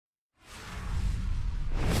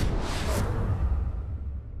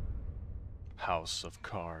house of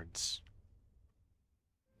cards.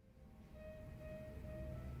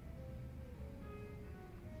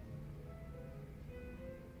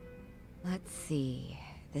 Let's see.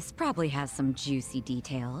 This probably has some juicy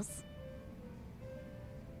details.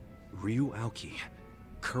 Ryu Aoki,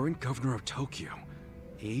 current governor of Tokyo,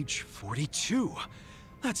 age 42.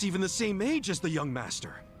 That's even the same age as the young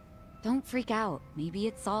master. Don't freak out. Maybe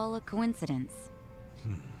it's all a coincidence.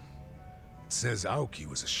 It says Aoki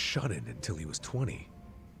was a shut-in until he was 20.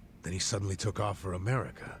 Then he suddenly took off for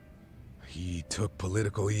America. He took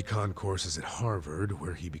political econ courses at Harvard,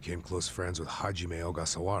 where he became close friends with Hajime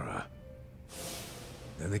Ogasawara.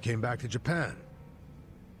 Then they came back to Japan.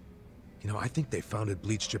 You know, I think they founded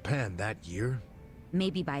Bleach Japan that year.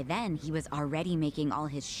 Maybe by then he was already making all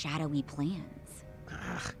his shadowy plans.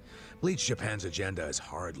 Bleach Japan's agenda is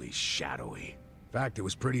hardly shadowy. In fact, it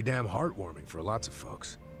was pretty damn heartwarming for lots of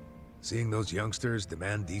folks. Seeing those youngsters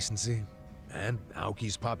demand decency, and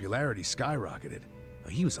Aoki's popularity skyrocketed.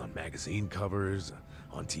 He was on magazine covers,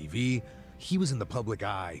 on TV. He was in the public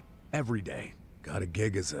eye every day. Got a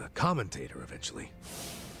gig as a commentator eventually.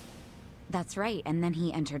 That's right, and then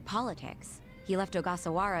he entered politics. He left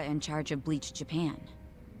Ogasawara in charge of Bleach Japan.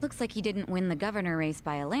 Looks like he didn't win the governor race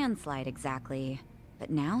by a landslide exactly, but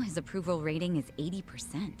now his approval rating is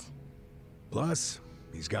 80%. Plus,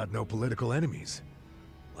 he's got no political enemies.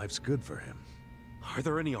 Life's good for him. Are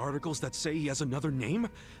there any articles that say he has another name?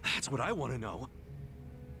 That's what I want to know.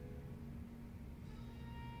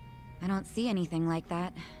 I don't see anything like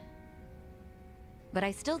that. But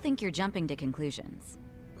I still think you're jumping to conclusions.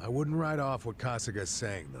 I wouldn't write off what Kasuga's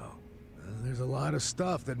saying, though. There's a lot of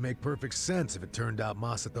stuff that'd make perfect sense if it turned out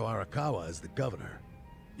Masato Arakawa is the governor.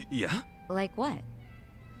 Yeah? Like what?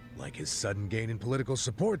 Like his sudden gain in political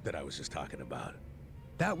support that I was just talking about.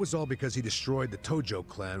 That was all because he destroyed the Tojo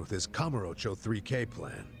clan with his Kamurocho 3K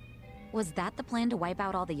plan. Was that the plan to wipe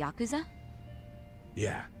out all the Yakuza?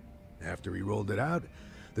 Yeah. After he rolled it out,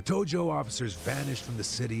 the Tojo officers vanished from the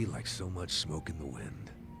city like so much smoke in the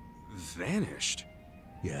wind. Vanished?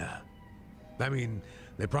 Yeah. I mean,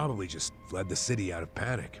 they probably just fled the city out of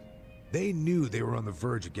panic. They knew they were on the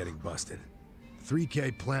verge of getting busted. The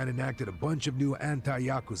 3K plan enacted a bunch of new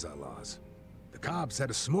anti-Yakuza laws. The cops had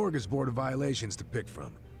a smorgasbord of violations to pick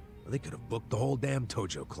from. They could have booked the whole damn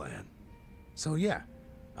Tojo clan. So yeah,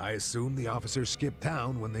 I assume the officers skipped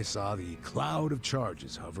town when they saw the cloud of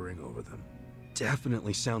charges hovering over them.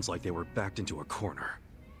 Definitely sounds like they were backed into a corner.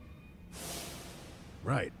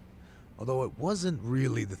 Right. Although it wasn't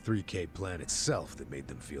really the 3K plan itself that made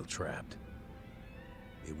them feel trapped.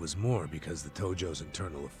 It was more because the Tojo's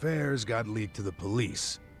internal affairs got leaked to the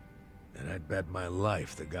police. And I'd bet my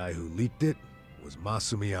life the guy who leaked it was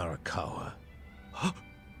Masumi Arakawa. Huh?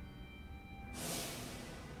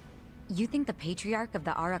 You think the patriarch of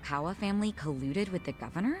the Arakawa family colluded with the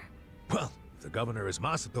governor? Well, if the governor is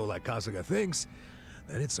Masato like Kasuga thinks,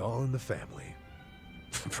 then it's all in the family.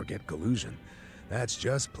 Forget collusion. That's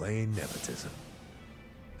just plain nepotism.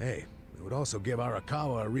 Hey, it would also give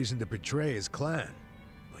Arakawa a reason to betray his clan.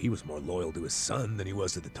 He was more loyal to his son than he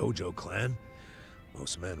was to the Tojo clan.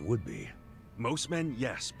 Most men would be. Most men,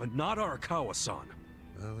 yes, but not Arakawa-san.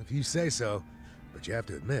 Well, if you say so, but you have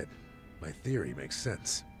to admit, my theory makes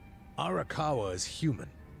sense. Arakawa is human.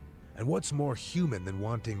 And what's more human than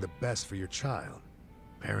wanting the best for your child?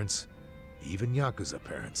 Parents, even Yakuza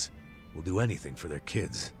parents, will do anything for their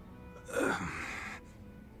kids.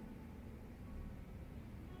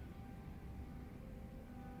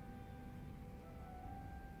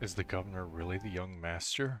 Is the governor really the young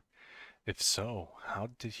master? If so, how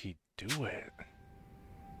did he do it?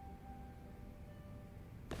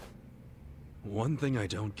 One thing I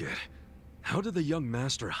don't get. How did the young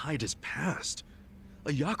master hide his past? A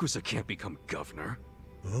Yakuza can't become governor.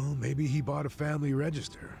 Well, maybe he bought a family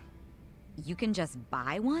register. You can just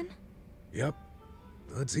buy one? Yep.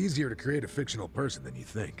 Well, it's easier to create a fictional person than you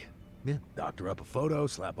think. Yeah, doctor up a photo,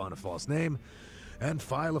 slap on a false name, and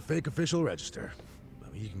file a fake official register.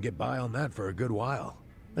 I mean, you can get by on that for a good while.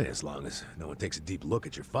 As long as no one takes a deep look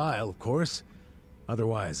at your file, of course.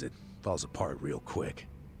 Otherwise, it falls apart real quick.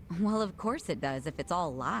 Well, of course it does if it's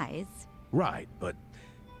all lies. Right, but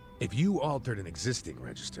if you altered an existing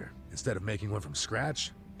register, instead of making one from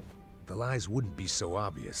scratch, the lies wouldn't be so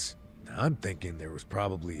obvious. Now, I'm thinking there was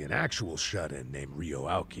probably an actual shut-in named Ryo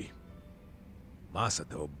Aoki.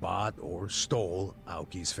 Masato bought or stole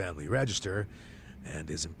Aoki's family register and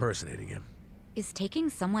is impersonating him. Is taking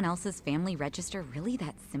someone else's family register really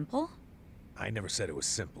that simple? I never said it was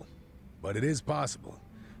simple, but it is possible,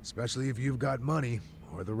 especially if you've got money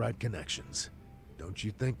or the right connections. Don't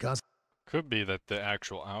you think, Gus? Could be that the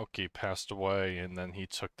actual Aoki passed away and then he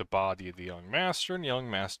took the body of the young master and the young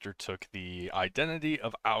master took the identity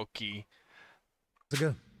of Aoki.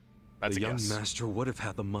 Kasuga? That's The a young guess. master would have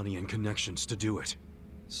had the money and connections to do it.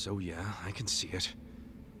 So yeah, I can see it.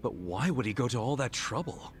 But why would he go to all that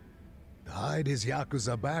trouble? To hide his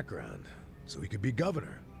Yakuza background, so he could be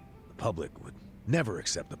governor. The public would never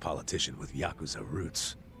accept a politician with Yakuza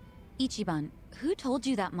roots. Ichiban, who told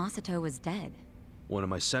you that Masato was dead? One of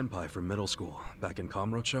my senpai from middle school, back in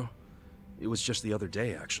Kamurocho. It was just the other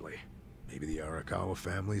day, actually. Maybe the Arakawa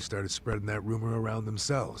family started spreading that rumor around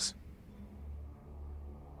themselves.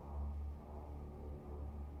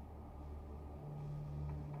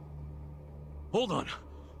 Hold on!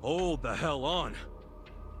 Hold the hell on!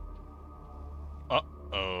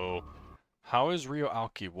 Uh-oh. How is Ryo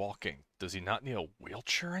Aoki walking? Does he not need a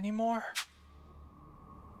wheelchair anymore?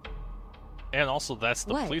 And also, that's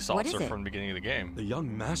the police What is officer it? from the beginning of the game. The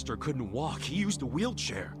young master couldn't walk. He used a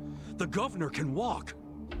wheelchair. The governor can walk.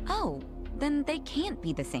 Oh, then they can't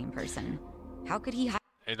be the same person. How could he hide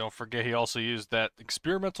And don't forget, he also used that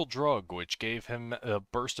experimental drug, which gave him a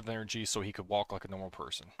burst of energy so he could walk like a normal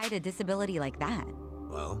person. a disability like that?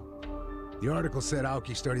 Well, the article said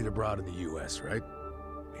Aoki studied abroad in the US, right?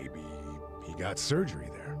 Maybe he got surgery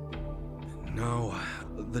there. No,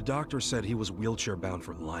 the doctor said he was wheelchair-bound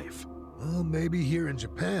for life. Well, maybe here in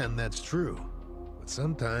Japan that's true. But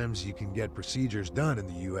sometimes you can get procedures done in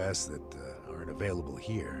the US that aren't available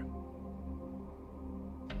here.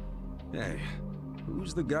 Hey,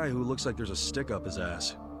 who's the guy who looks like there's a stick up his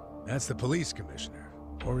ass? That's the police commissioner,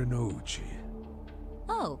 Orinouchi.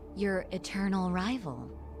 Oh, your eternal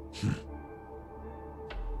rival.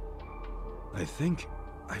 I think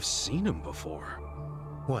I've seen him before.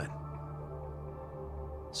 When?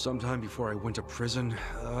 Sometime before I went to prison.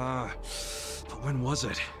 But when was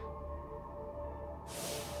it?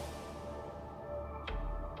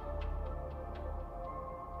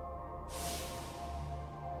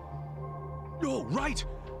 Oh, right!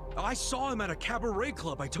 I saw him at a cabaret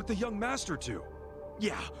club I took the young master to.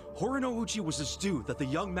 Yeah, Horinouchi was this dude that the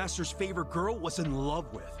young master's favorite girl was in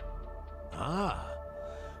love with. Ah,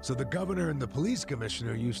 so the governor and the police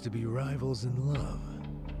commissioner used to be rivals in love.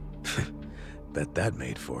 Bet that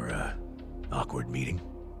made for a awkward meeting.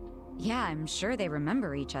 Yeah, I'm sure they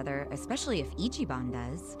remember each other, especially if Ichiban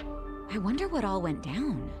does. I wonder what all went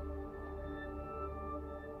down.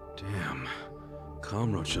 Damn.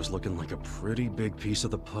 Kamurocho's looking like a pretty big piece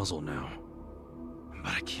of the puzzle now.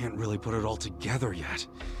 But I can't really put it all together yet.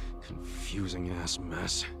 Confusing ass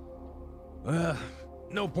mess. Well,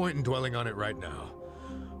 no point in dwelling on it right now.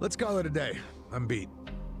 Let's call it a day. I'm beat.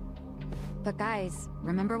 But guys,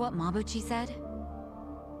 remember what Mabuchi said?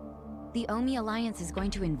 The Omi Alliance is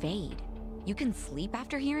going to invade. You can sleep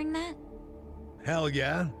after hearing that? Hell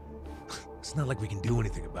yeah. It's not like we can do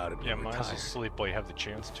anything about it when Yeah, we're might as well tired. sleep while you have the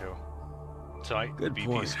chance to. Tonight Good be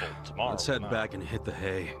point. peaceful. Tomorrow, Let's head not. back and hit the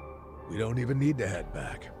hay. We don't even need to head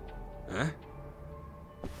back. Huh?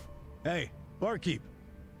 Hey, barkeep.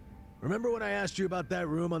 Remember when I asked you about that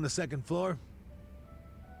room on the second floor?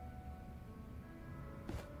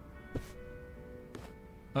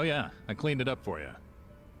 Oh yeah, I cleaned it up for you.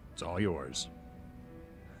 It's all yours.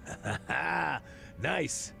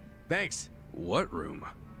 Nice. Thanks. What room?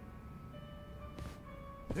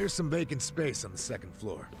 There's some vacant space on the second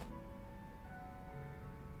floor.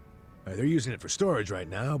 They're using it for storage right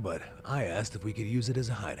now, but I asked if we could use it as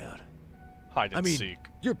a hideout. Hide and I mean, seek.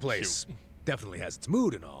 your place definitely has its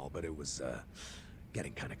mood and all, but it was,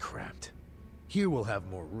 getting kind of cramped. Here we'll have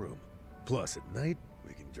more room. Plus, at night,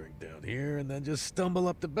 we can drink down here and then just stumble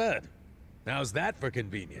up to bed. How's that for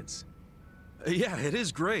convenience? Yeah, it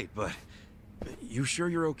is great, but... You sure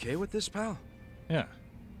you're okay with this, pal? Yeah,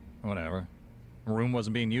 whatever. The room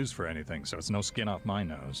wasn't being used for anything, so it's no skin off my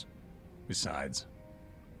nose. Besides,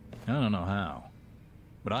 I don't know how,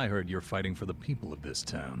 but I heard you're fighting for the people of this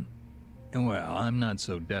town. And well, I'm not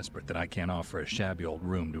so desperate that I can't offer a shabby old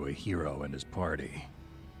room to a hero and his party.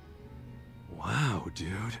 Wow,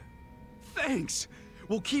 dude. Thanks!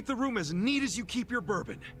 We'll keep the room as neat as you keep your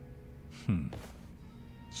bourbon.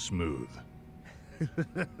 Smooth.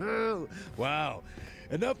 Wow.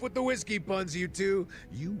 Enough with the whiskey puns, you two.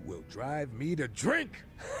 You will drive me to drink.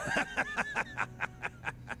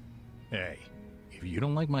 Hey, if you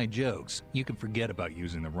don't like my jokes, you can forget about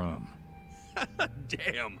using the room.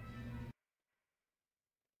 Damn.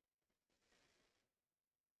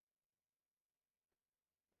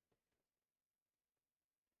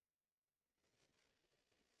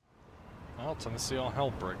 Well, it's time to see all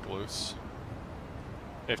hell break loose.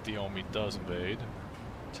 If the Omi does invade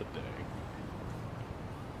today.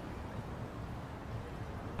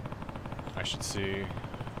 I should see.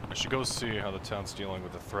 I should go see how the town's dealing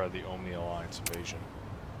with the threat of the Omni Alliance invasion.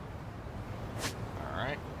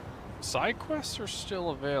 Alright. Side quests are still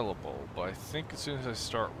available, but I think as soon as I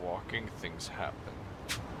start walking, things happen.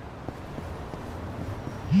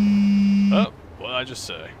 Oh, what did I just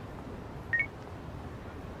say?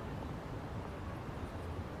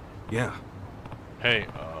 Yeah. Hey,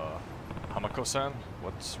 Hamako-san,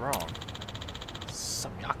 what's wrong?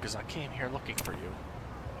 Some Yakuza came here looking for you.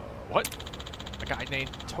 What? A guy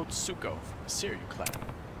named Totsuko from the Siryu clan.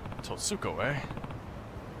 Totsuko, eh?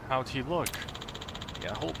 How'd he look? He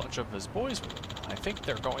had a whole bunch of his boys with him. I think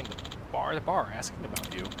they're going to bar asking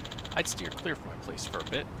about you. I'd steer clear from my place for a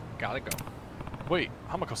bit. Gotta go. Wait,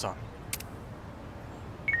 Hamako-san.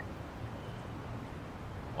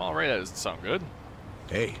 Well, alright, that doesn't sound good.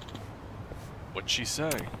 Hey, What'd she say?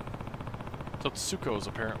 Totsuko's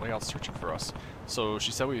apparently out searching for us, so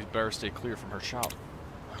she said we'd better stay clear from her shop.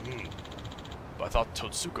 But I thought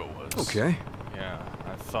Totsuko was. Okay. Yeah,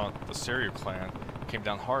 I thought the Siryu clan came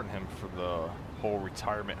down hard on him for the whole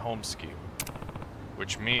retirement home scheme.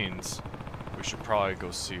 Which means we should probably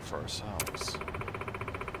go see for ourselves.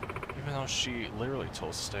 Even though she literally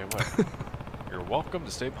told us to stay away. You're welcome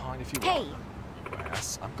to stay behind if you want. You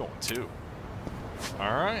ass, I'm going too.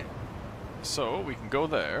 Alright. So, we can go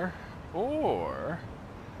there. Or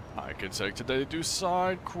I could take today to do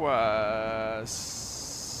side quests.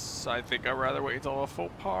 I think I'd rather wait until a full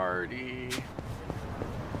party.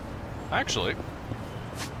 Actually,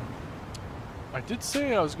 I did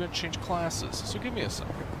say I was going to change classes, so give me a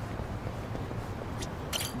second.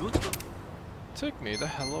 Take me to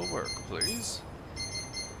Hello Work, please.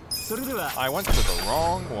 I went to the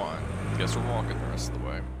wrong one. Guess we're walking the rest of the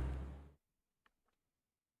way.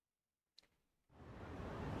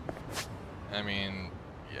 I mean,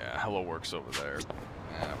 yeah, Hello Work's over there.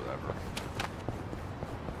 Yeah, whatever.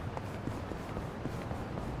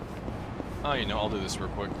 Oh, you know, I'll do this real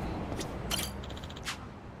quick.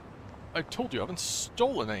 I told you I haven't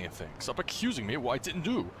stolen anything. Stop accusing me of what I didn't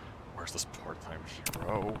do. Where's this part-time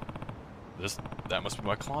hero? That must be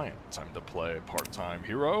my client. Time to play part-time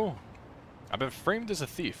hero. I've been framed as a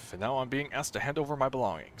thief, and now I'm being asked to hand over my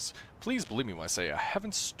belongings. Please believe me when I say I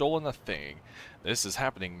haven't stolen a thing. This is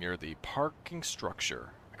happening near the parking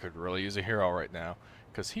structure. I could really use a hero right now,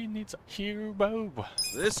 because he needs a hero.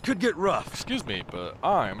 This could get rough. Excuse me, but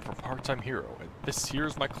I'm from Part-Time Hero, and this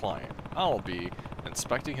here's my client. I'll be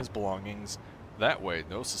inspecting his belongings. That way,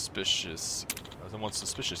 no one suspicious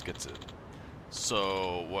gets it.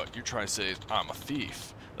 So, what you're trying to say is I'm a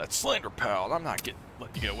thief. That's slander, pal, and I'm not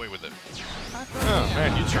letting you get away with it. Oh,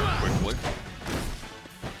 man, you turn quickly.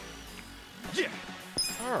 Yeah.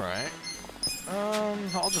 Alright.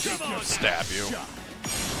 I'll just stab you.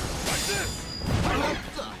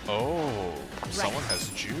 Oh, someone has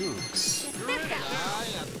jukes.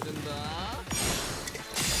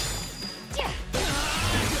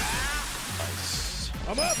 Nice.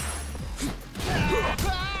 I'm up.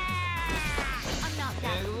 I'm not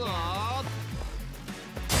that.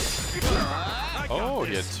 Oh,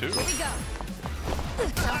 he had two. Here we go.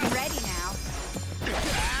 I'm ready now.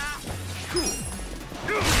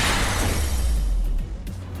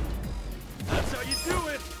 That's how you do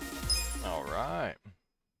it. Alright.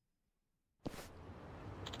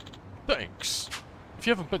 Thanks. If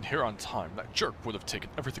you haven't been here on time, that jerk would have taken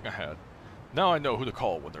everything I had. Now I know who to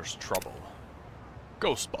call when there's trouble.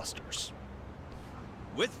 Ghostbusters.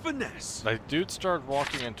 With finesse. That dude started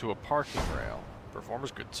walking into a parking rail.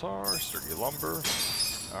 Performer's guitar, sturdy lumber.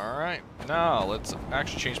 Alright, now let's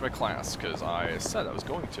actually change my class, because I said I was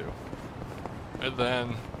going to. And then,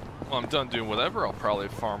 when I'm done doing whatever, I'll probably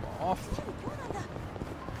farm off.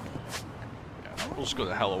 Yeah, we'll just go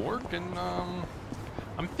to Hello Work, and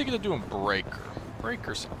I'm thinking of doing Breaker.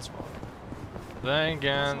 Breaker sounds fun. Then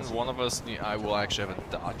again, one of us I will actually have a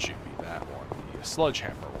Dachi be that one, the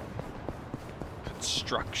Sledgehammer one.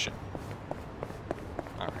 Construction.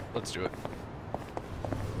 Alright, let's do it.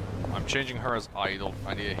 I'm changing her as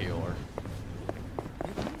idea healer.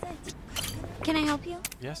 Can I help you?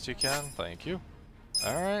 Yes, you can. Thank you.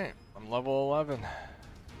 Alright, I'm level 11.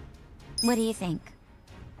 What do you think?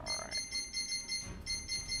 Alright.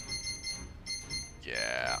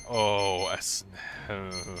 Yeah. Oh,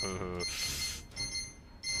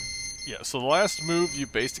 yeah, so the last move you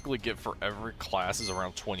basically get for every class is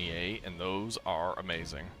around 28, and those are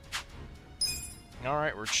amazing.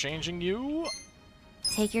 Alright, we're changing you.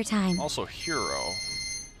 Take your time. Also, hero.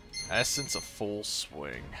 Essence of full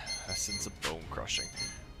swing. Essence of bone crushing.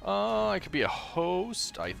 I could be a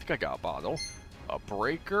host. I think I got a bottle. A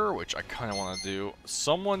breaker, which I kind of want to do.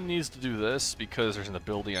 Someone needs to do this because there's an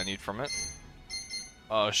ability I need from it.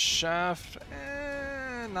 Chef?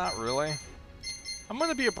 Not really. I'm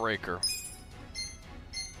gonna be a breaker.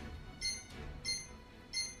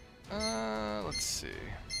 Let's see.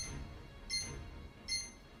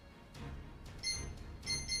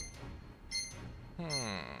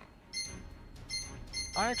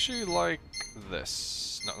 I actually like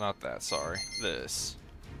this. No, not that, sorry. This.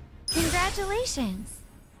 Congratulations.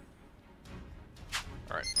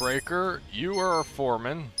 Alright, Breaker, you are a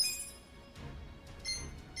foreman.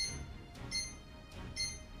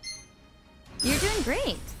 You're doing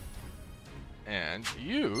great. And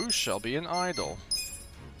you shall be an idol.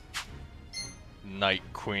 Night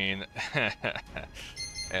Queen.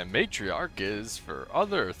 And Matriarch is for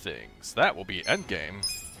other things. That will be endgame.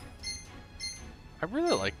 I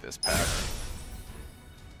really like this pattern.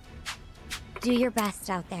 Do your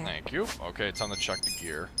best out there. Thank you. Okay, time to check the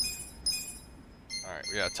gear. Alright,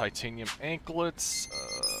 we got titanium anklets.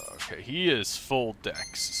 Okay, he is full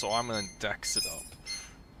dex, so I'm gonna dex it up.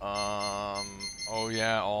 Oh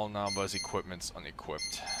yeah, all Namba's equipment's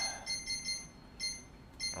unequipped.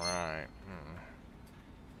 Alright,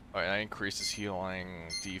 Alright, that increases healing,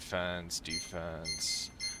 defense.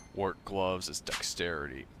 Work gloves is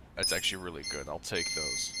dexterity. That's actually really good. I'll take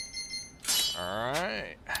those.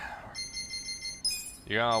 Alright.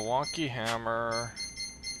 You got a wonky hammer.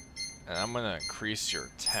 And I'm gonna increase your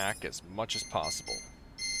attack as much as possible.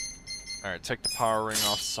 Alright, take the power ring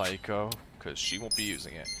off Psycho, because she won't be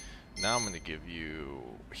using it. Now I'm gonna give you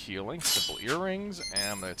healing, simple earrings,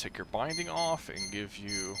 and I'm gonna take your binding off and give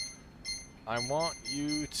you... I want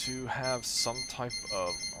you to have some type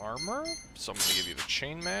of armor, so I'm gonna give you the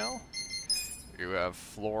chainmail. You have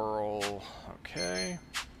floral, okay.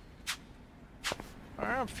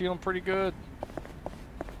 Alright, I'm feeling pretty good.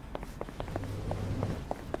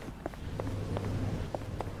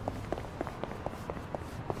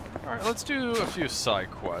 Alright, let's do a few side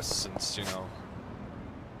quests since, you know.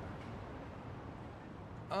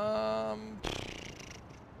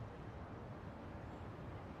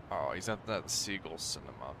 Oh, he's at that Seagull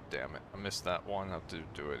Cinema. Damn it. I missed that one. I'll have to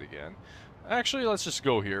do it again. Actually, let's just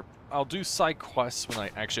go here. I'll do side quests when I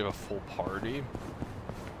actually have a full party.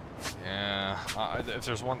 Yeah, if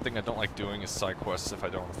there's one thing I don't like doing is side quests if I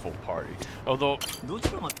don't have a full party. Although,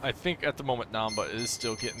 I think at the moment Namba is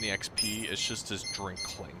still getting the XP, it's just his drink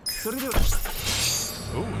clink.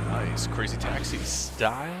 Ooh, nice. Crazy Taxi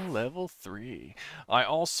style level 3. I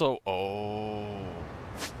also... Oh...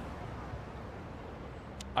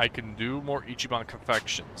 I can do more Ichiban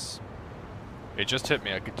confections. It just hit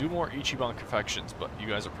me. I could do more Ichiban confections, but you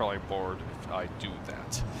guys are probably bored if I do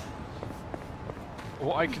that.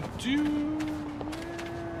 Well, I can do...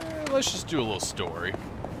 let's just do a little story.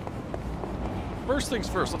 First things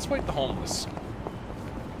first, let's fight the homeless.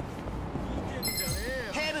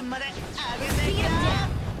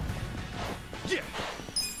 Yeah.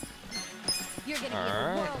 You're gonna get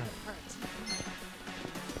a world of hurt.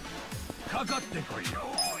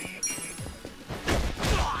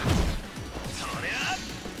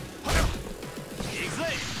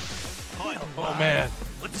 Oh man,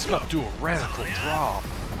 let's not do a radical drop.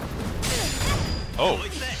 Oh, he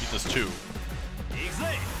does 2.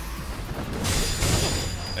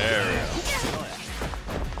 There we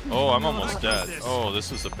go. Oh, I'm almost dead. Oh,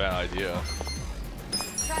 this is a bad idea.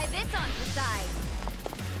 Try this on the side.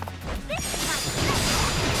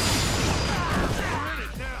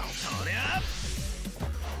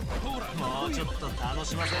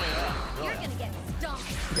 You're gonna get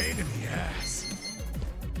stomped. Pain in the ass.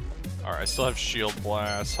 Alright, I still have shield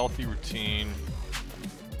blast, healthy routine.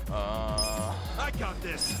 I got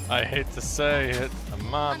this. I hate to say it, I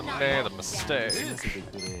might have made a mistake,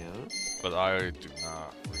 but I do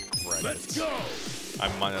not regret Let's it. go. I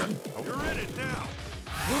might have. Oh. You're in it now.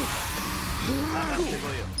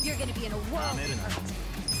 You're gonna be in a world of hurt.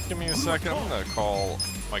 Give me a second. I'm gonna call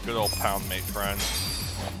my good old pound mate friend.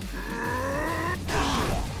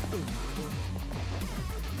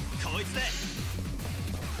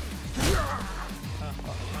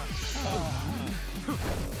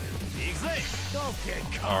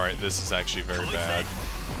 Alright, this is actually very bad.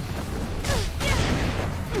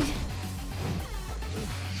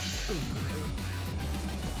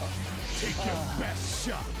 Take your best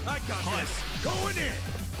shot. I got this. Going in.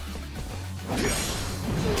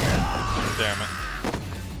 Damn it.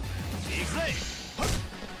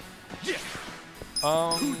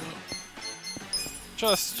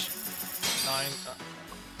 Just 9.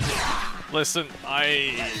 Listen,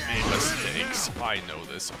 I made mistakes. I know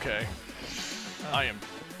this, okay? I am.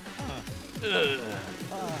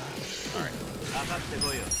 Alright.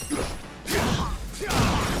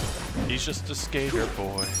 He's just a skater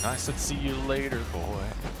boy. I said see you later, boy.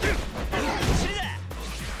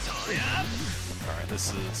 Alright,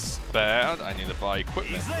 this is bad. I need to buy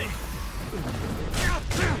equipment.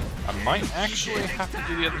 I might actually have to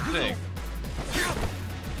do the other thing.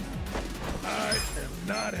 I am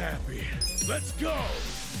not happy. Let's go!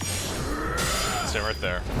 Stay right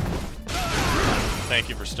there. Thank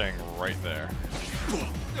you for staying right there.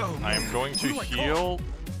 I am going to heal.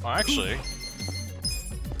 Oh, actually.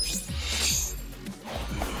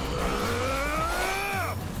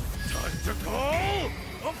 Time to call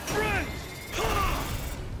a friend!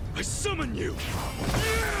 I summon you!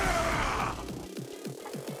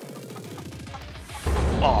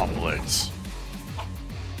 Omelets.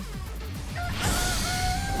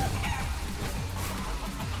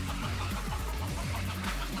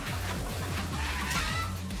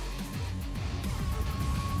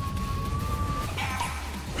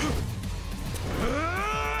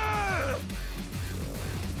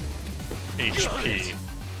 HP.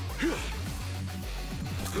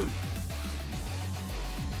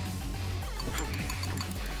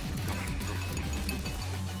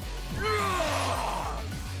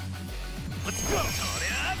 Let's go!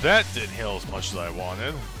 That didn't heal as much as I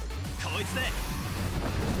wanted.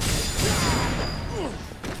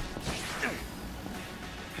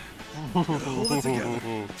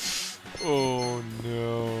 Oh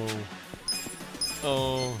no.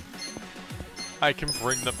 Oh. I can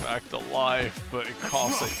bring them back to life, but it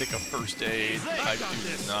costs, I think, a first aid. I do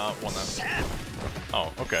not want to.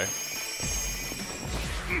 Oh, okay.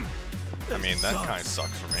 I mean, that kind of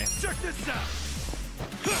sucks for me. Check this out!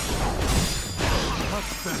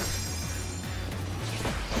 Much better.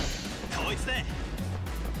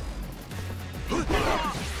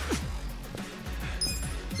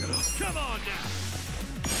 Come on now!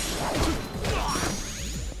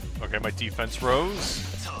 Okay, my defense rose.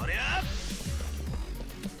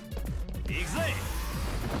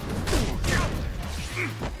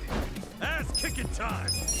 Ass kicking time!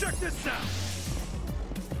 Check this out!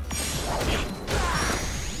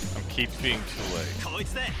 I'm keep being too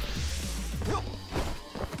late.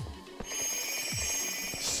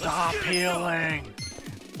 Stop healing!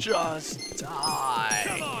 Just die!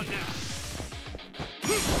 Come on now!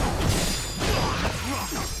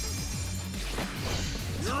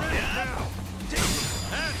 You're in now!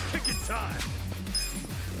 Ass kicking time!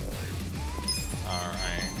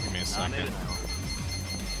 Alright, give me a second.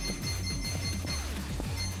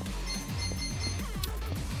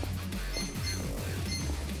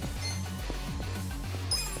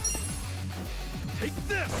 Take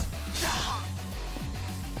this!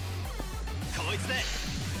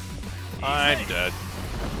 I'm dead.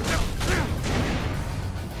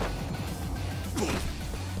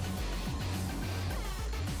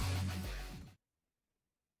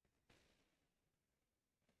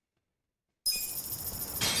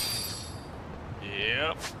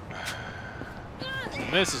 Yep.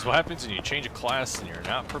 And this is what happens when you change a class and you're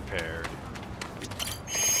not prepared.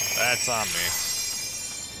 That's on me.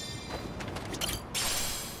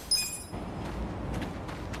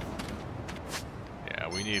 Yeah,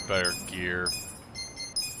 we need better gear.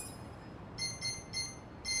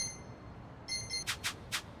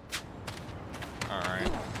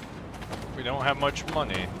 Alright. We don't have much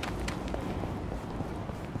money.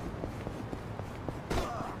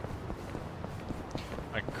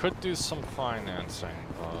 I could do some financing,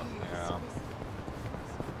 but yeah.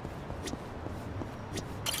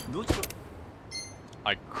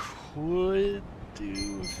 I could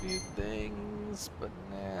do a few things, but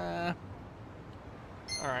nah.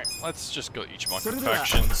 Alright, let's just go Ichiban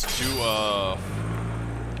Confections.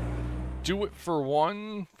 Do it for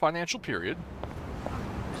one financial period.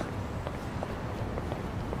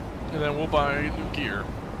 And then we'll buy new gear.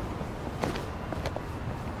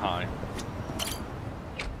 Hi.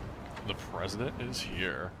 The president is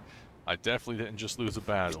here. I definitely didn't just lose a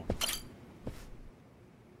battle.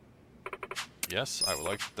 Yes, I would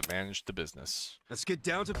like to manage the business. Let's get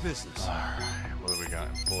down to business. Alright, what do we got?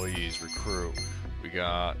 Employees, recruit. We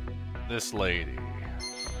got this lady.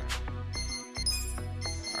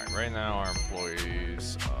 Alright, right now our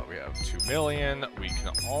employees, we have 2 million. We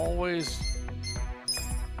can always...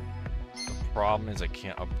 The problem is I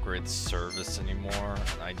can't upgrade service anymore.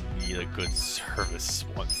 And I need a good service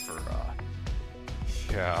one for,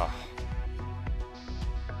 yeah.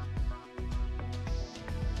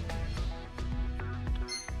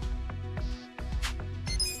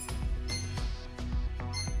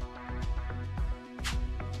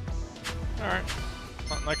 Alright.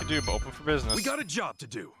 Nothing I can do but open for business. We got a job to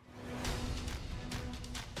do.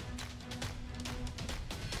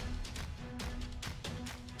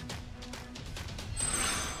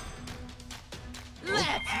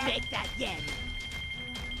 Make that yen.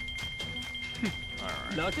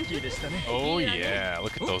 Alright. Oh yeah,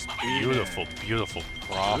 look at those beautiful, beautiful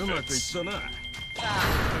profits. Can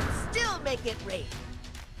still make it rain.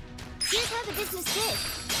 Here's how the business did.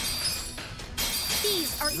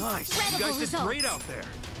 These are Nice. incredible You guys did results. great out there.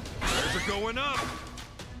 Things are going up.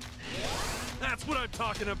 That's what I'm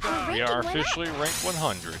talking about. We are officially ranked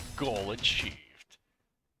 100. Goal achieved.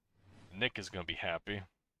 Nick is gonna be happy.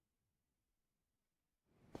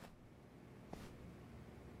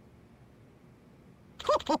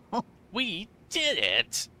 We did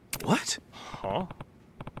it! What? Huh?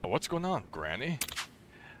 What's going on, Granny?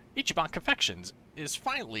 Ichiban Confections is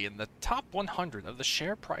finally in the top 100 of the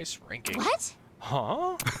share price ranking. What?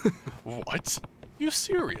 Huh? What? You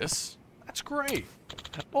serious? That's great.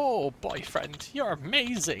 Oh, boyfriend, you're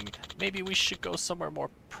amazing. Maybe we should go somewhere more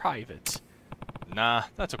private. Nah,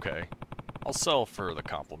 that's okay. I'll sell for the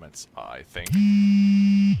compliments, I think.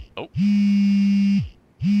 Oh.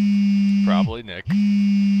 Probably Nick.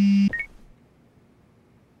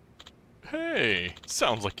 Hey,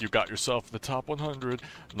 sounds like you got yourself in the top 100.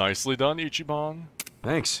 Nicely done, Ichiban.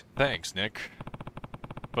 Thanks. Thanks, Nick.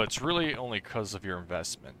 But it's really only because of your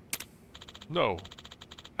investment. No.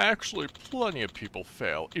 Actually, plenty of people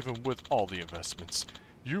fail, even with all the investments.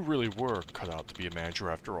 You really were cut out to be a manager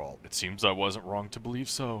after all. It seems I wasn't wrong to believe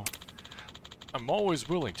so. I'm always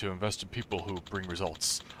willing to invest in people who bring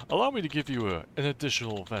results. Allow me to give you an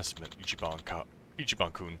additional investment,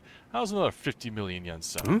 Ichiban-kun. How's another 50 million yen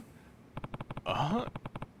sound?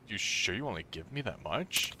 You sure you only give me that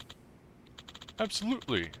much?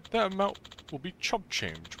 Absolutely. That amount will be chump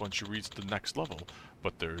change once you reach the next level.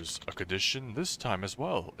 But there's a condition this time as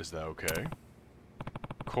well. Is that okay?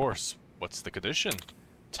 Of course. What's the condition?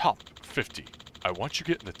 Top 50. I want you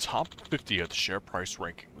to get in the top 50 of the share price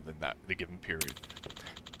ranking within the given period.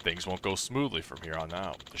 Things won't go smoothly from here on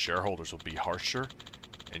out. The shareholders will be harsher,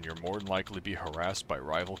 and you'll more than likely be harassed by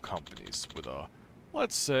rival companies with a,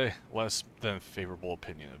 let's say, less than favorable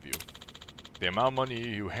opinion of you. The amount of money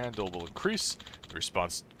you handle will increase, the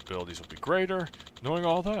responsibilities will be greater, knowing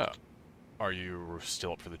all that. Are you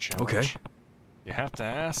still up for the challenge? Okay. You have to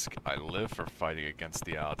ask. I live for fighting against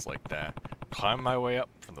the odds like that. Climb my way up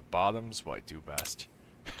from the bottom's what I do best.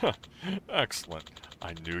 Excellent.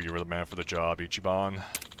 I knew you were the man for the job, Ichiban.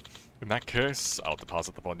 In that case, I'll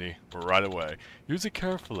deposit the money right away. Use it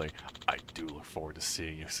carefully. I do look forward to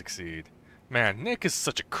seeing you succeed. Man, Nick is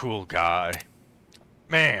such a cool guy.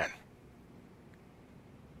 Man.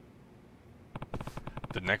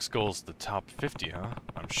 The next goal is the top 50, huh?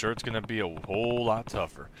 I'm sure it's gonna be a whole lot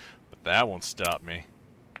tougher, but that won't stop me.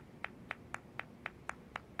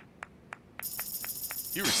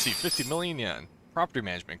 You receive 50 million yen. Property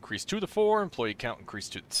management increased 2 to 4. Employee count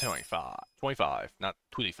increased to 25. 25, not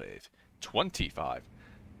 25. 25.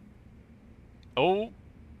 Oh,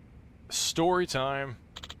 story time.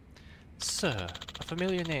 Sir, a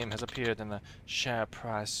familiar name has appeared in the share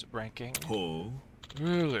price ranking. Oh.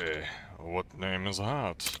 Really? What name is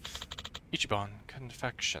that? Ichiban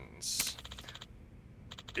Confections.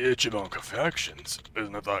 Ichiban Confections?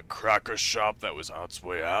 Isn't it that cracker shop that was on its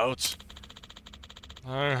way out?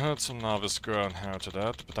 I heard some novice girl inherited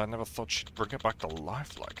it, but I never thought she'd bring it back to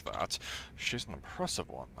life like that. She's an impressive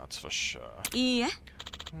one, that's for sure. Yeah?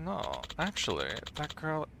 No, actually, that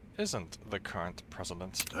girl isn't the current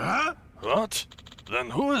president. Huh? What? Then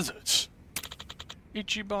who is it?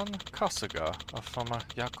 Ichiban Kasuga, a former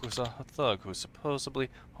Yakuza thug who's supposedly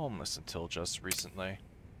homeless until just recently.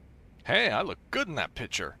 Hey, I look good in that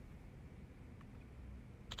picture.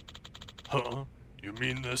 Huh? You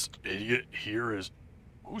mean this idiot here is...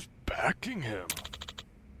 Who's backing him?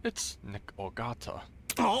 It's Nick Ogata.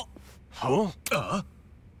 Oh. Huh?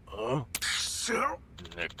 Sir?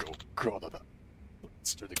 Nick Ogata.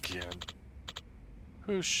 Let's do it again.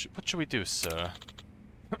 What should we do, sir?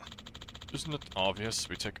 Isn't it obvious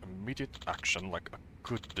we take immediate action like a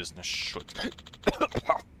good business should?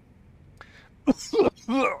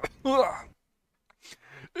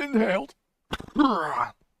 Inhaled.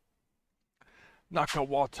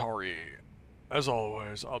 Nakawatari. As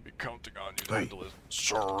always, I'll be counting on you to handle it.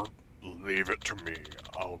 Sir, leave it to me.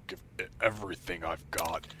 I'll give it everything I've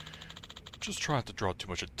got. Just try not to draw too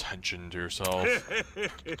much attention to yourself.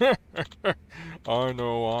 I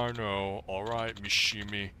know. Alright,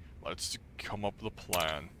 Mishimi. Let's come up with a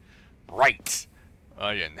plan. Right!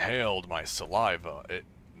 I inhaled my saliva.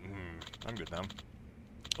 I'm good now.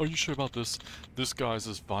 Are you sure about this? This guy's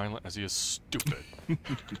as violent as he is stupid.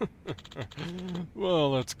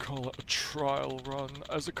 Well, let's call it a trial run.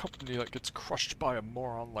 As a company that gets crushed by a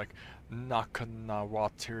moron like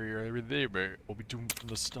Nakanawatiri will be doomed from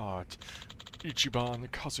the start. Ichiban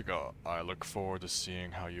Kasuga, I look forward to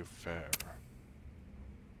seeing how you fare.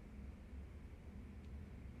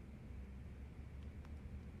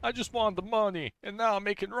 I just wanted the money, and now I'm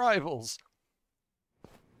making rivals.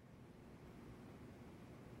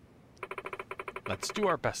 Let's do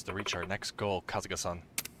our best to reach our next goal, Kasuga-san.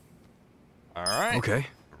 Alright. Okay.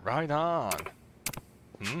 Right on.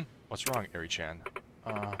 What's wrong, Eri-chan?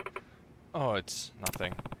 Oh, it's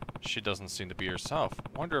nothing. She doesn't seem to be herself.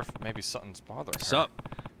 Wonder if maybe something's bothering her. Sup?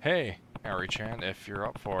 Hey, Eri-chan, if you're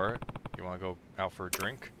up for it, you wanna go out for a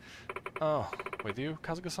drink? Oh, with you,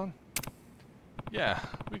 Kasuga-san? Yeah,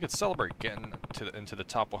 we could celebrate getting into the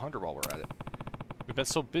top 100 while we're at it. We've been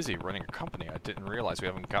so busy running a company, I didn't realize we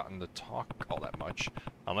haven't gotten to talk all that much.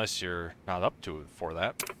 Unless you're not up to it for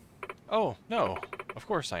that. Oh, no, of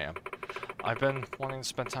course I am. I've been wanting to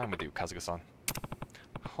spend time with you, Kasuga-san.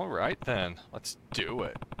 Alright then, let's do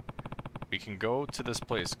it. We can go to this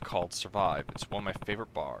place called Survive. It's one of my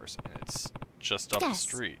favorite bars, and it's just up the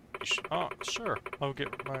street. Oh, sure. I'll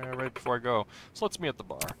get my ready before I go. So let's meet at the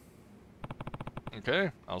bar.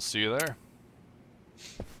 Okay, I'll see you there.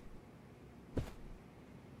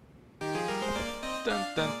 Dun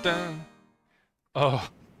dun dun. Oh,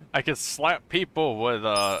 I can slap people with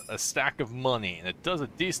a stack of money, and it does a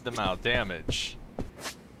decent amount of damage.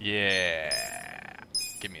 Yeah.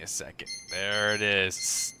 Give me a second. There it is.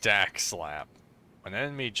 Stack slap. An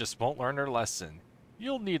enemy just won't learn their lesson.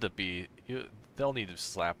 They'll need to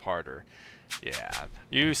slap harder. Yeah.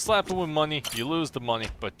 You slap them with money, you lose the money,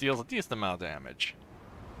 but deals a decent amount of damage.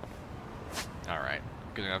 Alright.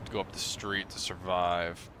 I'm gonna have to go up the street to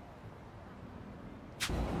survive.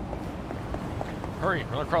 Hurry,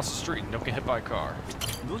 run across the street and don't get hit by a car.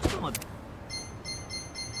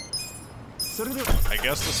 I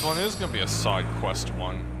guess this one is gonna be a side quest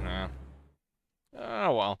one. Nah.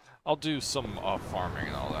 Oh well, I'll do some farming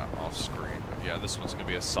and all that off screen. But yeah, this one's gonna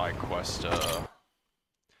be a side quest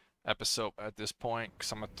episode at this point,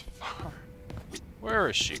 because I'm at the farm. Where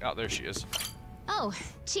is she? Oh, there she is. Oh,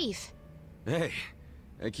 Chief. Hey,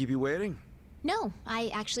 I keep you waiting? No,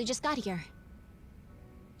 I actually just got here.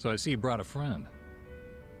 So I see you brought a friend.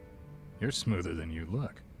 You're smoother than you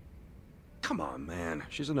look. Come on, man.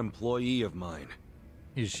 She's an employee of mine.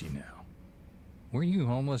 Is she now? Were you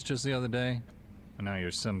homeless just the other day? And now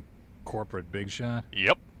you're some corporate big shot?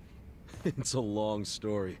 Yep. It's a long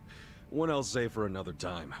story. One I'll say for another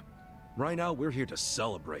time. Right now, we're here to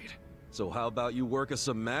celebrate. So how about you work us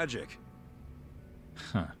some magic?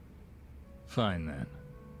 Huh. Fine then.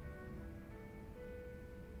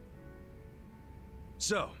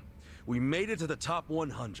 So, we made it to the top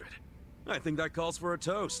 100. I think that calls for a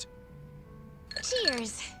toast.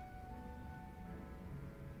 Cheers.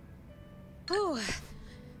 Ooh,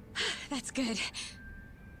 that's good.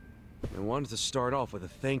 I wanted to start off with a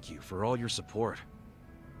thank you for all your support.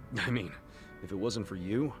 I mean, if it wasn't for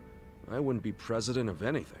you, I wouldn't be president of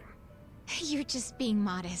anything. You're just being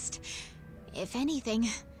modest. If anything,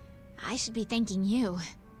 I should be thanking you.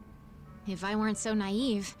 If I weren't so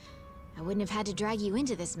naive, I wouldn't have had to drag you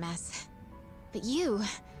into this mess. But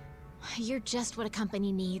you're just what a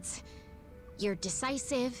company needs. You're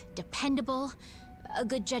decisive, dependable, a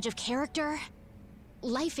good judge of character.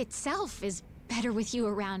 Life itself is better with you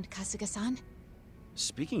around, Kasuga-san.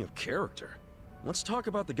 Speaking of character, let's talk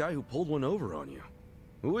about the guy who pulled one over on you.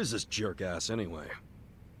 Who is this jerk-ass anyway?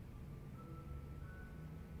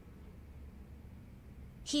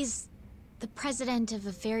 He's the president of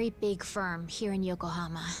a very big firm here in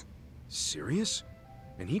Yokohama. Serious?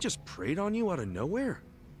 And he just preyed on you out of nowhere?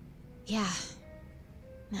 Yeah.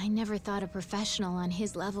 I never thought a professional on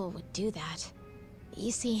his level would do that.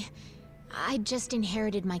 You see, I just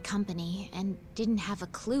inherited my company and didn't have a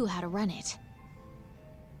clue how to run it.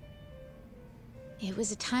 It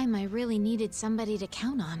was a time I really needed somebody to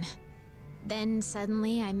count on. Then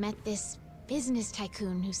suddenly I met this business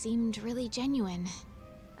tycoon who seemed really genuine.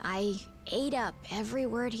 I ate up every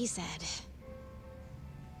word he said.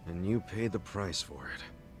 And you paid the price for it.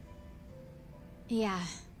 Yeah.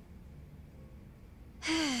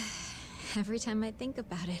 Every time I think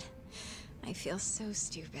about it, I feel so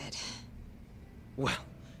stupid. Well,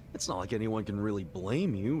 it's not like anyone can really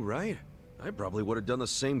blame you, right? I probably would have done the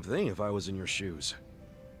same thing if I was in your shoes.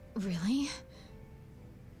 Really?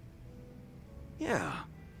 Yeah.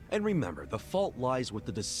 And remember, the fault lies with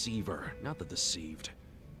the deceiver, not the deceived.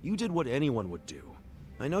 You did what anyone would do.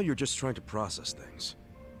 I know you're just trying to process things,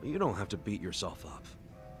 but you don't have to beat yourself up.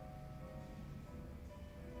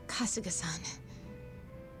 Kasuga-san,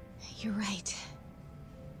 you're right.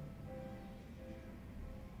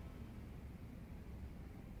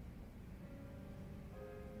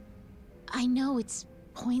 I know it's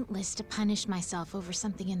pointless to punish myself over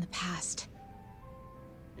something in the past.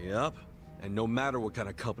 Yep. And no matter what kind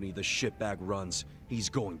of company the shitbag runs, he's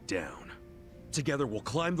going down. Together we'll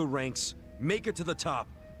climb the ranks, make it to the top,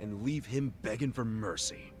 and leave him begging for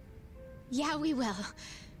mercy. Yeah, we will.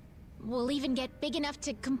 We'll even get big enough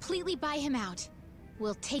to completely buy him out.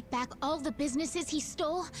 We'll take back all the businesses he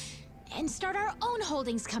stole, and start our own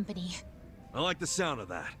holdings company. I like the sound of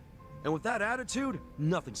that. And with that attitude,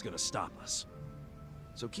 nothing's gonna stop us.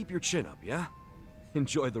 So keep your chin up, yeah?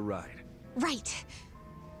 Enjoy the ride. Right.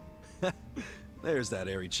 There's that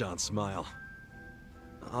Eri-chan smile.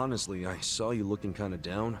 Honestly, I saw you looking kinda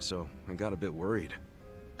down, so I got a bit worried.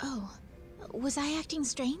 Oh, was I acting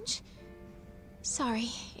strange? Sorry,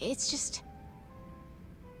 it's just...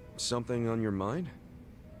 Something on your mind?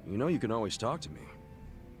 You know you can always talk to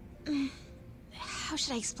me. How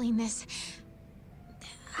should I explain this?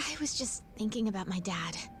 I was just thinking about my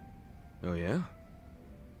dad. Oh yeah?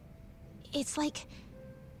 It's like...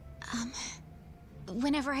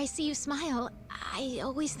 whenever I see you smile, I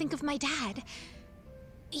always think of my dad.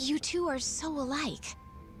 You two are so alike.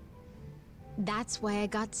 That's why I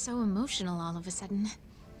got so emotional all of a sudden.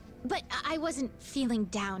 But I wasn't feeling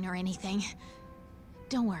down or anything.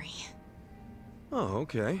 Don't worry. Oh,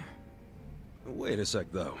 okay. Wait a sec,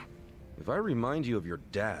 though. If I remind you of your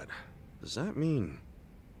dad, does that mean...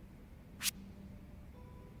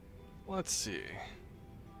 Let's see.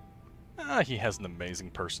 He has an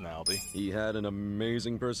amazing personality. He had an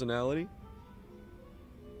amazing personality?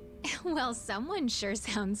 Well, someone sure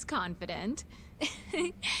sounds confident.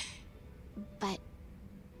 But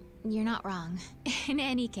you're not wrong. In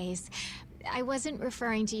any case, I wasn't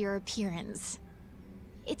referring to your appearance.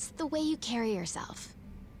 It's the way you carry yourself.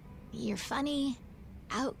 You're funny,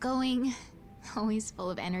 outgoing, always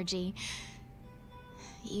full of energy.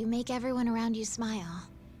 You make everyone around you smile.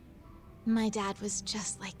 My dad was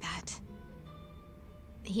just like that.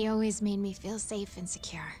 He always made me feel safe and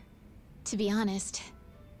secure. To be honest,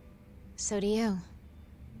 so do you.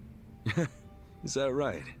 Is that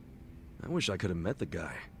right? I wish I could have met the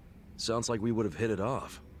guy. Sounds like we would have hit it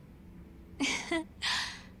off.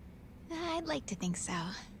 I'd like to think so.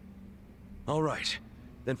 All right.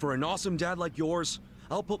 Then for an awesome dad like yours,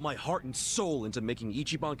 I'll put my heart and soul into making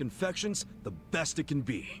Ichiban Confections the best it can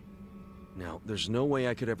be. Now, there's no way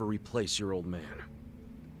I could ever replace your old man.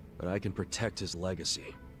 But I can protect his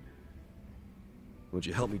legacy. Would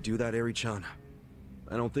you help me do that, Eri-chan?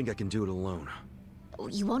 I don't think I can do it alone.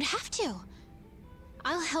 You won't have to.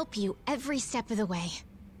 I'll help you every step of the way.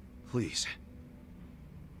 Please.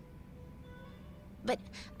 But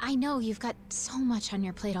I know you've got so much on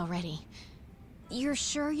your plate already. You're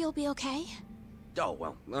sure you'll be okay? Oh,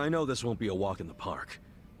 well, I know this won't be a walk in the park.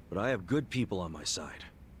 But I have good people on my side.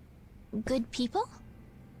 Good people?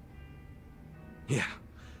 Yeah.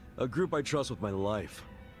 A group I trust with my life.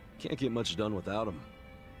 Can't get much done without them.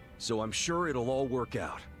 So I'm sure it'll all work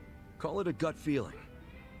out. Call it a gut feeling.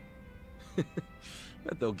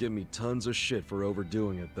 Bet they'll give me tons of shit for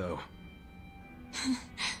overdoing it, though.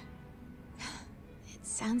 It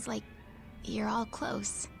sounds like you're all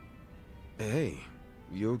close. Hey,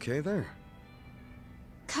 you okay there?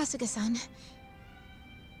 Kasuga-san,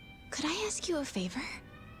 could I ask you a favor?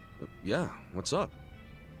 Yeah, what's up?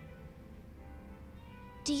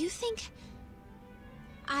 Do you think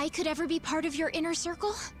I could ever be part of your inner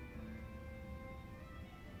circle?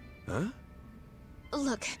 Huh?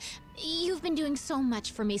 Look, you've been doing so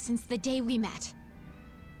much for me since the day we met.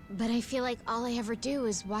 But I feel like all I ever do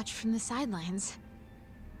is watch from the sidelines.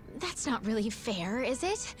 That's not really fair, is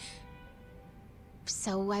it?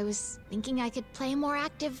 So I was thinking I could play a more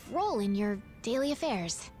active role in your daily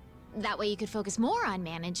affairs. That way you could focus more on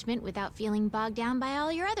management without feeling bogged down by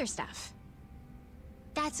all your other stuff.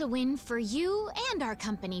 That's a win for you and our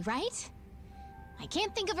company, right? I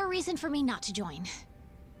can't think of a reason for me not to join.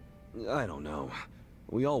 I don't know.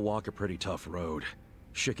 We all walk a pretty tough road.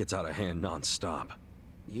 Shit gets out of hand non-stop.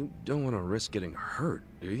 You don't want to risk getting hurt,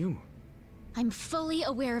 do you? I'm fully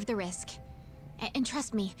aware of the risk. And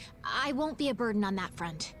trust me, I won't be a burden on that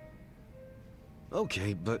front.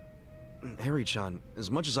 Okay, but... Eri-chan,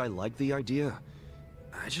 as much as I like the idea,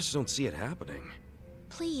 I just don't see it happening.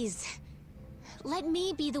 Please, let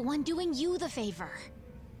me be the one doing you the favor.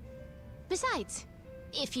 Besides,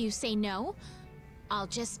 if you say no, I'll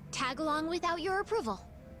just tag along without your approval.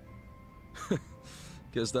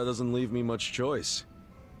 Guess that doesn't leave me much choice.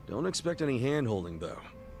 Don't expect any hand-holding, though.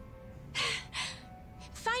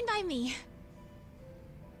 Fine by me.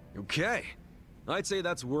 Okay. I'd say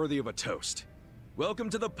that's worthy of a toast. Welcome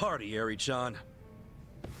to the party, Eri-chan.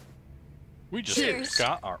 We just Cheers.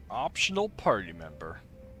 got our optional party member.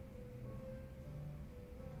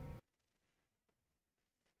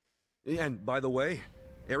 And by the way,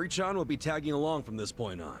 Eri-chan will be tagging along from this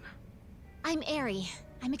point on. I'm Eri.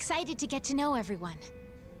 I'm excited to get to know everyone.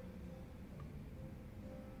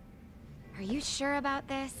 Are you sure about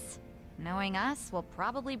this? Knowing us will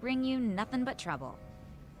probably bring you nothing but trouble.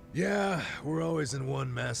 Yeah, we're always in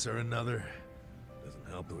one mess or another. Doesn't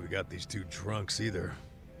help that we got these two drunks either.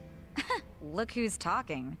 Look who's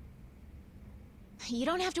talking. You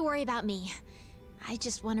don't have to worry about me. I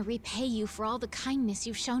just want to repay you for all the kindness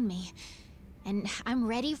you've shown me. And I'm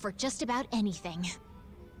ready for just about anything.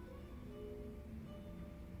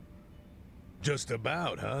 Just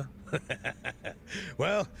about, huh?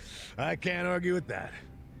 Well, I can't argue with that.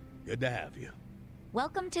 Good to have you.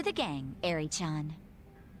 Welcome to the gang, Eri-chan.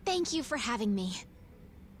 Thank you for having me.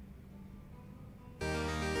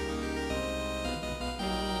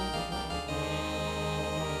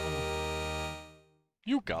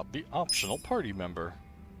 You got the optional party member.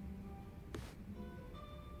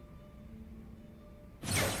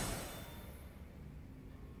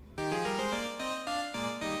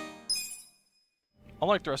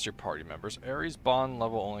 Unlike the rest of your party members, Eri's bond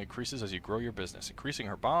level only increases as you grow your business. Increasing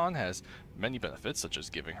her bond has many benefits, such as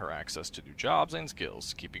giving her access to new jobs and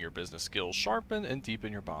skills, keeping your business skills sharpened, and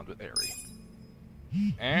deepen your bond with Eri.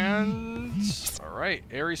 And... alright,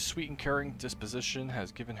 Eri's sweet and caring disposition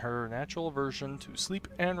has given her natural aversion to sleep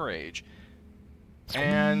and rage.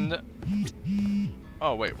 And...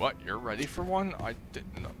 oh wait, what? You're ready for one? I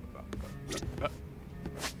didn't know.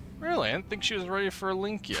 Really? I didn't think she was ready for a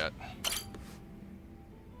link yet.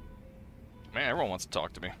 Man, everyone wants to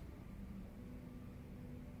talk to me.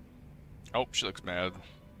 Oh, she looks mad.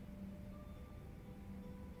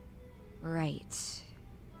 Right.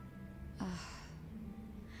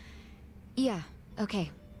 Yeah, okay.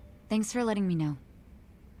 Thanks for letting me know.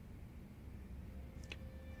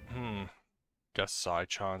 Guess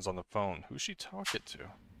Sai-chan's on the phone. Who's she talking to?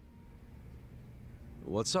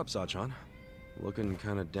 What's up, Sai-chan? Looking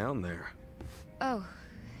kinda down there. Oh,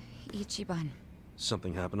 Ichiban.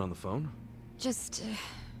 Something happened on the phone? Just...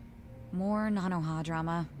 more Nanoha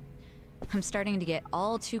drama. I'm starting to get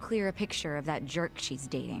all too clear a picture of that jerk she's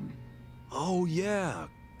dating. Oh yeah,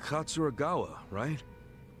 Katsuragawa, right?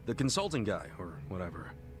 The consulting guy, or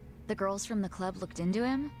whatever. The girls from the club looked into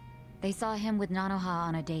him. They saw him with Nanoha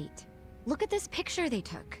on a date. Look at this picture they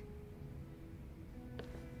took.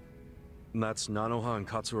 That's Nanoha and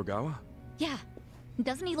Katsuragawa? Yeah.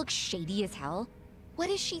 Doesn't he look shady as hell? What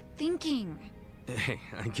is she thinking? Hey,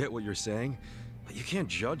 I get what you're saying, but you can't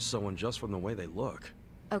judge someone just from the way they look.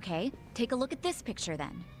 Okay, take a look at this picture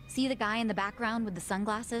then. See the guy in the background with the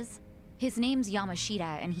sunglasses? His name's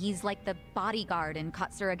Yamashita, and he's like the bodyguard in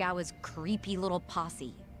Katsuragawa's creepy little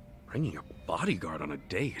posse. Bringing a bodyguard on a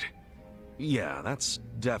date? Yeah, that's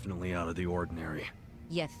definitely out of the ordinary.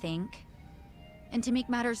 You think? And to make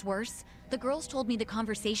matters worse, the girls told me the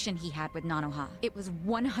conversation he had with Nanoha. It was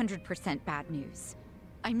 100% bad news.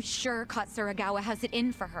 I'm sure Katsuragawa has it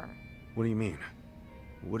in for her. What do you mean?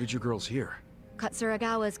 What did you girls hear?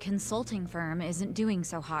 Katsuragawa's consulting firm isn't doing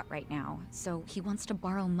so hot right now, so he wants to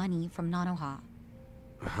borrow money from Nanoha.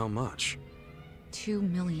 How much? 2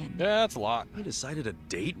 million. Yeah, that's a lot. He decided a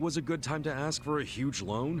date was a good time to ask for a huge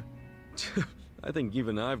loan? I think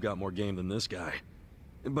even I've got more game than this guy.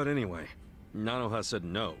 But anyway, Nanoha said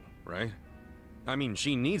no, right? I mean,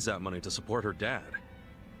 she needs that money to support her dad.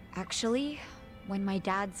 Actually, when my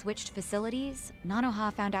dad switched facilities,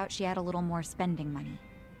 Nanoha found out she had a little more spending money.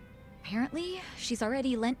 Apparently, she's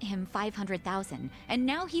already lent him 500,000, and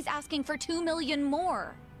now he's asking for 2 million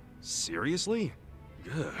more. Seriously?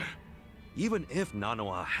 Good. Even if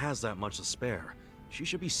Nanoha has that much to spare, she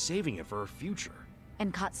should be saving it for her future.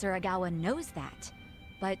 And Katsuragawa knows that.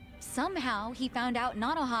 But somehow he found out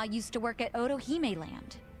Nanoha used to work at Otohime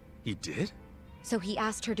Land. He did? So he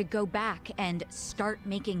asked her to go back and start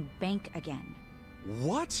making bank again.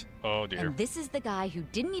 What? Oh dear. And this is the guy who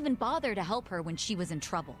didn't even bother to help her when she was in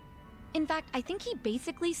trouble. In fact, I think he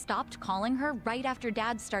basically stopped calling her right after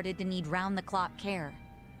Dad started to need round-the-clock care.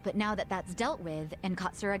 But now that that's dealt with, and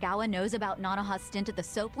Katsuragawa knows about Nanoha's stint at the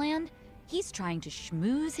Soapland, he's trying to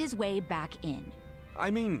schmooze his way back in.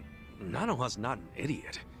 I mean, Nanoha's not an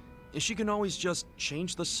idiot. She can always just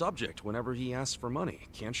change the subject whenever he asks for money,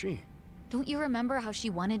 can't she? Don't you remember how she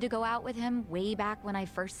wanted to go out with him way back when I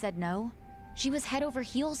first said no? She was head over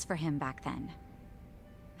heels for him back then.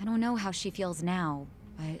 I don't know how she feels now,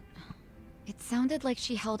 but it sounded like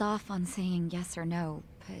she held off on saying yes or no,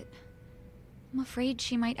 but I'm afraid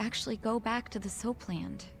she might actually go back to the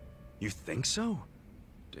Soapland. You think so?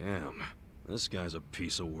 Damn, this guy's a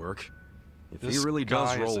piece of work. If This he really does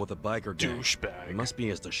guy is roll a with a biker gang, douchebag. it must be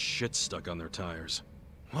as the shit stuck on their tires.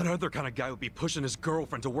 What other kind of guy would be pushing his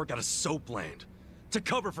girlfriend to work at a soap land? To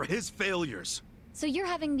cover for his failures? So you're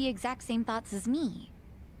having the exact same thoughts as me.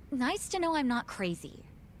 Nice to know I'm not crazy.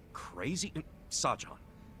 Crazy? Sachan,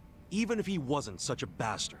 even if he wasn't such a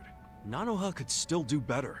bastard, Nanoha could still do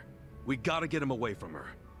better. We gotta get him away from her,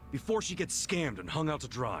 before she gets scammed and hung out to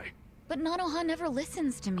dry. But Nanoha never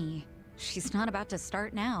listens to me. She's not about to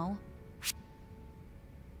start now.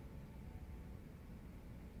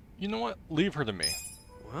 You know what? Leave her to me.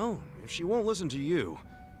 Well, if she won't listen to you,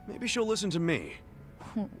 maybe she'll listen to me.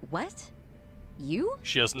 What? You?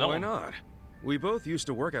 She has no Why one. not? We both used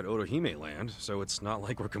to work at Otohime Land, so it's not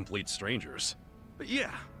like we're complete strangers. But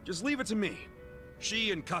yeah, just leave it to me.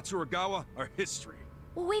 She and Katsuragawa are history.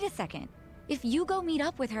 Well, wait a second. If you go meet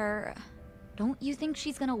up with her, don't you think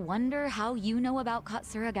she's gonna wonder how you know about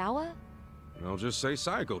Katsuragawa? I'll just say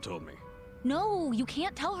Saeko told me. No, you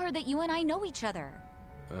can't tell her that you and I know each other.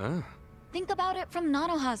 Huh? Think about it from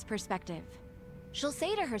Nanoha's perspective. She'll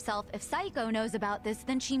say to herself, if Saeko knows about this,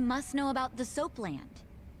 then she must know about the soap land.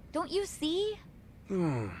 Don't you see?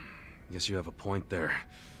 Guess you have a point there.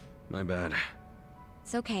 My bad.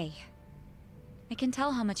 It's okay. I can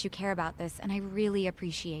tell how much you care about this, and I really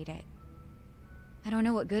appreciate it. I don't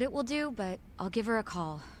know what good it will do, but I'll give her a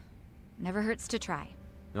call. Never hurts to try.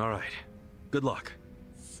 Alright. Good luck.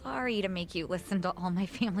 Sorry to make you listen to all my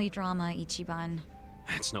family drama, Ichiban.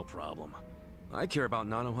 It's no problem. I care about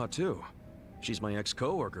Nanoha too. She's my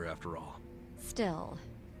ex-coworker after all. Still,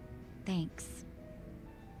 thanks.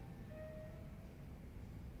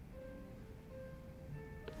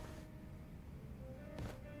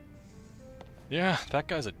 Yeah, that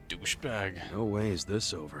guy's a douchebag. No way is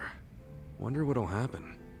this over. Wonder what'll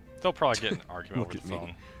happen. They'll probably get in an argument Look over the at phone.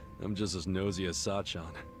 me. I'm just as nosy as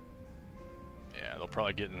Sachan. Yeah, they'll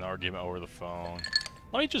probably get in an argument over the phone.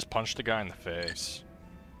 Let me just punch the guy in the face.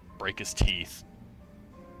 Break his teeth.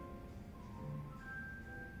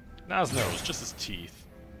 Not his nose, just his teeth.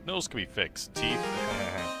 Nose can be fixed. Teeth.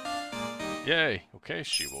 Yay. Okay,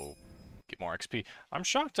 she will get more XP. I'm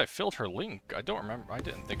shocked I filled her link. I don't remember. I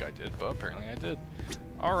didn't think I did, but apparently I did.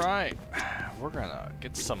 Alright. We're gonna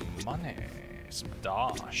get some money. Some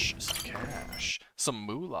dosh. Some cash. Some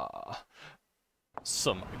moolah.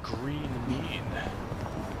 Some green mean.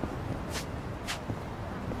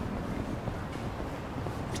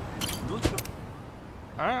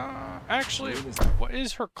 Actually, what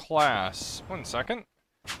is her class? 1 second.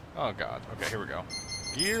 Oh god. Okay, here we go.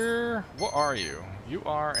 Gear, what are you? You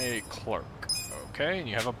are a clerk. Okay, and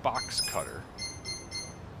you have a box cutter.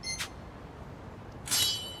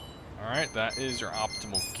 Alright, that is your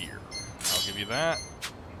optimal gear. I'll give you that.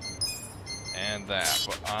 And that,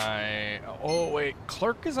 but oh wait,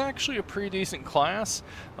 clerk is actually a pretty decent class.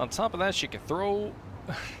 On top of that, she can throw...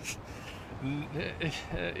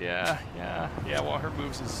 yeah, one of her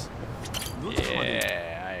moves is...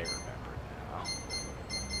 Yeah, I remember now.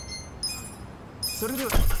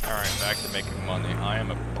 Alright, back to making money. I am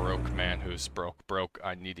a broke man who's broke.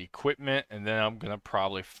 I need equipment, and then I'm gonna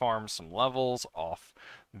probably farm some levels off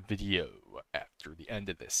video after the end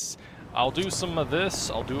of this. I'll do some of this.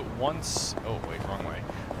 I'll do it once. Oh, wait, wrong way.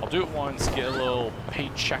 I'll do it once, get a little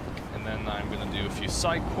paycheck, and then I'm gonna do a few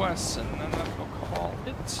side quests, and then I'll call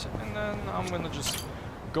it. And then I'm gonna just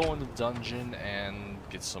go in the dungeon and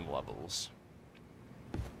get some levels.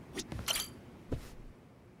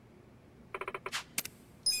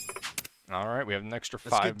 Alright, we have an extra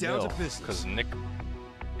 5 mil, because Nick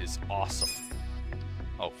is awesome.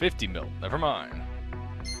 Oh, 50 mil, never mind.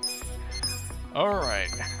 Alright,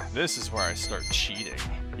 this is where I start cheating.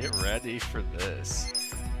 Get ready for this.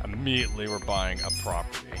 Immediately we're buying a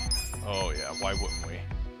property. Oh yeah, why wouldn't we?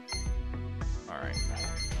 Alright.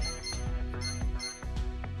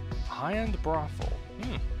 High-end brothel.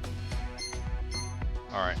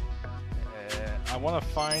 Alright. I want to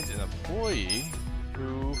find an employee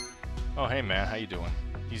who... Oh, hey man, how you doing?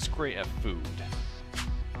 He's great at food.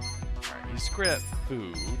 Alright, he's great at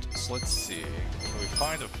food, so let's see. Can we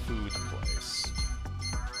find a food place?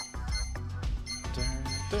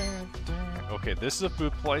 Okay, this is a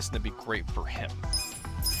food place, and it'd be great for him.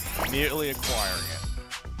 Immediately acquiring it.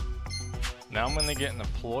 Now I'm gonna get an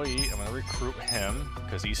employee, I'm gonna recruit him,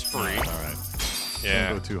 because he's free. Alright. Yeah.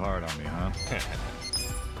 Don't go too hard on me, huh?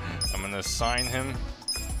 I'm gonna assign him.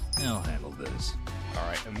 I'll handle this.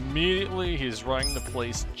 Alright, immediately he's running the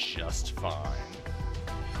place just fine.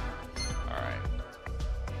 Alright.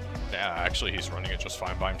 Yeah, actually he's running it just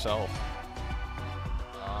fine by himself.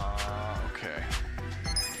 Okay.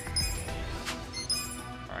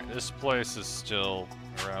 Alright, this place is still...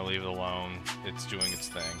 We're gonna leave it alone. It's doing its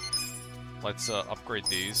thing. Let's upgrade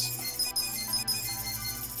these.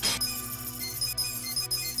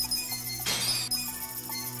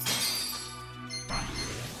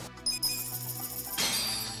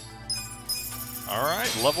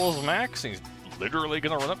 Alright, level is max, and he's literally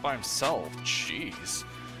gonna run it by himself. Jeez.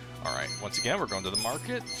 Alright, once again, we're going to the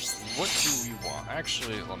market. What do we want?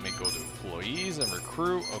 Actually, let me go to employees and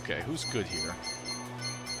recruit. Okay, who's good here?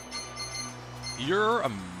 You're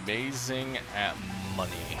amazing at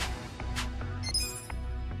money.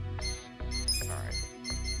 Alright.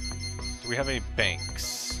 Do we have any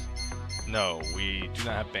banks? No, we do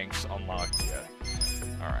not have banks unlocked yet.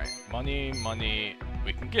 Alright, money.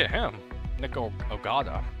 We can get him. Nico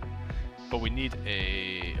Ogata. But we need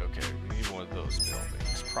a... Okay, we need one of those buildings.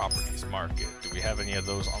 Properties, market. Do we have any of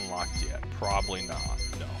those unlocked yet? Probably not.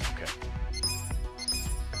 No, okay.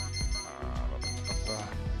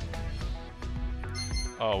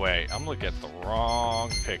 Oh wait, I'm looking at the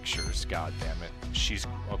wrong pictures. God damn it. She's...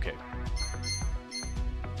 Okay.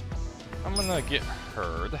 I'm gonna get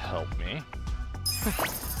her to help me.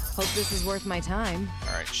 Hope this is worth my time.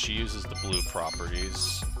 Alright, she uses the blue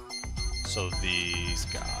properties. So these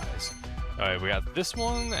guys. Alright, we got this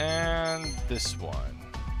one and this one.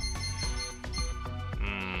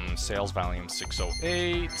 Sales volume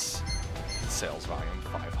 608. Sales volume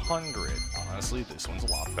 500. Honestly, this one's a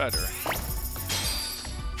lot better.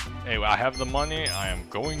 Anyway, I have the money. I am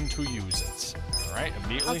going to use it. Alright,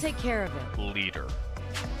 immediately. I'll take care of it. Leader.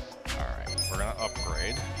 Alright, we're gonna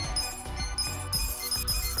upgrade.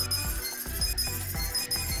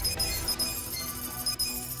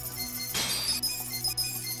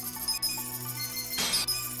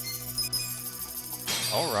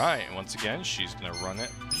 Alright, once again, she's gonna run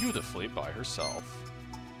it beautifully by herself.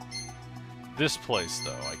 This place,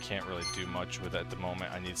 though, I can't really do much with at the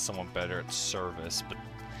moment. I need someone better at service, but...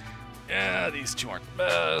 Yeah, these two aren't the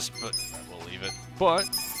best, but we'll leave it. But...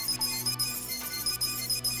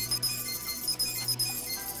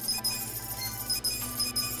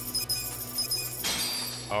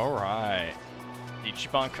 Alright.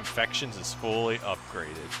 Ichiban Confections is fully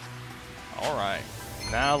upgraded. Alright.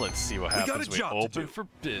 Now let's see what happens when we open for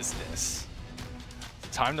business.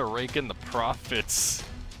 Time to rake in the profits.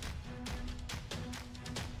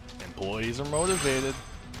 Employees are motivated.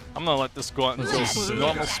 I'm gonna let this go out and go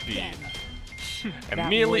normal speed.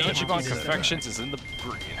 Immediately, Ichiban Confections is in the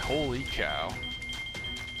green. Holy cow.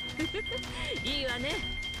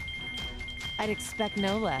 I'd expect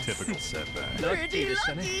no less. Typical setback. Pretty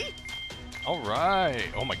lucky. Alright.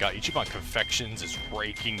 Oh my god, Ichiban Confections is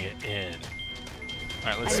raking it in.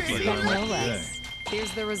 Alright, let's I'd speed expect it no up. less.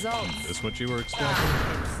 Here's the results. Is this what you were expecting?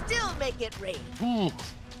 And still make it rain.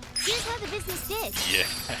 Here's how the business did. Yeah.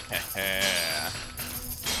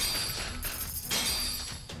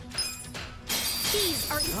 These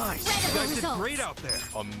are Nice. incredible You guys did results. great out there.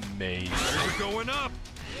 Amazing. We're going up.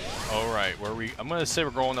 Alright, where we... I'm gonna say we're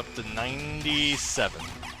going up to 97.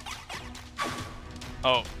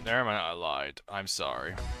 Oh, never mind, I lied. I'm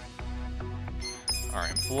sorry.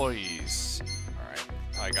 Alright, employees. Alright.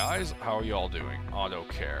 Hi guys, how are y'all doing? Auto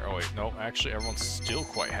care. Oh wait, no, actually everyone's still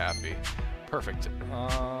quite happy. Perfect.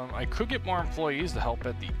 I could get more employees to help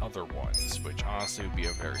at the other ones, which honestly would be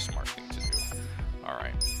a very smart thing to do.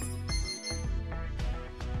 Alright.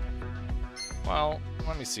 Well,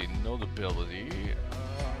 let me see. Notability. Okay.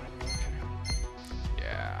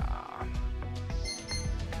 Yeah.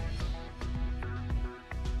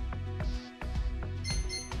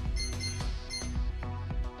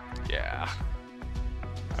 Yeah.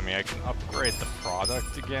 I mean, I can upgrade the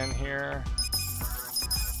product again here.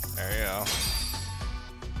 There you go.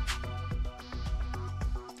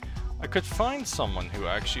 I could find someone who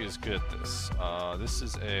actually is good at this. This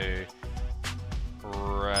is a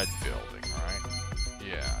red building, right?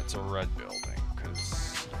 Yeah, it's a red building.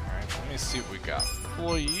 Alright, let me see what we got.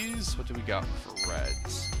 Employees, what do we got for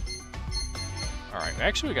reds? Alright,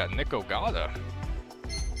 actually we got Nico Gata.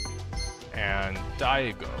 And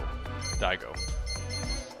Daigo.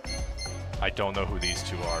 I don't know who these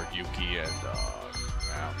two are, Yuki and,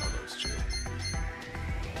 I don't know those two.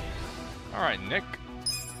 Alright, Nick.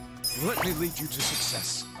 Let me lead you to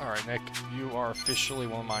success. Alright, Nick, you are officially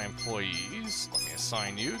one of my employees. Let me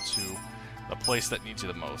assign you to the place that needs you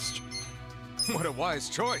the most. What a wise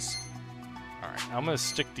choice. Alright, I'm gonna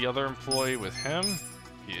stick the other employee with him.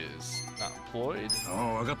 He is not employed.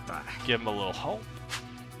 Oh, I got that. Give him a little help.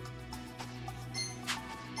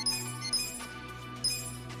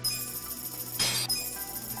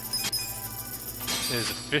 It is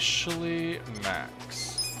officially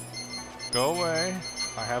max. Go away.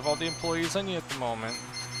 I have all the employees I need at the moment.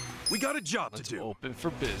 We got a job Let's to do. open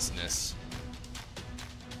for business.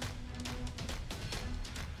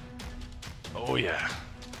 Oh yeah.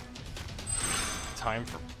 Time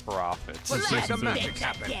for profits. Let's make the magic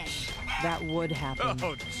Again. happen. That would happen.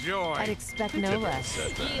 Oh, joy. I'd expect no less.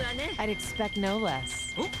 I'd expect no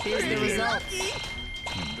less. Here's the result.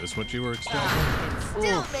 This what you were expecting?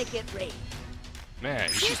 Still make it rain. Man,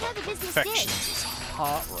 Here's how the business Perfections is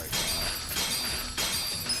hot right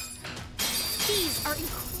These are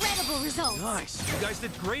incredible results. Nice. You guys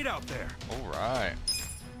did great out there. now. All right.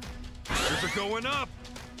 Things are going up.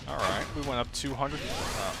 All right. We went up 200.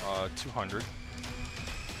 200.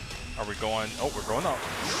 Are we going? Oh, we're going up.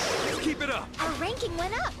 Let's keep it up. Our ranking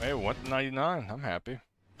went up. Hey, 199. I'm happy.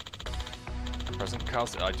 Present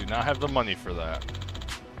cost. I do not have the money for that.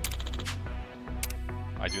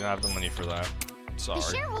 I do not have the money for that. Sorry.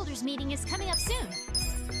 The shareholders meeting is coming up soon.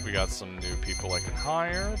 We got some new people I can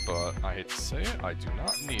hire, but I hate to say it, I do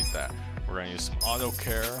not need that. We're gonna use some auto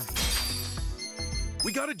care.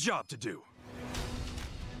 We got a job to do.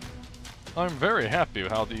 I'm very happy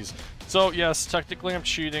with how these... So, yes, technically I'm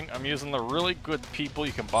cheating. I'm using the really good people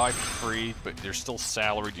you can buy for free, but they're still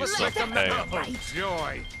salaried, you still have to pay them. Oh,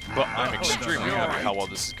 joy. But I'm extremely happy how well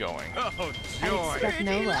this is going. Oh, I'd joy. expect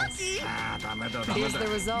no less. Here's the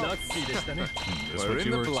results. This what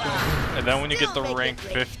you were expecting? And then when you get the Still make rank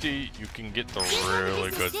it rain. 50, you can get the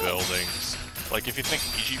really good buildings. Like, if you think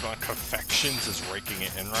Ichiban Confections is raking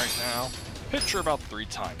it in right now, picture about 3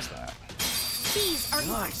 times that. These are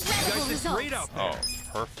Nice. You incredible guys did results. great out there. Oh,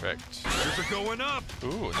 perfect. Things are going up.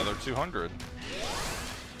 Ooh, another 200.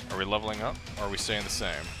 Are we leveling up? Or are we staying the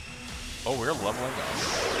same? Oh, we're leveling up.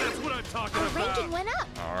 That's what I'm talking Our about. ranking went up.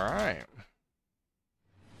 Alright.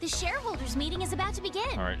 The shareholders meeting is about to begin.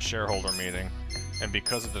 Alright, shareholder meeting. And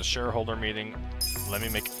because of the shareholder meeting, let me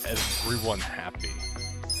make everyone happy.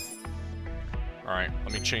 Alright,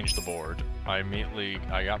 let me change the board. I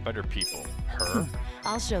got better people. Her,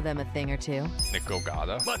 I'll show them a thing or two. Nico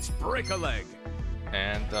Gata, Let's break a leg.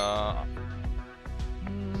 and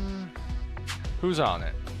who's on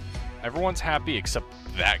it? Everyone's happy except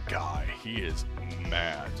that guy. He is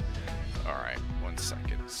mad. Alright, 1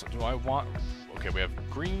 second. So do I want... Okay, we have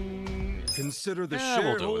green... Consider the Yeah,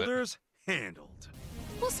 we'll do with it. shareholders handled.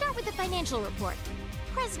 We'll start with the financial report.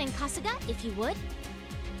 President Kasuga, if you would.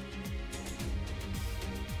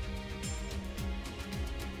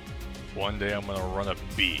 One day I'm gonna run a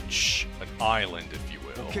beach, an island, if you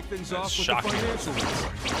will. We'll kick things That's off with shocking. the financial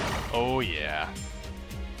report. Oh yeah.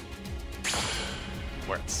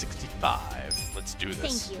 We're at 65. Let's do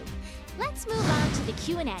this. Thank you. Let's move on to the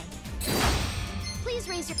Q&A. Please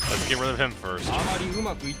raise your Let's get rid of him first.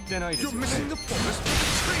 You're missing the forest for the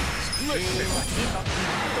trees.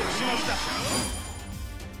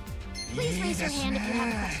 Please raise your hand if you have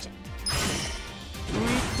a question.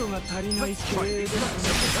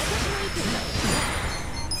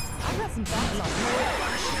 I've got some thoughts on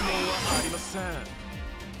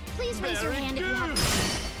Please raise your hand if you have a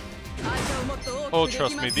question. Oh,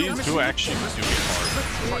 trust me, these do actually do get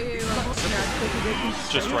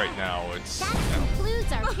hard. Just right now, it's... That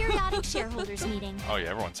concludes our periodic shareholders meeting. Oh yeah,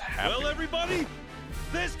 everyone's happy. Well, everybody,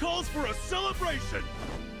 this calls for a celebration.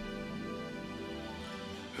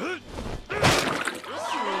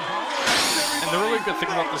 And the really good thing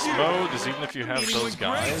about this mode is even if you have those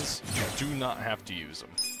guys, you do not have to use them.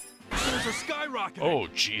 Things are skyrocketing. Oh,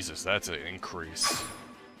 Jesus, that's an increase.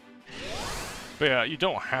 But yeah, you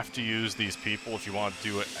don't have to use these people if you want to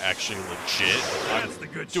do it actually legit. That's the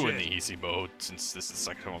good doing shit. the easy mode since this is the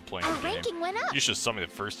second time I'm playing Our the game. ranking went up. You should have saw me the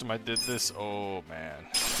first time I did this. Oh, man.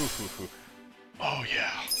 Oh,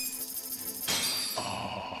 yeah.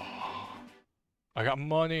 Oh. I got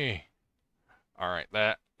money. Alright,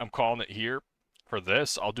 I'm calling it here. For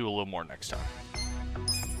this, I'll do a little more next time.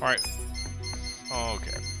 Alright.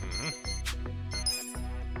 Okay.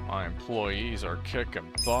 My employees are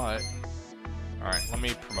kicking butt. Alright, let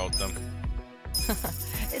me promote them.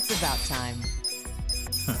 It's about time.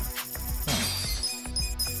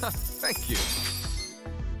 Thank you.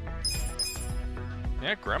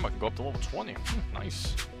 Yeah, Grandma can go up to level 20.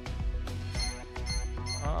 Nice.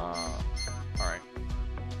 Alright.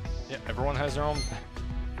 Yeah, everyone has their own...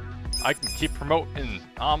 I can keep promoting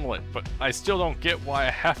Omelet, but I still don't get why I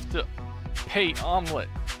have to pay Omelet.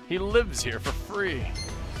 He lives here for free.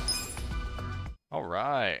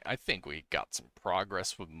 Alright, I think we got some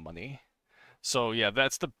progress with money. So yeah,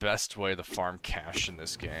 that's the best way to farm cash in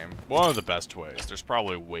this game. One of the best ways. There's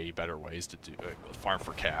probably way better ways to do farm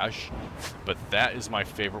for cash. But that is my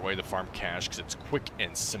favorite way to farm cash because it's quick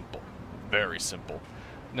and simple. Very simple.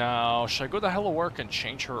 Now, should I go to Hello Work and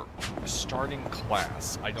change her starting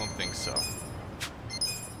class? I don't think so.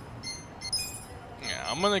 Yeah,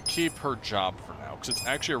 I'm gonna keep her job for now because it's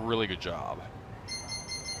actually a really good job.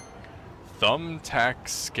 Thumbtack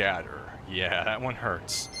Scatter. Yeah, that one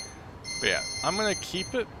hurts. But yeah, I'm gonna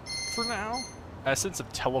keep it for now. Essence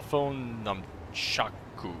of telephone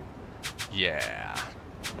nunchaku. Yeah.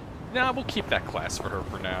 Nah, we'll keep that class for her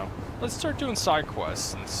for now. Let's start doing side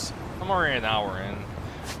quests since I'm already an hour in.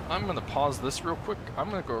 I'm gonna pause this real quick. I'm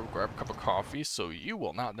gonna go grab a cup of coffee so you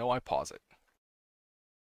will not know I pause it.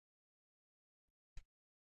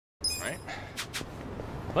 Alright.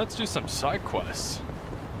 Let's do some side quests.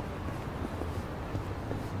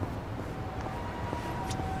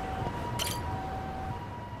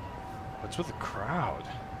 What's with the crowd?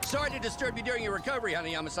 Sorry to disturb you during your recovery,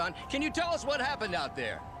 Hanayama-san. Can you tell us what happened out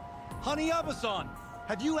there? Hanayama-san,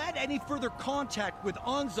 have you had any further contact with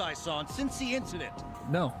Anzai-san since the incident?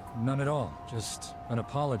 No, none at all. Just an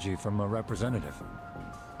apology from a representative.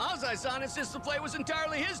 Anzai-san insists the play was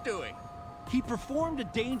entirely his doing. He performed a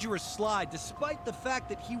dangerous slide despite the fact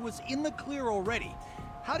that he was in the clear already.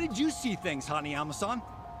 How did you see things, Hanayama-san?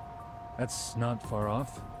 That's not far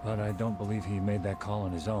off, but I don't believe he made that call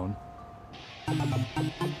on his own.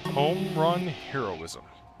 Home run heroism.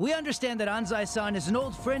 We understand that Anzai-san is an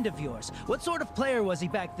old friend of yours. What sort of player was he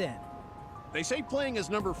back then? They say playing as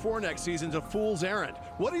number 4 next season's a fool's errand.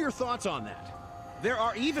 What are your thoughts on that? There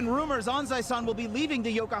are even rumors Anzai-san will be leaving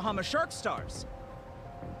the Yokohama Shark Stars.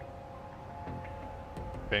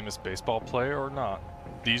 Famous baseball player or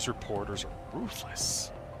not, these reporters are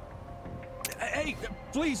ruthless. Hey,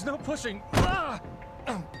 please, no pushing. Ah!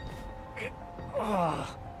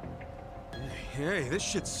 Hey, this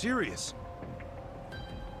shit's serious.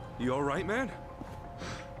 You alright, man?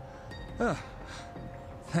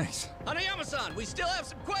 Thanks. Hanayama-san, we still have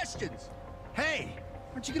some questions. Hey,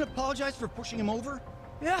 aren't you gonna apologize for pushing him over?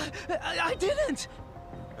 Yeah, I didn't!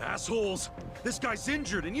 Assholes! This guy's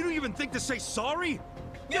injured and you don't even think to say sorry?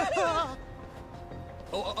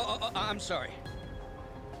 I'm sorry.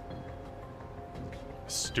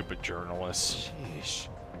 Stupid journalists. Sheesh.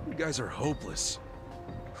 You guys are hopeless.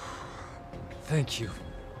 Thank you.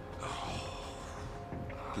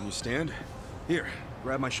 Can you stand? Here,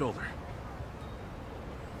 grab my shoulder.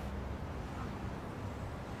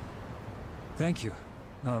 Thank you.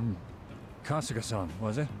 Kasuga-san,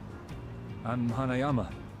 was it? I'm Hanayama.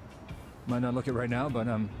 Might not look it right now, but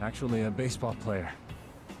I'm actually a baseball player.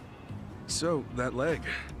 So, that leg,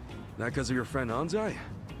 that because of your friend Anzai?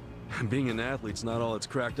 Being an athlete's not all it's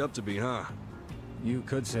cracked up to be, huh? You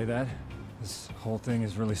could say that. This whole thing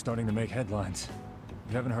is really starting to make headlines.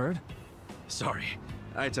 You haven't heard? Sorry,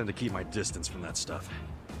 I tend to keep my distance from that stuff.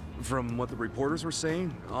 From what the reporters were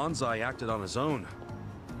saying, Anzai acted on his own.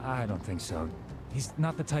 I don't think so. He's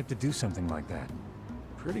not the type to do something like that.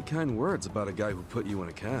 Pretty kind words about a guy who put you in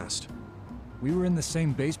a cast. We were in the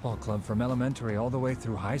same baseball club from elementary all the way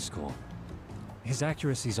through high school. His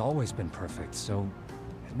accuracy's always been perfect, so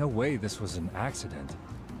no way this was an accident.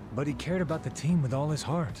 But he cared about the team with all his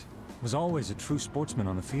heart. Was always a true sportsman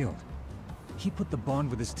on the field. He put the bond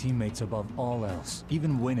with his teammates above all else,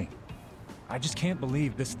 even winning. I just can't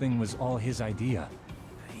believe this thing was all his idea.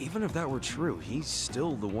 Even if that were true, he's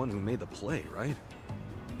still the one who made the play, right?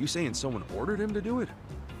 You saying someone ordered him to do it?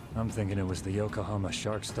 I'm thinking it was the Yokohama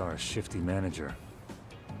Shark Stars' shifty manager.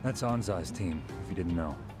 That's Anzai's team, if you didn't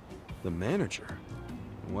know. The manager?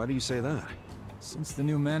 Why do you say that? Since the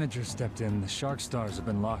new manager stepped in, the Shark Stars have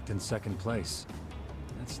been locked in second place.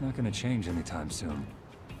 That's not gonna change anytime soon.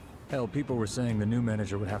 Hell, people were saying the new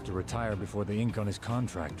manager would have to retire before the ink on his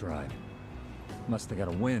contract dried. Unless they got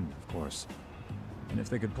a win, of course. And if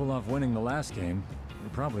they could pull off winning the last game, they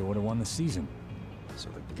probably would have won the season. So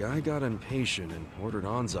the guy got impatient and ordered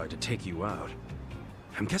Anzai to take you out.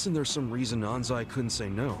 I'm guessing there's some reason Anzai couldn't say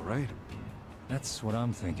no, right? That's what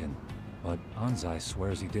I'm thinking. But Anzai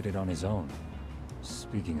swears he did it on his own.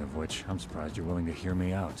 Speaking of which, I'm surprised you're willing to hear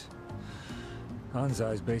me out.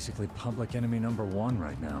 Anzai's basically public enemy #1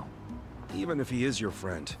 right now. Even if he is your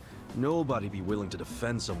friend, nobody'd be willing to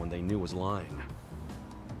defend someone they knew was lying.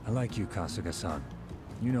 I like you, Kasuga-san.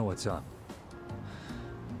 You know what's up.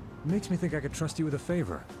 It makes me think I could trust you with a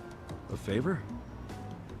favor. A favor?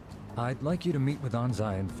 I'd like you to meet with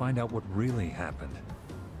Anzai and find out what really happened.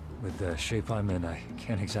 With the shape I'm in, I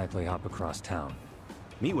can't exactly hop across town.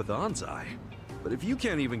 Meet with Anzai? But if you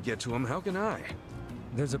can't even get to him, how can I?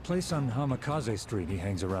 There's a place on Hamikaze Street he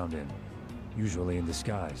hangs around in. Usually in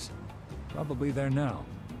disguise. Probably there now.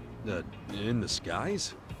 In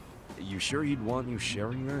disguise? You sure he'd want you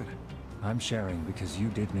sharing that? I'm sharing because you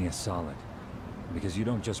did me a solid. Because you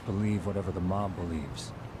don't just believe whatever the mob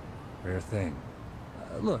believes. Rare thing.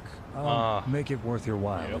 Look, I'll make it worth your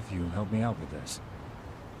while if you help me out with this.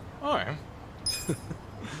 Alright.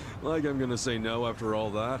 Like I'm gonna say no after all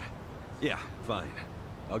that? Yeah, fine.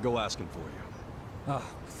 I'll go ask him for you.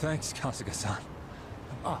 Thanks, Kasuga-san.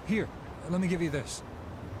 Here, let me give you this.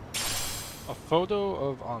 A photo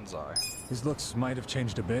of Anzai. His looks might have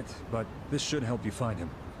changed a bit, but this should help you find him.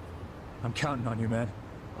 I'm counting on you, man.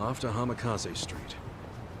 Off to Hamikaze Street.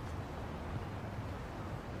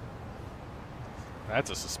 That's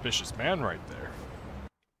a suspicious man right there.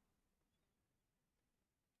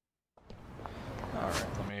 Alright,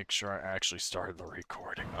 let me make sure I actually started the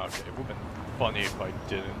recording. Okay, it would have been funny if I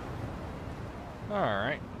didn't.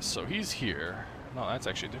 Alright, so he's here. No, that's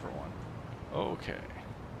actually a different one. Okay.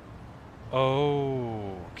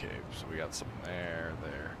 Oh, okay, so we got something there,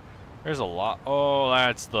 there. There's a lot. Oh,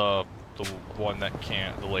 that's the one that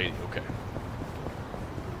can't, the lady, okay.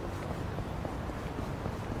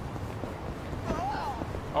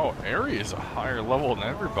 Oh, Aerie is a higher level than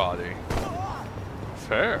everybody.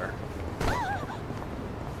 Fair.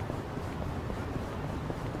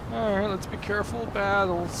 Alright, let's be careful of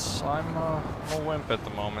battles. I'm a wimp at the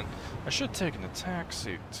moment. I should have taken a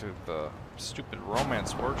taxi to the stupid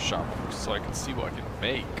romance workshop so I can see what I can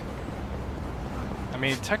make. I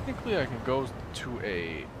mean, technically I can go to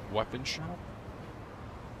a weapon shop.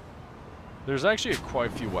 There's actually quite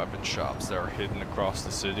a few weapon shops that are hidden across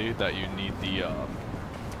the city that you need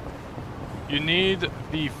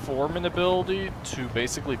the foreman ability to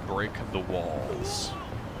basically break the walls.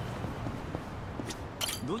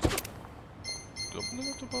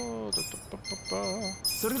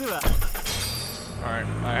 Alright,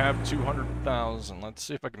 I have 200,000. Let's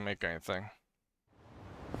see if I can make anything.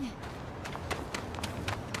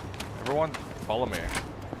 Everyone, follow me.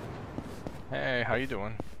 Hey, how you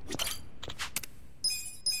doing?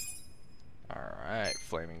 Alright,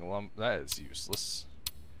 flaming lump. That is useless.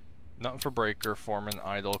 Nothing for breaker, foreman,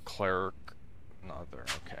 idol, cleric, another.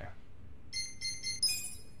 Okay.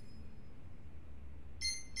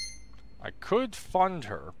 I could fund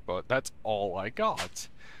her, but that's all I got.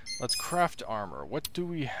 Let's craft armor. What do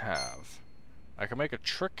we have? I can make a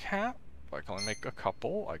trick hat. I can only make a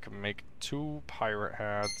couple. I can make 2 pirate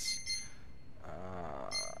hats.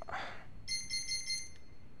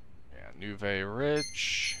 Yeah, Nouveau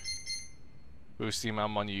Rich. Boost the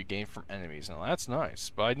amount of money you gain from enemies. Now that's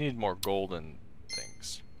nice, but I need more golden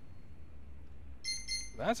things.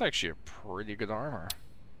 That's actually a pretty good armor.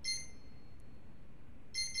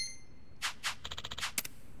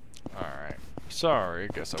 Alright. Sorry,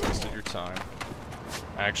 guess I wasted your time.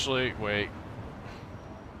 Actually, wait.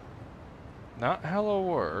 Not hello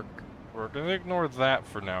work. We're gonna ignore that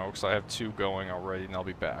for now, because I have 2 going already, and I'll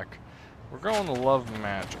be back. We're going to love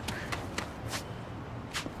magic.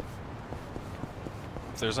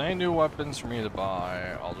 If there's any new weapons for me to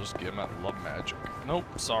buy, I'll just get them at love magic. Nope,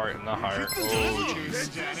 sorry, I'm not hired. Oh,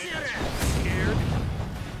 jeez. Scared?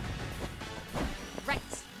 Right.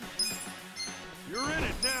 You're in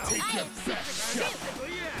it now. Take your best shot.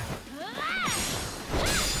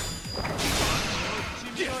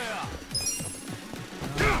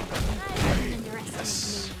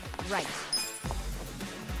 Yes. Right.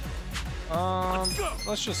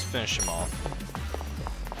 Let's just finish him off.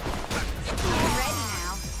 Ready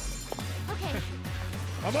now. Okay.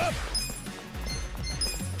 I'm up.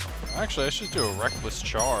 Actually, I should do a reckless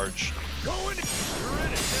charge. You're in it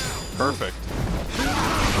now. Perfect.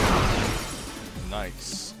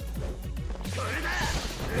 Nice.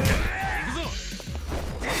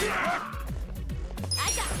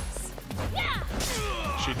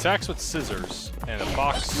 She attacks with scissors and a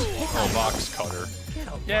box cutter.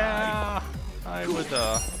 Yeah, I would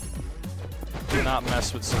not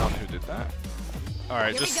mess with someone who did that. All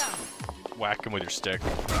right, just whack him with your stick.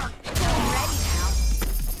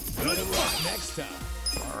 Good luck next time.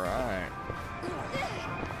 All right.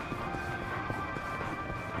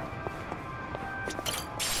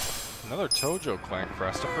 Another Tojo clan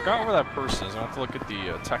crest. I forgot where that person is. I have to look at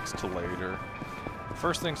the text later.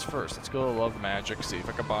 First things first, let's go to Love Magic, see if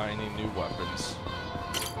I can buy any new weapons.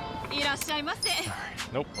 Alright,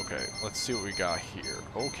 nope, okay, let's see what we got here.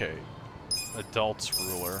 Okay, Adult's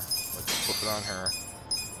Ruler. Let's flip it on her.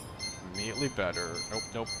 Immediately better. Nope,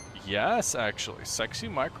 nope. Yes, actually. Sexy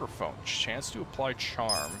microphone. Chance to apply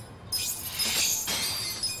charm.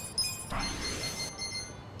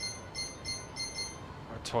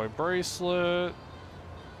 A toy bracelet.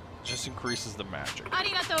 Just increases the magic.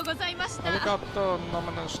 Arigatou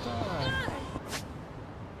namanashita.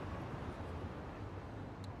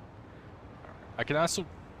 I can also...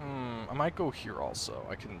 I might go here also.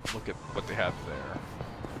 I can look at what they have there.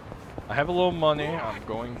 I have a little money. I'm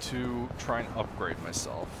going to try and upgrade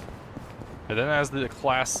myself. And then as the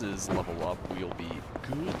classes level up, we'll be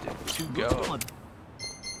good to go.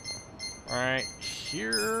 Alright,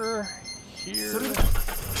 here...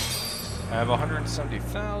 I have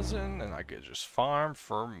 170,000, and I could just farm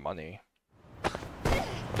for money.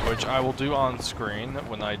 which I will do on screen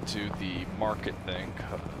when I do the market thing,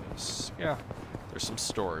 because, yeah, there's some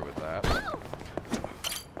story with that. Alright,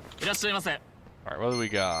 what do we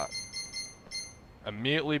got?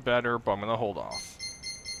 Immediately better, but I'm gonna hold off.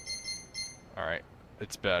 Alright,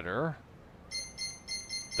 it's better.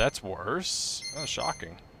 That's worse. Oh,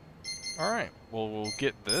 shocking. Alright, well, we'll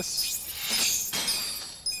get this.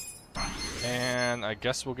 And I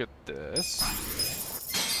guess we'll get this.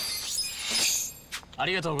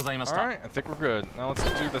 Alright, I think we're good. Now let's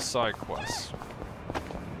do the side quest.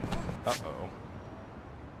 Uh-oh.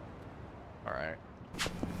 Alright.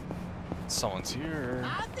 Someone's here.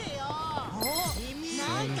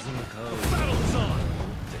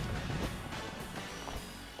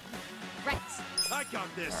 Right. I got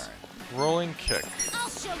this. Alright. Rolling kick. I'll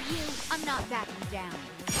show you I'm not backing down.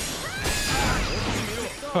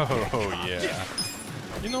 Oh, yeah.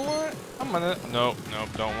 You know what? I'm gonna... Nope,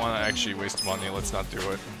 don't want to actually waste money. Let's not do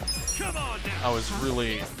it. Come on now. I was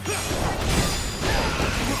really...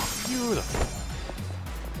 Beautiful.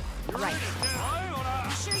 Right.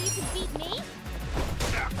 You sure you can beat me?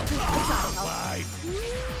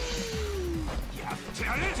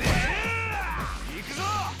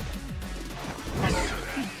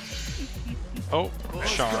 Oh,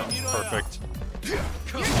 charm. Perfect.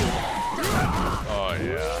 Oh,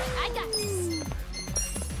 yeah. I got this.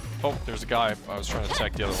 Oh, there's a guy. I was trying to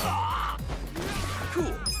attack the other one.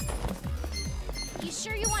 Cool. You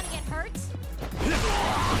sure you want to get hurt?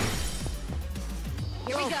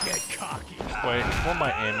 Here we go. Get cocky. Wait, what am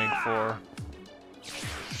I aiming for?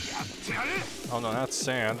 Oh no, that's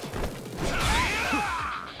sand.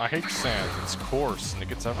 I hate sand. It's coarse and it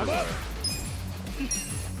gets everywhere.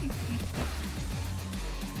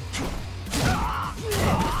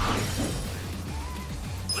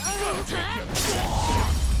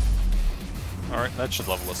 Alright, that should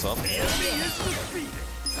level us up. I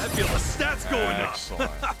feel the stats going up.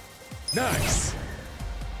 Excellent. Nice.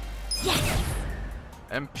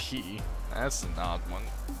 MP. That's an odd one.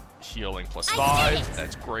 Healing +5.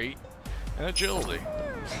 That's great. And agility.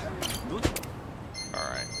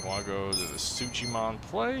 Alright, wanna go to the Sujimon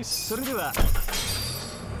place?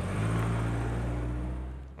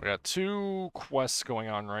 We got 2 quests going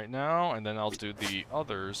on right now, and then I'll do the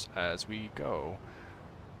others as we go.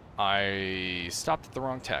 I stopped at the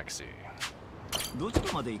wrong taxi.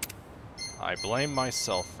 I blame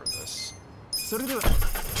myself for this.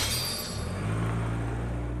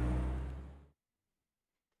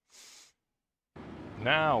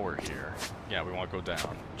 Now we're here. Yeah, we want to go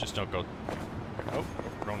down. Just don't go... Oh,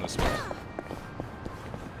 we're going this way.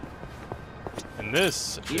 And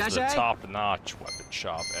this is the top-notch weapon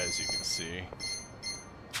shop, as you can see.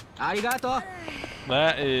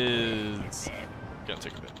 That is... Gonna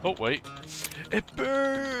take a bit. Oh, wait. It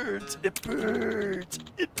burns! It burns!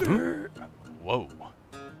 It burns! Whoa.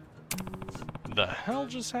 The hell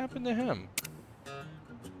just happened to him?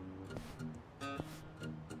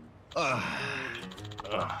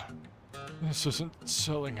 This isn't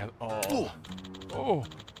selling at all. Oh,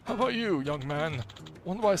 how about you, young man?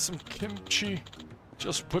 Want to buy some kimchi?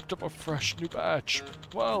 Just whipped up a fresh new batch.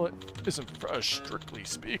 Well, it isn't fresh, strictly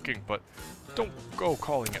speaking, but don't go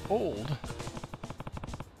calling it old.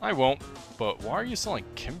 I won't, but why are you selling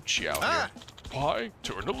kimchi out here? Why?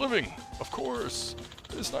 To earn a living, of course.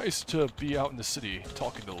 It's nice to be out in the city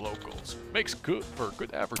talking to the locals. Makes good for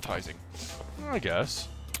good advertising, I guess.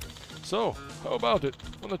 So, how about it?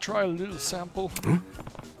 Wanna try a little sample?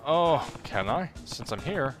 Oh, can I? Since I'm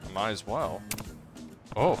here, I might as well.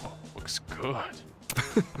 Oh, looks good.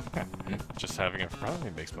 Just having it in front of me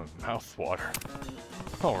makes my mouth water.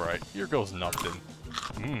 Alright, here goes nothing.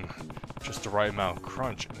 Just the right amount of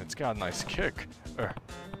crunch, and it's got a nice kick.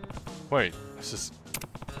 Wait, this is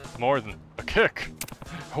more than a kick.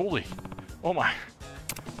 Holy, oh my.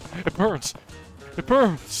 It burns. It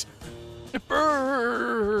burns. It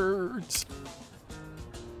burns.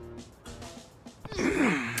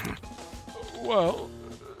 Well,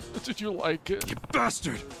 did you like it? You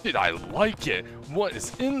bastard! Did I like it? What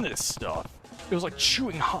is in this stuff? It was like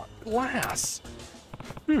chewing hot glass.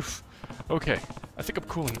 Oof. Okay, I think I'm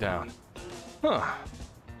cooling down. Huh.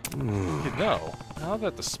 You know, now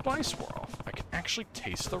that the spice wore off, I can actually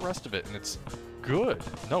taste the rest of it, and it's good.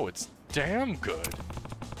 No, it's damn good.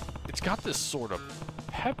 It's got this sort of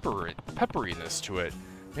pepperiness to it.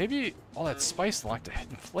 Maybe all that spice lacked a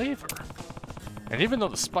hidden flavor. And even though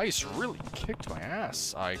the spice really kicked my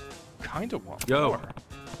ass, I kinda want more.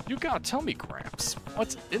 You gotta tell me, Gramps,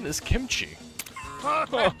 what's in this kimchi?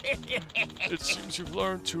 It seems you've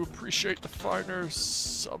learned to appreciate the finer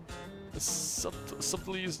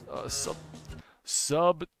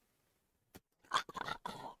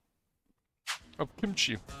of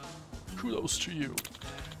kimchi. Kudos to you.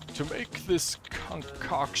 To make this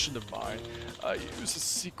concoction of mine, I use a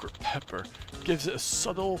secret pepper. Gives it a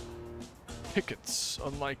subtle piquance,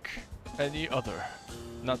 unlike any other.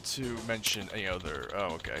 Not to mention any other.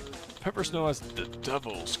 Oh, okay. Pepper's known as the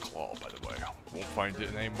Devil's Claw, by the way. Won't find it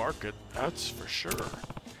in any market, that's for sure.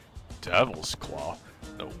 Devil's Claw?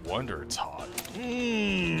 No wonder it's hot.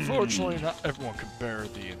 Fortunately, not everyone can bear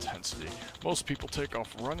the intensity. Most people take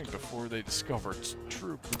off running before they discover its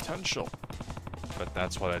true potential. But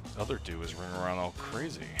that's what that other dude is running around all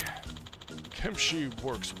crazy. Kimchi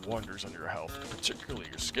works wonders on your health, particularly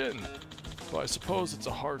your skin. But I suppose it's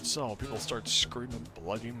a hard sell. People start screaming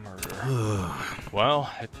bloody murder.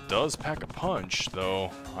 Well, it does pack a punch,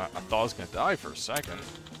 though. I thought I was gonna die for a second.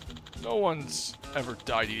 No one's ever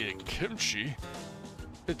died eating kimchi.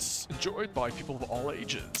 It's enjoyed by people of all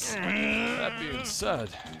ages. That being said,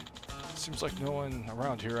 it seems like no one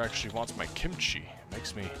around here actually wants my kimchi. It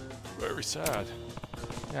makes me very sad.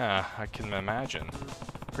 Yeah, I can imagine.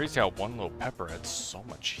 Crazy how one little pepper had so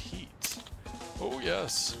much heat. Oh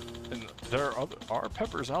yes, and there are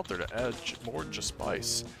peppers out there to add more than just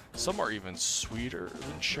spice. Some are even sweeter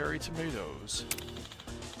than cherry tomatoes.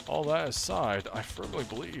 All that aside, I firmly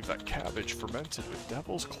believe that cabbage fermented with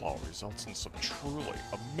Devil's Claw results in some truly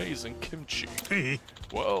amazing kimchi.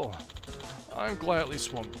 Well, I'm glad at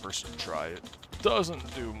least one person tried it.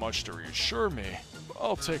 Doesn't do much to reassure me, but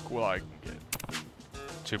I'll take what I can get.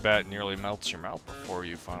 Too bad it nearly melts your mouth before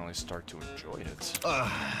you finally start to enjoy it.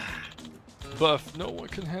 But if no one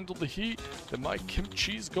can handle the heat, then my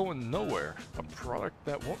kimchi's going nowhere. A product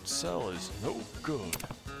that won't sell is no good.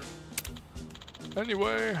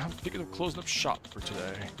 Anyway, I'm thinking of closing up shop for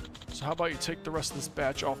today. So how about you take the rest of this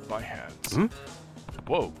batch off my hands?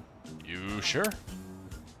 Whoa, you sure?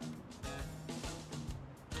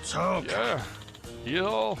 So yeah, eat it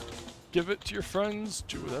all. Give it to your friends.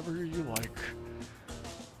 Do whatever you like.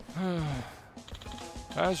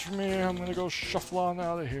 As for me, I'm gonna go shuffle on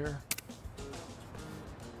out of here.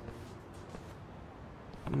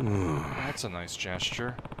 That's a nice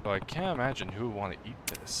gesture, but I can't imagine who would want to eat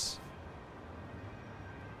this.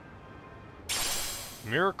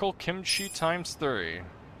 Miracle Kimchi times 3.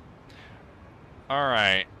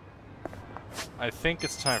 Alright. I think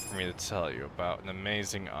it's time for me to tell you about an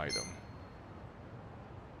amazing item.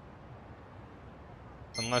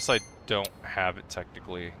 Unless I don't have it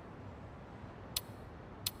technically.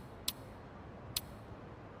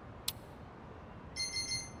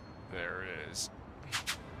 There it is.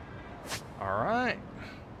 Alright.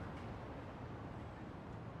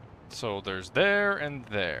 So there's there and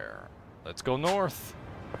there. Let's go north.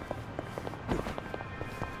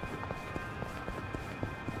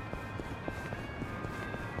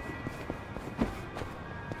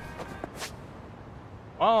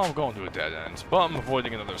 Well, I'm going to a dead end, but I'm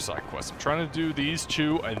avoiding another side quest. I'm trying to do these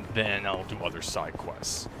two, and then I'll do other side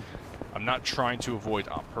quests. I'm not trying to avoid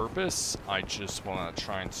on purpose. I just want to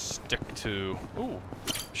try and stick to... Ooh.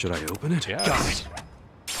 Should I open it? Yes. Got it.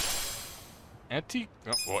 Auntie...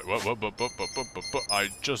 What? I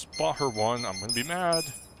just bought her one. I'm gonna be mad.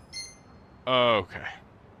 Okay.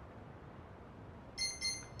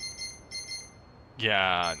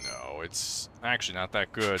 Yeah, no, it's actually not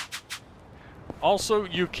that good. Also,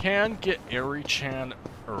 you can get Eri-chan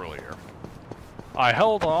earlier. I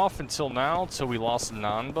held off until now, until we lost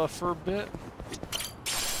Nanba for a bit.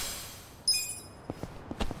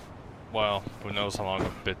 Well, who knows how long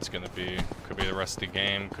a bit's gonna be. Could be the rest of the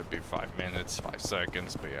game, could be 5 minutes, 5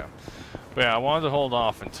 seconds, but yeah. But yeah, I wanted to hold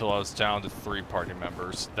off until I was down to 3 party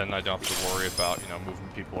members. Then I don't have to worry about, you know, moving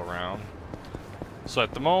people around. So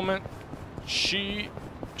at the moment, she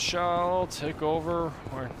shall take over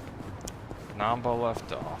where Nanba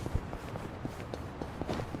left off.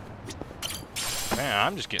 Man,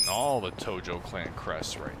 I'm just getting all the Tojo clan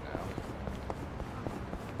crests right now.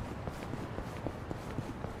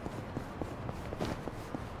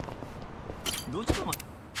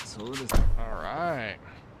 Alright.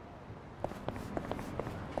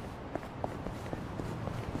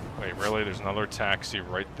 Wait, really? There's another taxi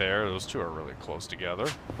right there? Those two are really close together.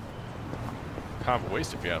 Kind of a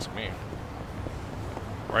waste if you ask me.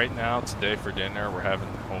 Right now, today for dinner, we're having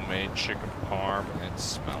homemade chicken parm, and it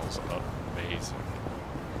smells amazing.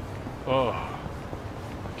 Oh,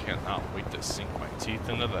 I cannot wait to sink my teeth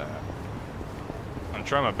into that. I'm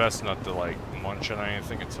trying my best not to, like, munch on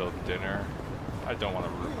anything until dinner. I don't want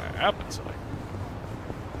to ruin my appetite.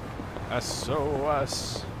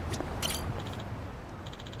 SOS.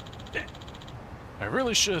 I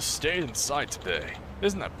really should have stayed inside today.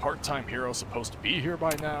 Isn't that part-time hero supposed to be here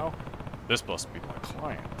by now? This must be my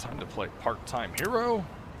client. Time to play part-time hero?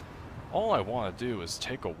 All I want to do is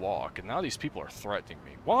take a walk, and now these people are threatening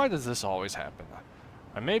me. Why does this always happen?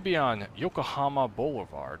 I may be on Yokohama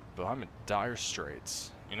Boulevard, but I'm in dire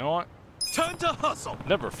straits. You know what? Time to hustle!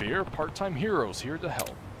 Never fear, part-time heroes here to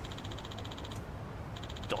help.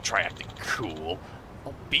 Don't try acting cool.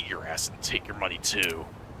 I'll beat your ass and take your money too.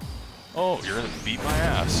 Oh, you're gonna beat my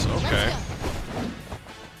ass. Okay.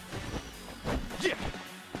 Yeah.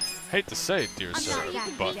 Hate to say it, dear sir,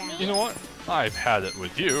 but you know what? I've had it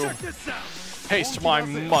with you. Check this out. Taste my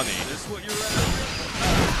money. This what you're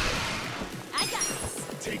I got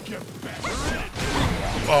this. Take your best.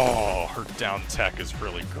 Oh, her down tech is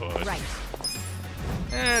really good. Right.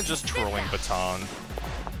 Eh, just twirling baton.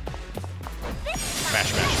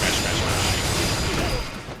 Smash, smash, smash, smash, smash.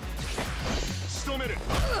 Still minute.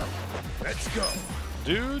 Let's go.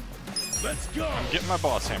 Dude, let's go. I'm getting my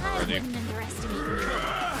boss hammer ready. I wouldn't underestimate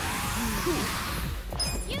you.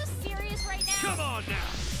 You serious right now? Come on now.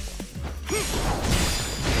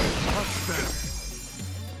 Much better.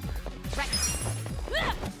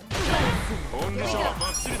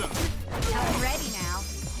 I'm ready now.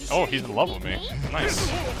 Oh, he's in love with me. Nice.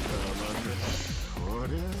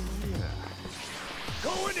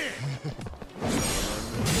 Going in.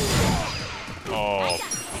 Oh,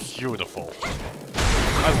 beautiful.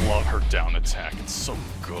 I love her down attack. It's so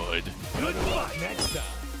good. Good luck next time.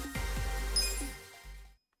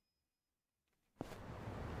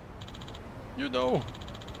 You know,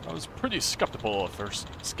 I was pretty skeptical at first.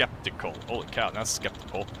 Skeptical. Holy cow, not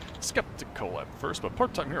skeptical. Skeptical at first, but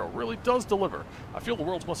Part-Time Hero really does deliver. I feel the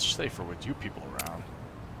world's much safer with you people around.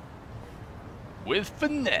 With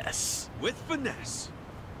finesse. With finesse.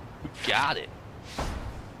 We got it.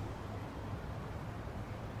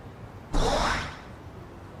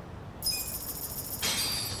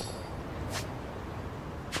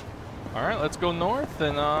 Alright, let's go north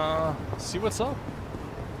and see what's up.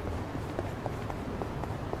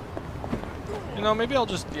 You know, maybe I'll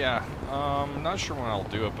just, yeah, not sure when I'll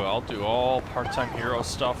do it, but I'll do all Part-Time Hero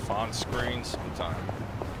stuff on screen sometime.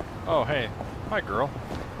 Oh, hey. Hi, girl.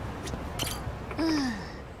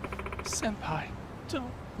 Senpai,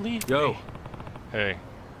 don't leave me. Hey,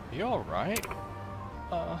 you alright?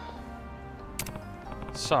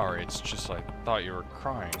 Sorry, it's just I thought you were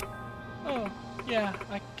crying. Oh, yeah,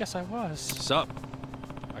 I guess I was. Sup?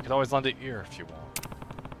 I could always lend an ear if you want.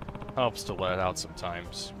 Helps to let it out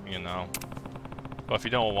sometimes, you know. But if you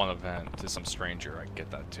don't want to vent to some stranger, I get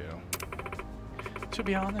that too. To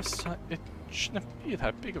be honest, it shouldn't be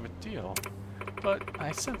that big of a deal. But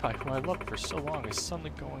my senpai, who I loved for so long, is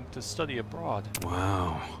suddenly going to study abroad.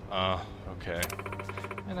 Wow. Okay.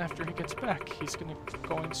 And after he gets back, he's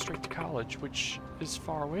going straight to college, which is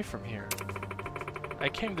far away from here. I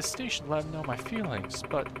came to the station to let him know my feelings,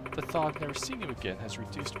 but the thought of never seeing him again has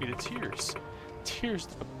reduced me to tears. Tears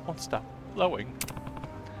that won't stop flowing.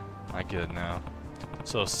 I get it now.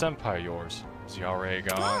 So, senpai yours, is he already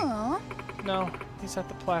gone? Aww. No, he's at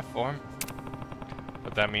the platform.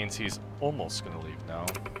 But that means he's almost gonna leave now.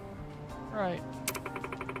 Right.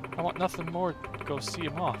 I want nothing more to go see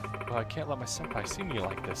him off, but I can't let my senpai see me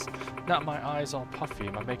like this. Not my eyes all puffy,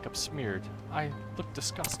 my makeup smeared. I look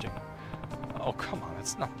disgusting. Oh, come on,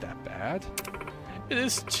 it's not that bad. It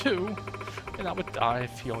is too. And I would die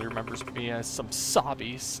if he only remembers me as some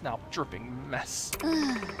sobby, snout-dripping mess.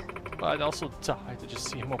 But I'd also die to just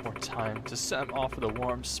see him one more time, to send him off with a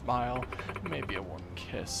warm smile, maybe a warm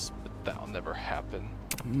kiss, but that'll never happen.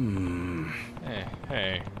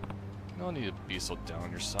 Hey, no need to be so down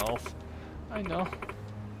on yourself. I know.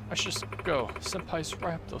 I should just go. Senpai's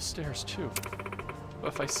right up those stairs too. But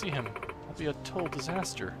if I see him, I'll be a total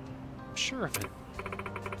disaster. I'm sure of it.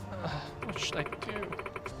 What should I do?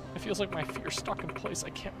 It feels like my feet are stuck in place. I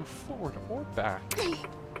can't move forward or back.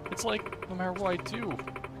 It's like, no matter what I do,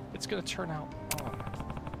 it's gonna turn out wrong.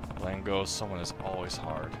 Letting go of someone is always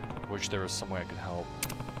hard. I wish there was some way I could help.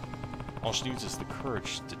 All she needs is the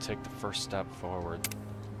courage to take the first step forward.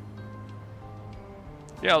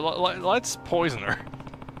 Yeah, let's poison her.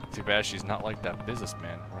 Too bad she's not like that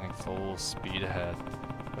businessman, running full speed ahead.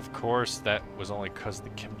 Of course, that was only because of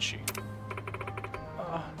the kimchi.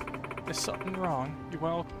 Is something wrong? You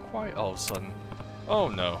went all quiet all of a sudden. Oh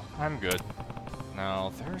no, I'm good.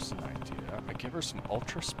 Now, there's an idea. I give her some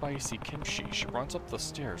ultra spicy kimchi. She runs up the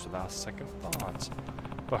stairs without a second thought.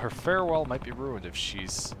 But her farewell might be ruined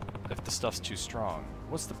if the stuff's too strong.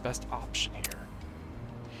 What's the best option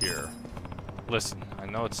here? Listen, I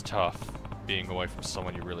know it's tough, being away from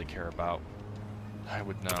someone you really care about. I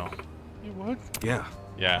would know. You would? Yeah.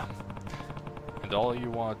 Yeah. And all you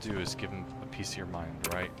want to do is give him a piece of your mind,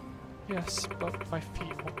 right? Yes, but my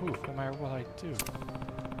feet won't move no matter what I do.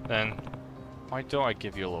 Then, Why don't I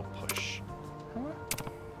give you a little push? Huh?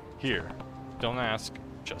 Here. Don't ask,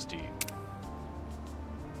 just eat.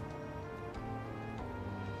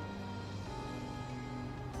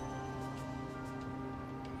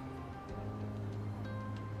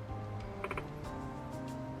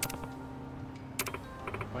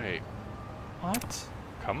 Wait. What?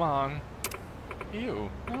 Come on. Ew.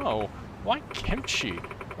 No. Why kimchi?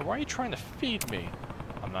 Or why are you trying to feed me?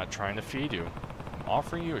 I'm not trying to feed you. I'm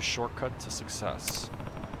offering you a shortcut to success.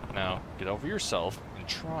 Now, get over yourself and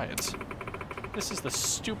try it. This is the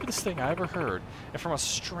stupidest thing I ever heard, and from a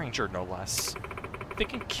stranger no less.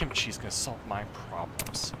 Thinking kimchi's gonna solve my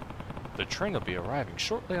problems. The train will be arriving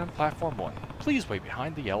shortly on platform 1. Please wait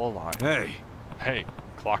behind the yellow line. Hey! Hey,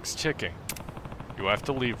 clock's ticking. You have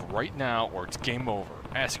to leave right now or it's game over.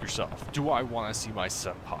 Ask yourself, do I want to see my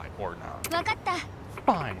senpai or not?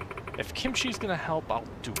 Fine. If kimchi's gonna help, I'll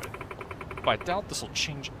do it. But I doubt this'll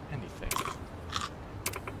change anything.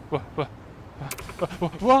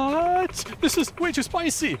 What? This is way too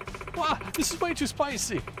spicy! This is way too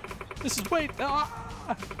spicy! This is way...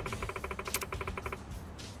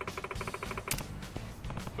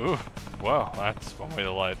 Ooh, well, that's one way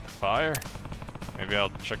to light the fire. Maybe I'll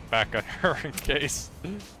check back on her in case.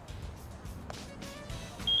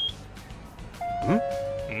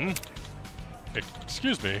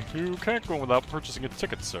 Excuse me, you can't go without purchasing a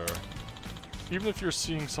ticket, sir. Even if you're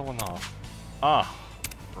seeing someone off. Ah,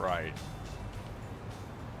 right.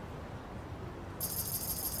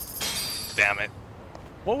 Damn it.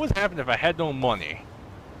 What would happen if I had no money?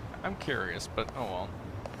 I'm curious, but oh well.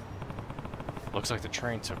 Looks like the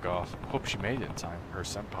train took off. Hope she made it in time, her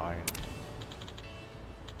senpai.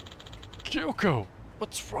 Kyoko,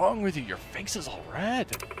 what's wrong with you? Your face is all red.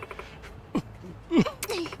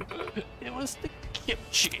 It was the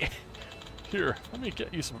kimchi. Here, let me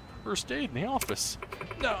get you some first aid in the office.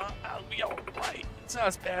 No, I'll be alright. It's not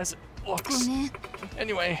as bad as it looks.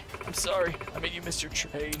 Anyway, I'm sorry. I made you miss your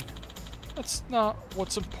train. That's not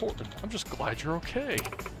what's important. I'm just glad you're okay.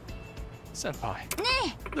 Senpai.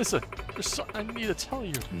 Listen, there's something I need to tell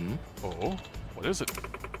you. Oh, what is it?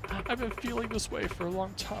 I've been feeling this way for a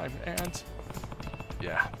long time, and...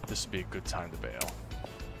 yeah, this would be a good time to bail.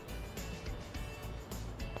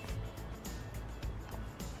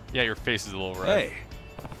 Yeah, your face is a little red.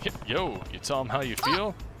 Hey! Yo, you tell him how you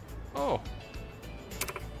feel? Oh.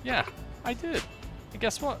 Yeah, I did. And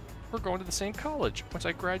guess what? We're going to the same college. Once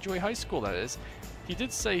I graduate high school, that is. He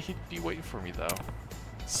did say he'd be waiting for me, though.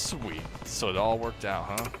 Sweet. So it all worked out,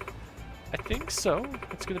 huh? I think so.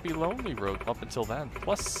 It's gonna be a lonely road up until then.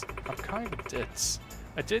 Plus, I'm kind of ditz.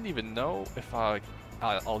 I didn't even know if I'll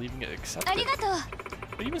even get accepted.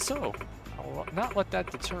 But even so, I'll not let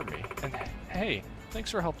that deter me. And hey, thanks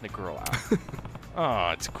for helping the girl out.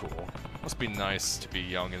 Ah, it's cool. Must be nice to be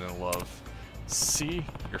young and in love. See,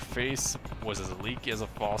 your face was as leaky as a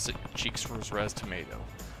faucet, cheeks were as red as tomato.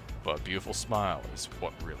 But a beautiful smile is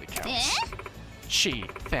what really counts. Gee,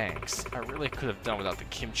 thanks. I really could have done without the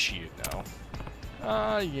kimchi, you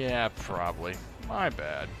know. Yeah, probably. My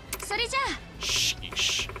bad.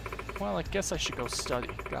 Sheesh. Well, I guess I should go study.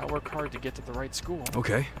 Gotta work hard to get to the right school.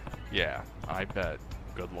 Okay. Yeah, I bet.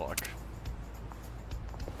 Good luck.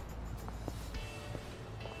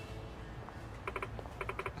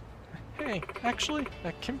 Hey, actually,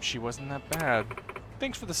 that kimchi wasn't that bad.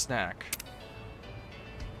 Thanks for the snack.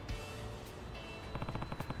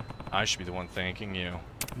 I should be the one thanking you.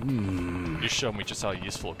 You showed me just how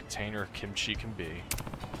useful a container of kimchi can be.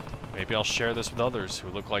 Maybe I'll share this with others who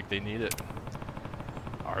look like they need it.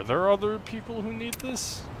 Are there other people who need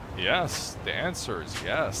this? Yes, the answer is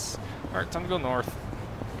yes. Alright, time to go north.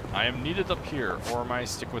 I am needed up here, or am I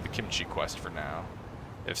sticking with the kimchi quest for now?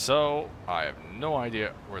 If so, I have no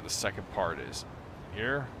idea where the second part is.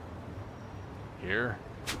 Here? Here?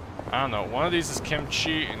 I don't know. One of these is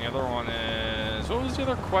kimchi, and the other one is... what was the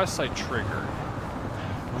other quest I triggered?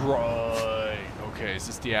 Right. Okay, is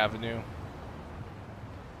this the avenue?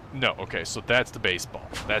 No, okay, so that's the baseball.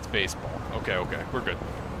 That's baseball. Okay, okay, we're good.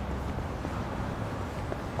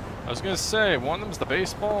 I was gonna say, one of them's the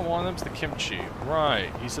baseball, and one of them's the kimchi.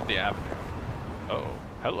 Right, he said the avenue. Uh-oh,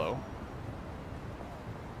 hello.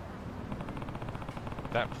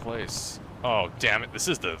 That place. Oh, damn it, this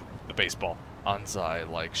is the baseball. Anzai,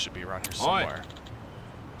 like, should be around here somewhere.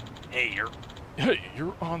 Hey, you're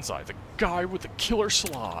Anzai, the guy with the killer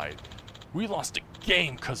slide. We lost a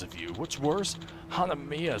game because of you. What's worse,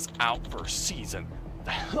 Hanamiya's out for a season.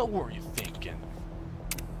 The hell were you thinking?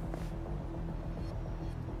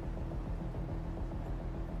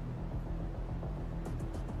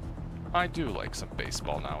 I do like some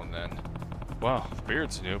baseball now and then. Well, the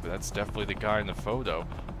beard's new, but that's definitely the guy in the photo.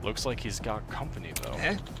 Looks like he's got company, though.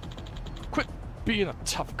 Quit being a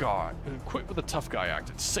tough guy. Quit with the tough guy act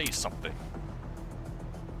and say something.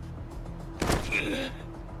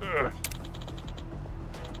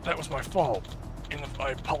 That was my fault. And if I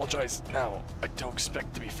apologize now, I don't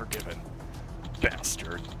expect to be forgiven.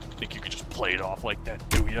 Bastard. Think you could just play it off like that,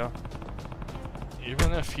 do ya?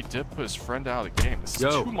 Even if he did put his friend out of the game, this is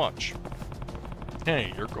too much.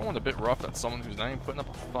 Hey, you're going a bit rough on someone who's not even putting up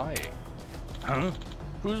a fight. Huh?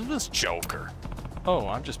 Who's this joker? Oh,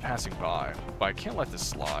 I'm just passing by, but I can't let this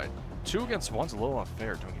slide. 2 against 1's a little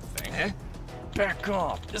unfair, don't you think? Back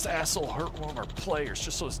off! This asshole hurt one of our players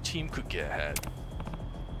just so his team could get ahead.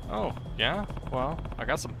 Oh, yeah? Well, I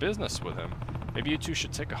got some business with him. Maybe you two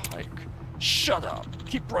should take a hike. Shut up!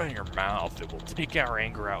 Keep running your mouth. It will take our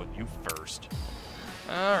anger out on you first.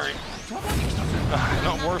 Alright.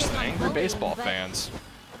 Not worse than angry baseball fans.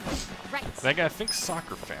 Like, I think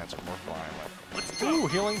soccer fans are more violent. Let's go!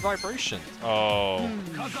 Healing vibration. Oh.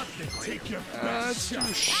 Let's do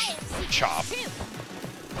chop.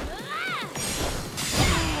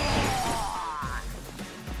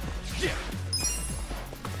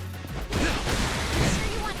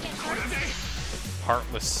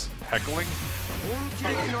 Heartless heckling?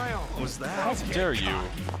 What's that? How dare you?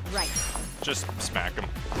 Just smack him.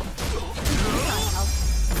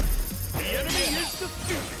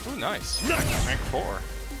 Ooh, nice. Rank 4.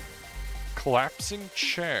 Collapsing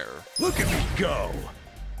chair. Look at me go!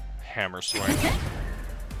 Hammer swing.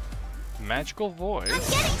 Magical voice. I'm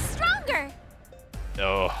getting stronger!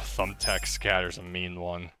 Oh, Thumbtack Scatter's a mean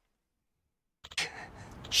one.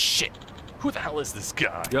 Shit! Who the hell is this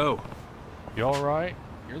guy? Yo! You alright?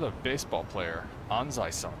 You're the baseball player.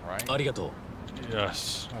 Anzai-san, right? Arigato.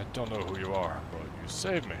 Yes, I don't know who you are, but you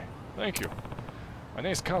saved me. Thank you. My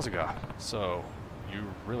name's Kasuga, so you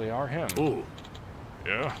really are him. Ooh.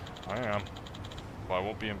 Yeah, I am. But I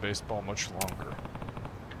won't be in baseball much longer.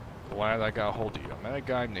 Glad I got a hold of you. I met a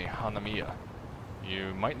guy named Hanamiya.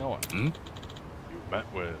 You might know him. Hmm? You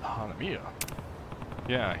met with Hanamiya?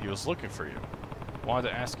 Yeah, he was looking for you. Wanted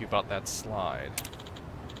to ask you about that slide.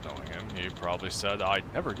 Knowing him, he probably said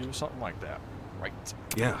I'd never do something like that. Right?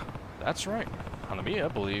 Yeah. That's right.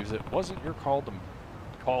 Hanamiya believes it wasn't your call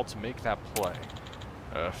to make that play.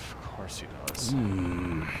 Of course he does.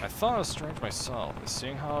 I thought it was strange myself, but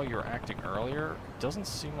seeing how you were acting earlier, it doesn't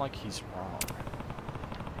seem like he's wrong.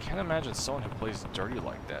 Can't imagine someone who plays dirty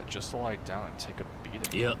like that just to lie down and take a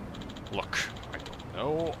beating. Yep. Look,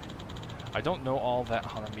 I don't know all that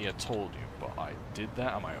Hanamiya told you, but I did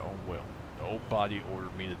that on my own will. Nobody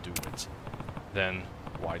ordered me to do it. Then,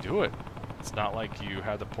 why do it? It's not like you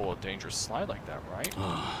had to pull a dangerous slide like that, right?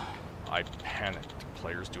 I panicked.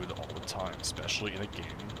 Players do it all the time, especially in a game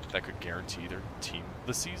that could guarantee their team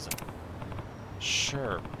the season.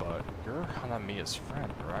 Sure, but you're Hanamiya's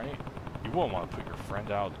friend, right? You wouldn't want to put your friend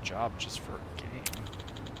out of the job just for a game.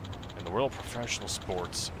 In the world of professional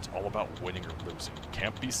sports, it's all about winning or losing. You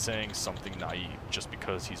can't be saying something naive just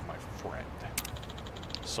because he's my friend.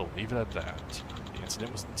 So leave it at that. The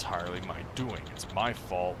incident was entirely my doing. It's my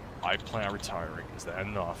fault. I plan on retiring. Is that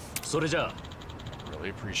enough? I really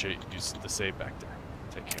appreciate you the save back there.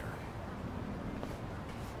 Take care.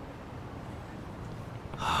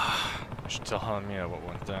 I should tell Hanamiya what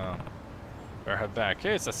went down. Better head back.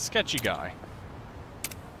 Hey, it's a sketchy guy.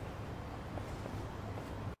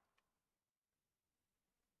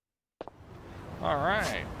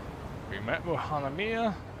 Alright. We met with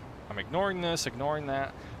Hanamiya. I'm ignoring this, ignoring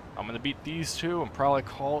that. I'm gonna beat these two and probably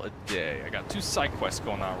call it a day. I got 2 side quests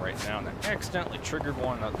going on right now, and I accidentally triggered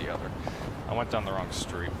one, not the other. I went down the wrong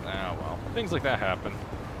street. Ah, well, things like that happen.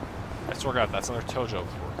 I swear to God, that's another Tojo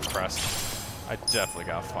crest. I definitely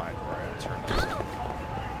gotta find where I turn those.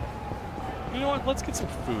 You know what? Let's get some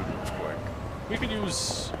food real quick. We could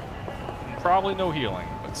use probably no healing,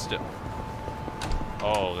 but still.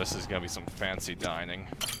 Oh, this is gonna be some fancy dining.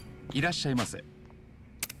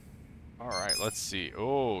 Alright, let's see.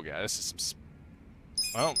 Oh, yeah, this is some...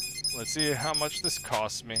 Well, let's see how much this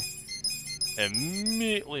costs me.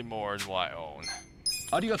 Immediately more than what I own.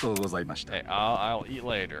 Hey, I'll eat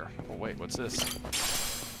later. Oh, wait, what's this?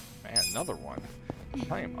 Man, another one.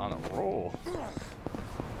 I am on a roll.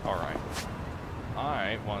 Alright.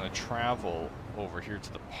 I want to travel over here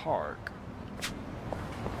to the park.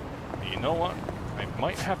 You know what? I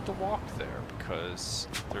might have to walk there because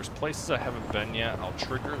there's places I haven't been yet. I'll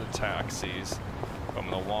trigger the taxis. I'm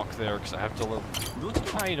gonna walk there because I have to live.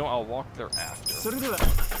 You know, I'll walk there after. I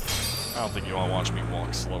don't think you want to watch me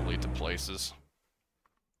walk slowly to places.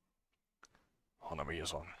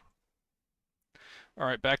 Hanamiya's on.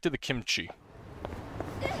 Alright, back to the kimchi.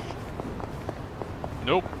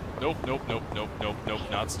 Nope. Nope, nope, nope, nope, nope, nope.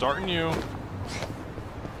 Not starting you.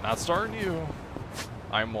 Not starting you.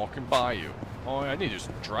 I'm walking by you. Oh, I need to do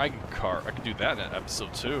some dragon cart. I could do that in an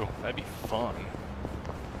episode 2. That'd be fun.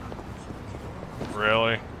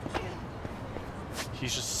 Really?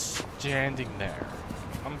 He's just standing there.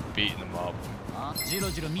 I'm beating him up.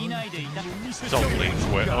 Don't lean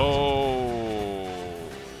to it. Oh.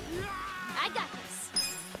 I got this.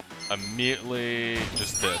 Immediately,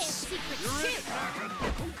 just this.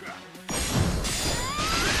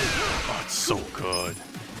 Oh, it's so good.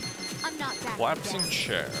 I'm not that Collapsing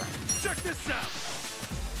chair. Check this out.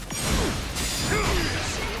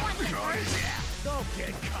 Don't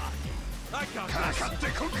get cocky. I got this.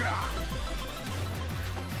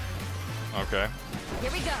 Okay.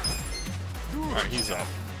 Here we go. Alright, he's up.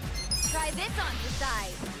 Try this on your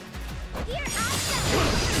side. Here I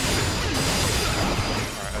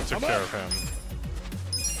Alright, I took care of him.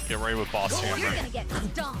 Get ready with boss go. hammer. You're gonna get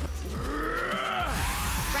stomped.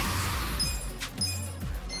 Right.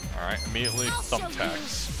 Alright, immediately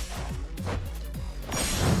thumbtacks.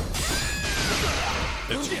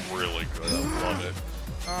 It's really good. I love it.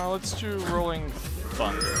 Let's do Rolling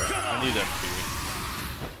Thunder. I need MP.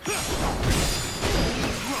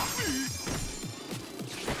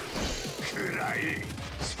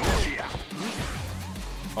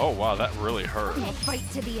 Oh wow, that really hurt. I'm gonna fight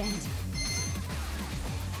to the end.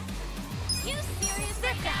 You serious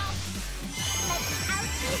right now?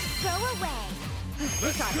 Ouchies, go away.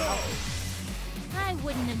 Let's go. I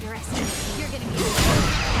wouldn't underestimate you. You're gonna be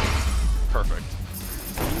Perfect.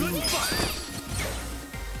 Good fight.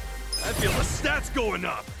 I feel the stats going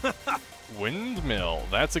up. Windmill.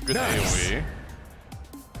 That's a good AoE.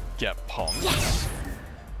 Get pumped. Yes.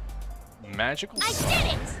 Magical I Sun.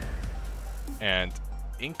 did it. And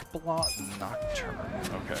Inkblot Nocturne.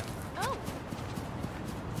 Okay. Oh.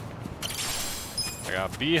 I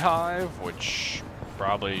got Beehive, which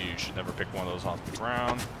probably you should never pick one of those off the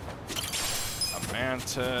ground. A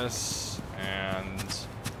Mantis, and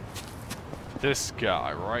this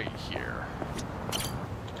guy right here.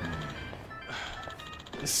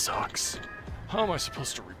 This sucks. How am I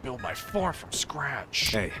supposed to rebuild my farm from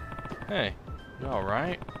scratch? Hey. Hey, you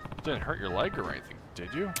alright? Didn't hurt your leg or anything,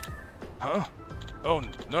 did you? Huh? Oh,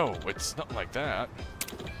 no, it's not like that.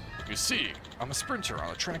 You see, I'm a sprinter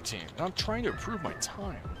on a track team, and I'm trying to improve my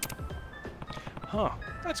time. Huh,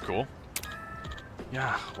 that's cool.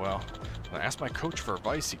 Yeah, well, when I asked my coach for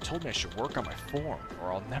advice, he told me I should work on my form,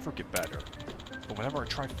 or I'll never get better. But whenever I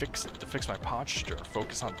try to fix my posture,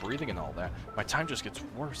 focus on breathing and all that, my time just gets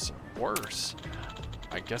worse and worse.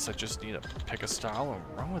 I guess I just need to pick a style and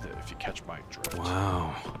run with it, if you catch my drift.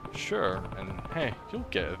 Wow. Sure, and hey, you'll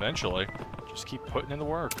get it eventually. Just keep putting in the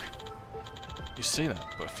work. You say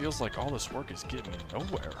that, but it feels like all this work is getting me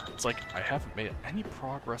nowhere. It's like I haven't made any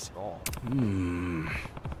progress at all.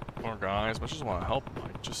 Poor guy, as much as I want to help him,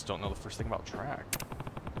 I just don't know the first thing about track.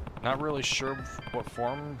 Not really sure what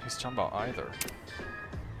form he's talking about either.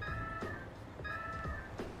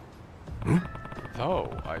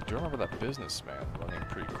 Though, I do remember that businessman running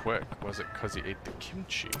pretty quick. Was it because he ate the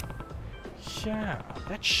kimchi? Yeah,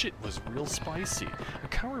 that shit was real spicy. I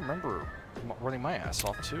kind of remember running my ass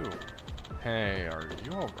off too. Hey, are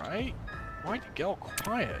you alright? Why'd you get all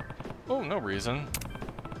quiet? Oh, no reason.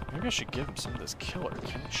 Maybe I should give him some of this killer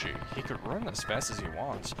kimchi. He could run as fast as he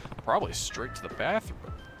wants, probably straight to the bathroom.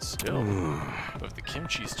 Still, but if the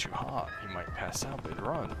kimchi's too hot, he might pass out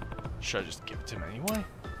mid-run. Should I just give it to him anyway?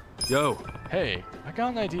 Yo. Hey, I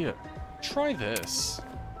got an idea. Try this.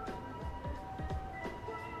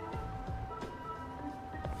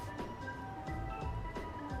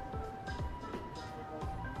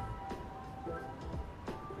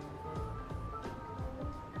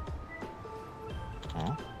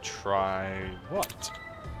 Huh? Try what?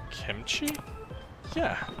 Kimchi?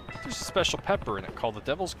 Yeah, there's a special pepper in it called the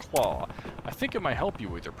Devil's Claw. I think it might help you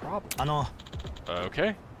with your problem.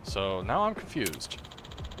 Okay, so now I'm confused.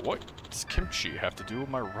 What does kimchi have to do with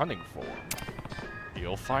my running form?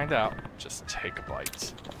 You'll find out. Just take a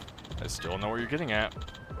bite. I still know where you're getting at,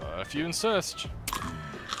 but if you insist.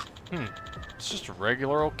 It's just a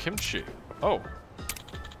regular old kimchi. Oh,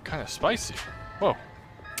 kind of spicy. Whoa.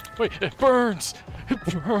 Wait, it burns! It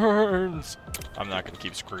burns! I'm not gonna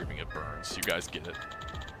keep screaming it burns. You guys get it.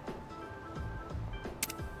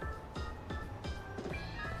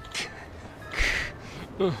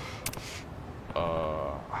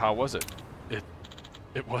 How was it?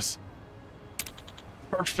 It was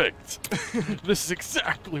perfect. This is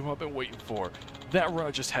exactly what I've been waiting for. That run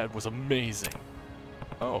I just had was amazing.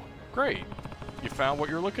 Oh, great. You found what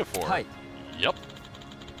you're looking for. Hi. Yep.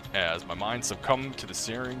 As my mind succumbed to the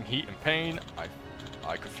searing heat and pain, I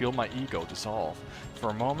I could feel my ego dissolve. For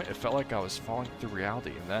a moment, it felt like I was falling through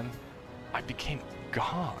reality, and then I became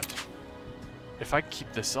God. If I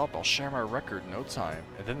keep this up, I'll share my record in no time,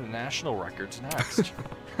 and then the national record's next.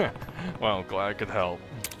 Well, I'm glad I could help.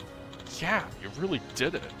 Yeah, you really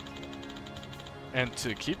did it. And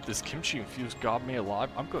to keep this kimchi-infused god me alive,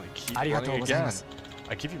 I'm going to keep running again.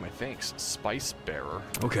 I give you my thanks, Spice Bearer.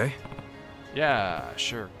 Okay. Yeah,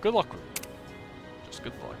 sure. Good luck with it. Just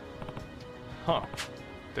good luck. Huh.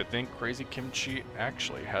 To think crazy kimchi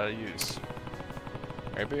actually had a use.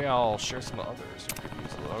 Maybe I'll share some others who could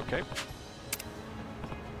use it. Okay.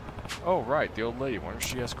 Oh, right, the old lady. Wonder if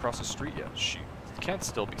she has crossed the street yet. She can't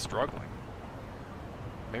still be struggling.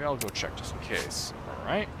 Maybe I'll go check just in case.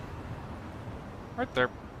 Alright. Right there.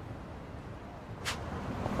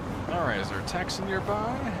 Alright, is there a taxi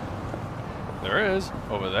nearby? There is.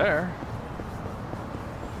 Over there.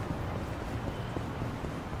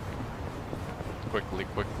 Quickly,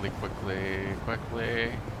 quickly, quickly,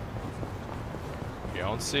 quickly. You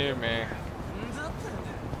don't see me.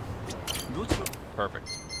 Perfect.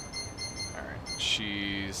 Alright,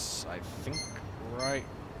 she's, I think, right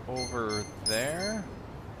over there.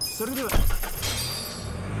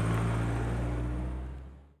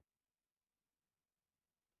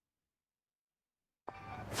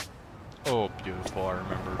 Oh, beautiful, I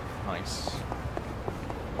remember. Nice.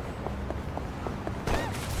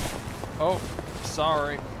 Oh,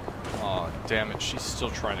 sorry. Aw, oh, damn it, she's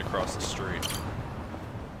still trying to cross the street.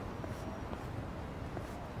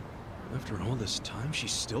 After all this time, she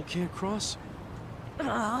still can't cross?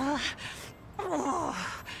 I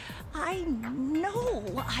know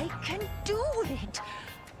I can do it.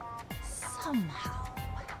 Somehow.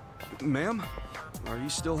 Ma'am? Are you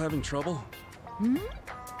still having trouble? Hmm?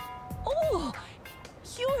 Oh,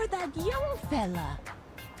 you're that young fella.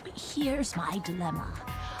 Here's my dilemma.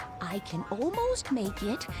 I can almost make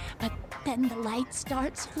it, but then the light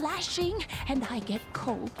starts flashing and I get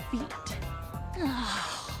cold feet.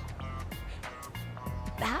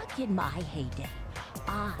 Back in my heyday,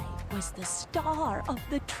 I was the star of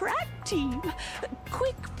the track team.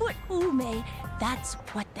 Quickfoot Ume, that's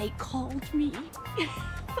what they called me.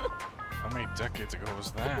 How many decades ago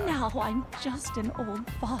was that? Now I'm just an old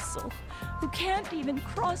fossil who can't even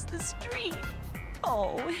cross the street.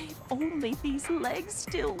 Oh, if only these legs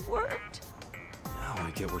still worked. Now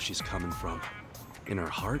I get where she's coming from. In her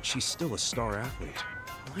heart, she's still a star athlete.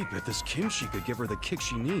 I bet this kimchi could give her the kick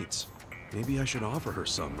she needs. Maybe I should offer her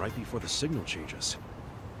some right before the signal changes.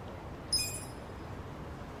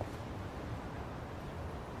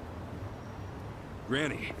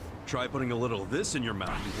 Granny, try putting a little of this in your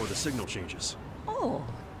mouth before the signal changes. Oh,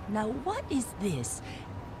 now what is this?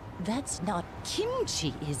 That's not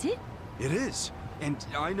kimchi, is it? It is. And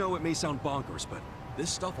I know it may sound bonkers, but this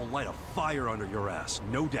stuff will light a fire under your ass,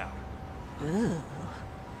 no doubt. Ugh.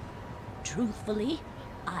 Truthfully,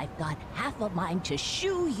 I've got half a mind to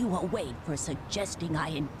shoo you away for suggesting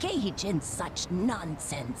I engage in such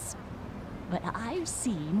nonsense. But I've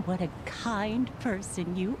seen what a kind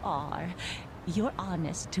person you are. You're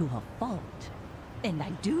honest to a fault. And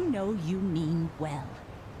I do know you mean well.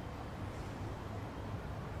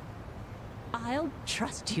 I'll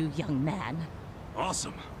trust you, young man.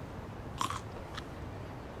 Awesome.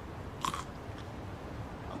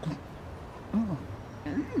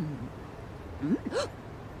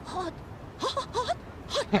 Hot, hot, hot,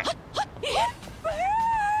 hot, hot, it burns!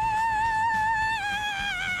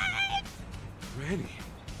 Granny,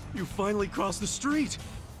 you finally crossed the street.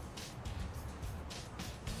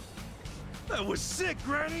 That was sick,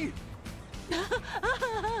 Granny!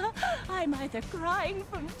 I'm either crying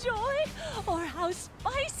from joy or how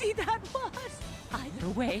spicy that was. Either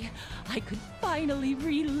way, I could finally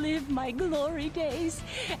relive my glory days,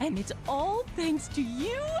 and it's all thanks to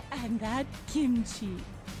you and that kimchi.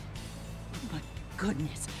 But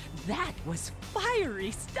goodness, that was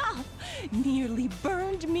fiery stuff. Nearly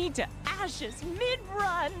burned me to ashes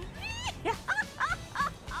mid-run.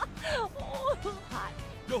 Oh, hot.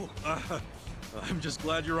 No, I'm just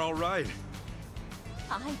glad you're all right.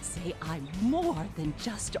 I'd say I'm more than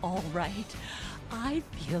just all right. I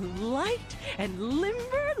feel light and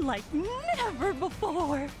limber like never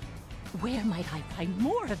before. Where might I find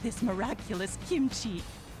more of this miraculous kimchi?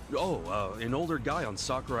 Oh, an older guy on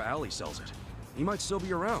Sakura Alley sells it. He might still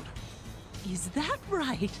be around. Is that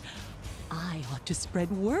right? I ought to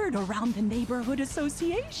spread word around the neighborhood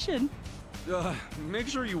association. Make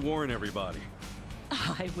sure you warn everybody.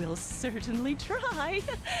 I will certainly try.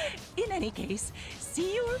 In any case,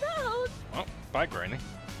 see you around. Well, bye, Granny.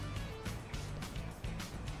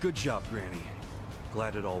 Good job, Granny.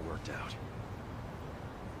 Glad it all worked out.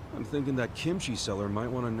 I'm thinking that kimchi seller might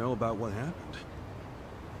want to know about what happened.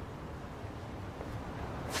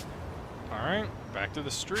 Alright, back to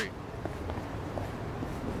the street.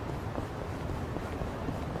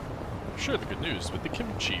 Share the good news with the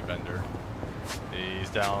kimchi vendor. He's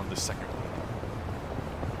down the second one.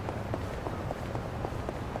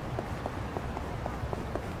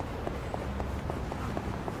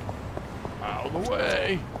 Out of the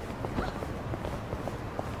way!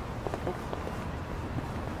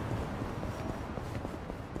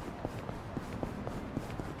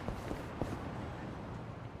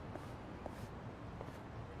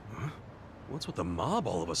 What's with the mob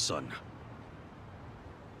all of a sudden?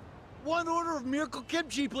 One order of miracle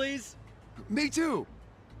kimchi, please. Me too.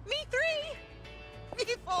 Me 3! Me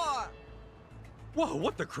 4! Whoa,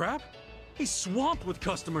 what the crap? He's swamped with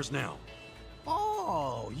customers now.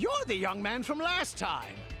 Oh, you're the young man from last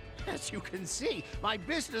time. As you can see, my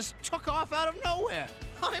business took off out of nowhere.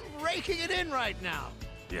 I'm raking it in right now.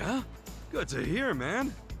 Yeah? Good to hear,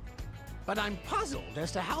 man. But I'm puzzled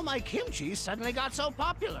as to how my kimchi suddenly got so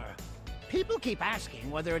popular. People keep asking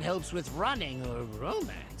whether it helps with running or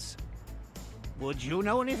romance. Would you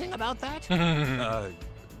know anything about that?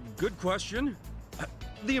 Good question.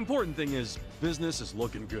 The important thing is business is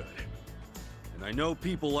looking good. And I know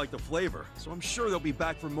people like the flavor, so I'm sure they'll be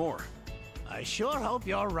back for more. I sure hope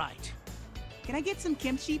you're right. Can I get some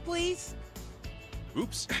kimchi, please?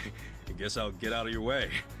 Oops. I guess I'll get out of your way.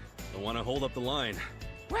 Don't want to hold up the line.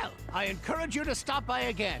 Well, I encourage you to stop by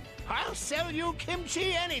again. I'll sell you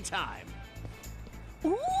kimchi anytime.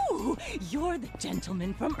 Ooh, you're the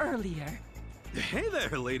gentleman from earlier. Hey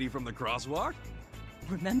there, lady from the crosswalk.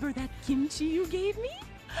 Remember that kimchi you gave me?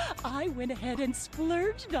 I went ahead and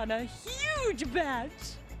splurged on a huge batch.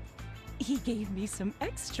 He gave me some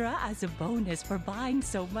extra as a bonus for buying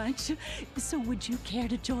so much. So would you care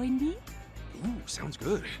to join me? Ooh, sounds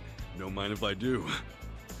good. Don't mind if I do.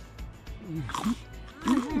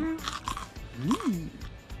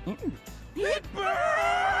 It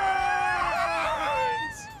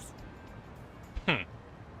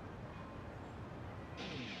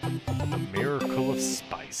The miracle of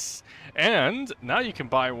spice. And now you can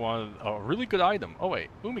buy a really good item. Oh wait,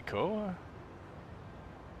 Umiko.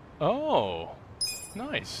 Oh,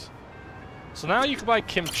 nice. So now you can buy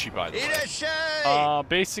kimchi, by the way.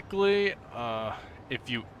 Basically, if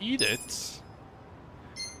you eat it,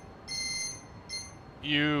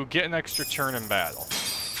 you get an extra turn in battle.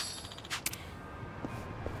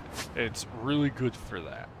 It's really good for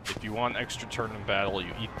that. If you want an extra turn in battle,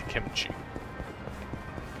 you eat the kimchi.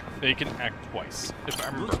 They can act twice, if I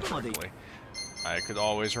remember correctly. I could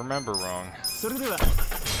always remember wrong.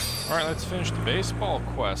 Alright, let's finish the baseball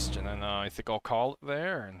quest, and then I think I'll call it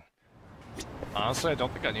there. And honestly, I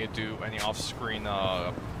don't think I need to do any off-screen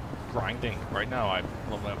grinding. Right now, I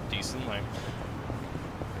level up decently.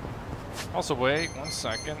 Also, wait 1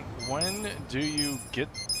 second. When do you get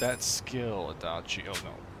that skill, Adachi? Oh,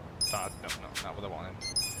 no. No, not what I wanted.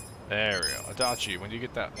 There we go. Adachi, when do you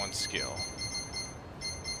get that one skill?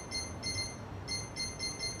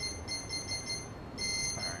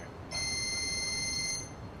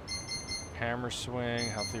 Hammer swing,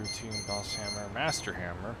 healthy routine, boss hammer, master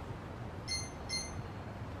hammer.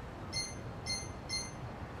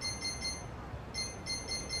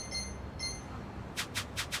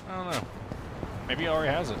 I don't know. Maybe he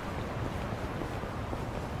already has it.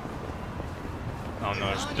 Oh no,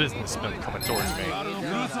 there's businessmen coming towards me. You're gonna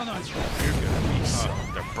be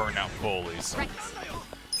they're burnout bullies. Right.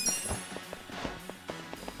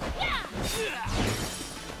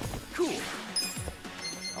 Cool.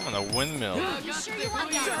 I'm on a windmill. You sure you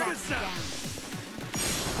want that?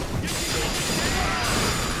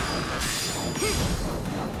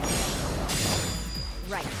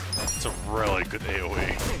 Right. It's a really good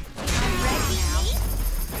AoE.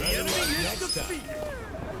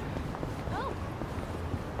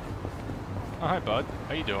 Oh, hi, bud.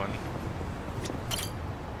 How you doing?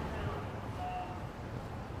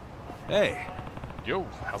 Hey. Yo,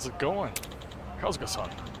 how's it going? Kasuga-san,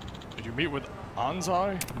 did you meet with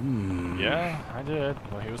Anzai? Yeah, I did.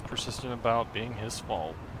 Well, he was persistent about being his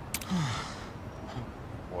fault.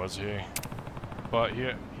 Was he? But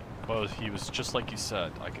he was just like you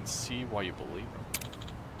said. I can see why you believe him.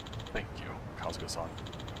 Thank you, Kasuga-san.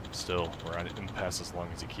 Still, we're at an impasse as long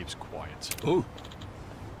as he keeps quiet. Ooh.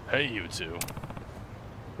 Hey, you two.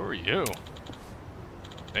 Who are you?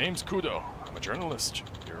 Name's Kudo. I'm a journalist.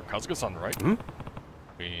 You're Kasuga-san, right?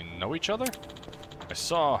 We know each other? I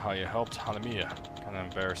saw how you helped Hanamiya. Kinda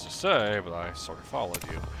embarrassed to say, but I sort of followed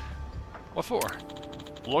you. What for?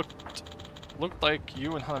 Looked like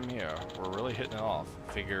you and Hanamiya were really hitting it off.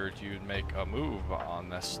 Figured you'd make a move on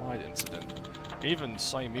that slide incident. Even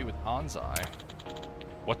saw you meet with Anzai.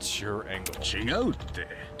 What's your angle?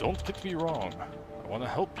 Don't get me wrong. I want to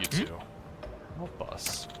help you two. Help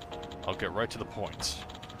us. I'll get right to the point.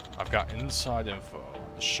 I've got inside info.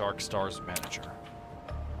 The Shark Stars manager.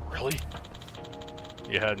 Really?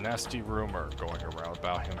 You had a nasty rumor going around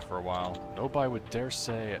about him for a while. Nobody would dare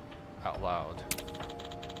say it out loud.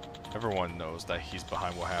 Everyone knows that he's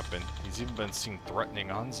behind what happened. He's even been seen threatening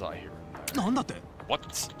Anzai here and there.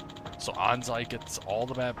 What? So Anzai gets all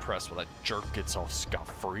the bad press while that jerk gets off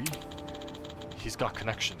scot-free? He's got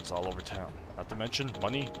connections all over town. Not to mention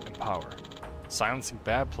money and power. Silencing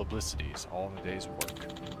bad publicity is all in a day's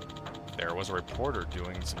work. There was a reporter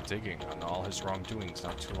doing some digging on all his wrongdoings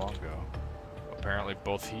not too long ago. Apparently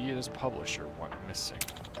both he and his publisher went missing.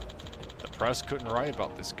 The press couldn't write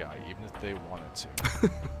about this guy even if they wanted to.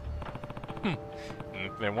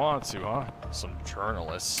 If they wanted to, huh? Some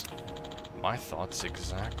journalists. My thoughts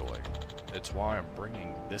exactly. It's why I'm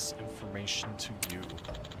bringing this information to you.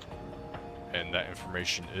 And that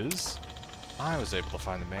information is? I was able to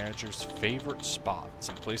find the manager's favorite spot,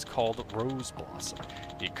 some place called Rose Blossom.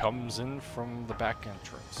 He comes in from the back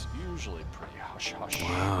entrance, usually pretty hush-hush.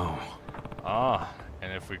 Wow. Ah,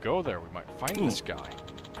 and if we go there, we might find this guy.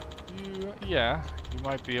 Yeah, you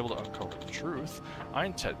might be able to uncover the truth. I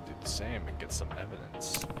intend to do the same and get some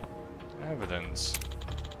evidence. Evidence?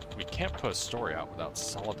 We can't put a story out without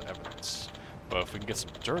solid evidence. But if we can get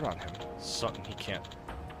some dirt on him, something he can't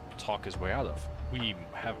talk his way out of, we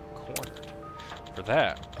have him cornered. For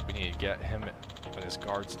that, we need to get him and his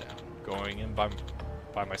guards down. Going in by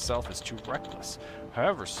myself is too reckless.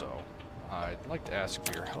 However, I'd like to ask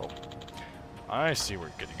for your help. I see what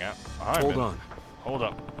you're getting at. Hold on. Hold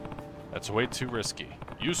up. That's way too risky.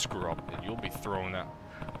 You screw up and you'll be thrown out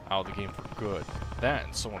of the game for good.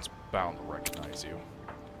 Then someone's bound to recognize you.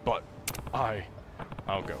 But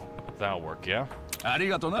I'll go. That'll work, yeah?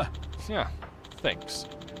 Arigato na. Yeah, thanks.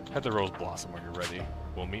 Head to Rose Blossom when you're ready.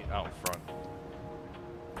 We'll meet out in front.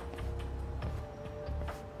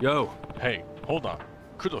 Yo. Hey, hold on.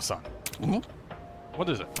 Kudo-san. What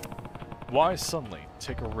is it? Why suddenly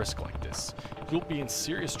take a risk like this? You'll be in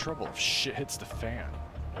serious trouble if shit hits the fan,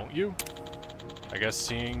 won't you? I guess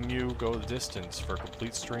seeing you go the distance for a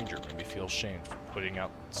complete stranger made me feel ashamed for putting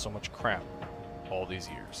out so much crap all these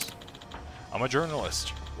years. I'm a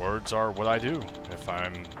journalist. Words are what I do. If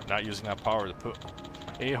I'm not using that power to put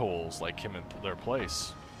a-holes like him in their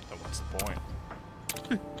place, then what's the point?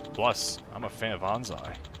 Plus, I'm a fan of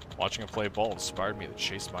Anzai. Watching him play ball inspired me to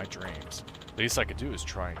chase my dreams. Least I could do is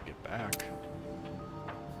try and get back.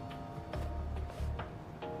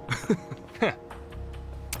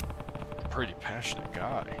 Pretty passionate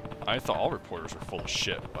guy. I thought all reporters were full of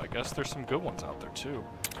shit, but I guess there's some good ones out there too.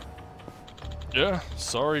 Yeah,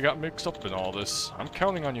 sorry you got mixed up in all this. I'm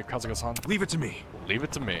counting on you, Kasuga-san. Leave it to me. Leave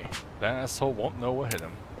it to me. That asshole won't know what hit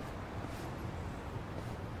him.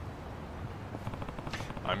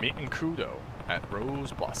 I'm meeting Kudo at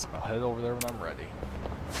Rose Blossom. I'll head over there when I'm ready.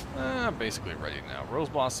 I'm basically ready now. Rose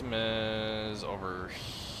Blossom is over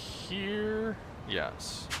here.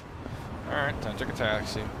 Yes. Alright, time to take a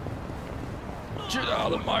taxi. Get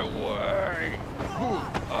out of my way!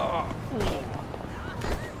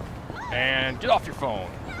 And get off your phone.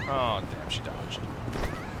 Oh, damn, she dodged.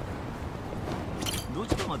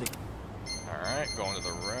 Alright, going to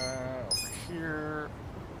the right over here.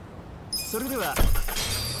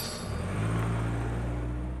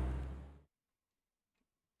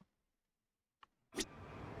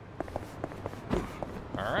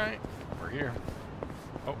 Alright, we're here.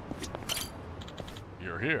 Oh.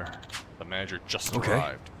 You're here. The manager just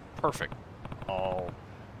arrived. Perfect.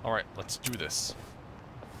 Alright, let's do this.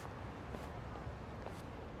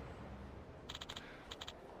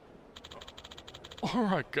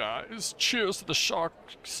 Alright guys, cheers to the Shark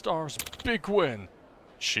Stars' big win.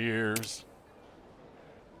 Cheers.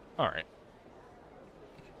 Alright.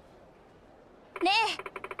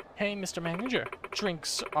 Hey, Mr. Manager.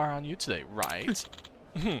 Drinks are on you today, right?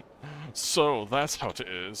 So, that's how it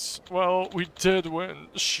is. Well, we did win.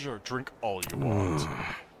 Sure, drink all you want.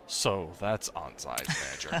 So, that's Anzai's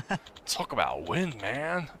manager. Talk about a win,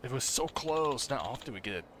 man. It was so close. Not often we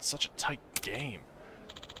get such a tight game.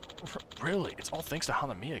 Really, it's all thanks to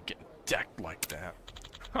Hanamiya getting decked like that.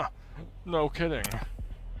 Huh, no kidding.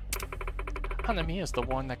 Hanamiya's the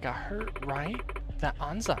one that got hurt, right? That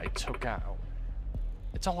Anzai took out.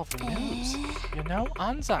 It's all over the news. You know,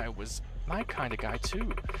 Anzai was my kind of guy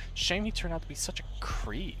too. Shame he turned out to be such a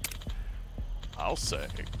creep. I'll say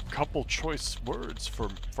a couple choice words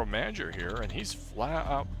from manager here, and he's flat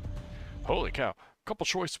out Holy cow. Couple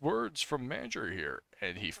choice words from manager here,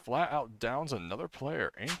 and he flat out downs another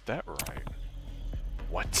player. Ain't that right?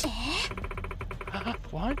 What?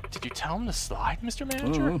 What? Did you tell him to slide, Mr.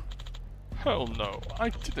 Manager? Hell no, I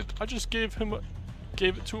didn't. I just gave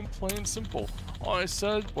it to him plain and simple. All I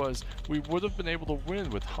said was we would have been able to win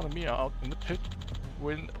with Hanamiya out in the pit,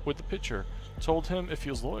 win with the pitcher. Told him if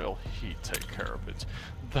he was loyal, he'd take care of it.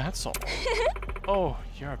 That's all. Oh,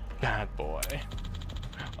 you're a bad boy.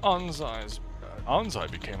 Anzai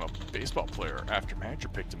became a baseball player after manager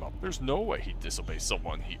picked him up. There's no way he'd disobey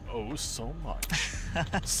someone he owes so much.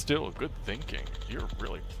 Still, good thinking. You're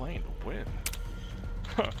really playing to win.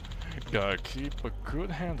 Gotta keep a good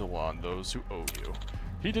handle on those who owe you.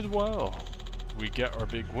 He did well. We get our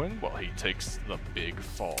big win while he takes the big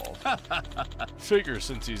fall. Figure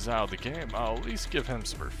since he's out of the game, I'll at least give him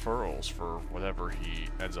some referrals for whatever he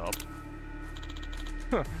ends up.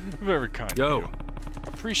 Very kind of you.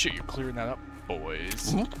 Appreciate you clearing that up,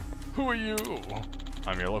 boys. Who are you?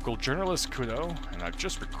 I'm your local journalist, Kudo, and I've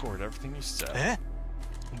just recorded everything you said.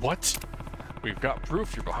 What? We've got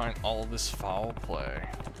proof you're behind all this foul play.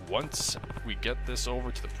 Once we get this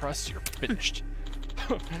over to the press, you're finished.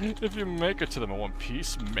 If you make it to them in one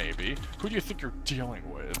piece, maybe. Who do you think you're dealing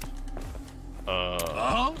with?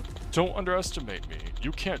 Don't underestimate me.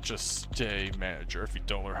 You can't just stay manager if you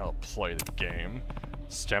don't learn how to play the game.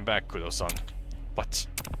 Stand back, Kudo-san. What?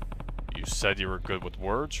 You said you were good with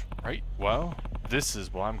words, right? Well, this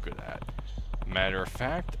is what I'm good at. Matter of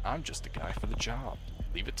fact, I'm just the guy for the job.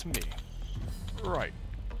 Leave it to me. Right.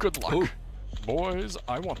 Good luck. Boys,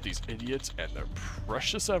 I want these idiots and their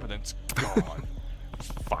precious evidence gone.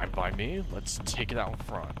 Fine by me, let's take it out in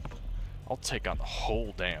front. I'll take on the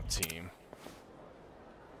whole damn team.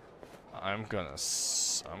 I'm gonna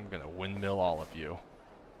windmill all of you.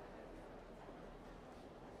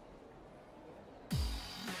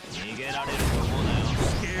 Scared?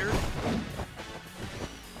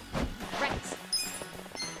 Right.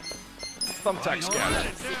 Thumbtack scatter.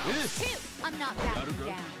 I'm not backing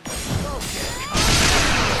down.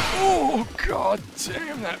 Oh god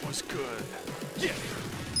damn, that was good. Yeah.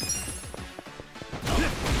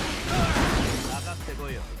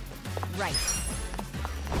 Right.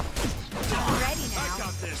 I'm ready now. I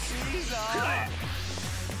got this.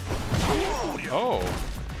 Oh.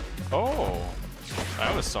 Oh.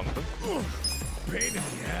 That was something. Pain in the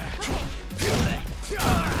ass. You're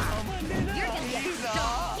gonna get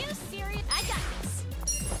stuck. You serious? I got this.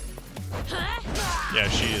 Yeah,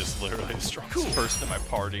 she is literally the strongest person in my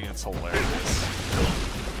party, and it's hilarious.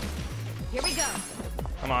 Here we go.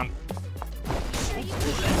 Come on. Sure you can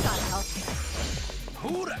use on help.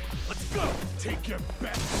 Hold up. Let's go. Take your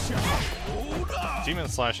best shot. Hold up. Demon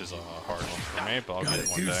Slash is a hard one for me, but I'll get it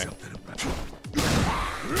one day.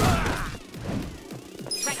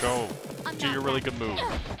 Go. Do your really good move.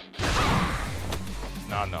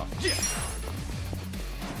 Not enough.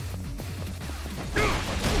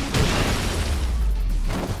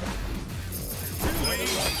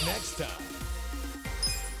 Next time.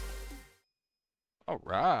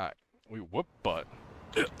 Alright. We whoop butt.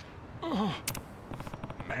 Oh,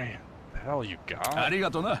 man, the hell you got?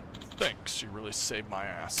 Thanks, you really saved my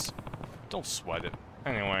ass. Don't sweat it.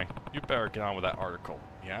 Anyway, you better get on with that article,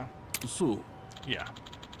 yeah? So? Yeah.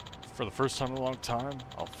 For the first time in a long time,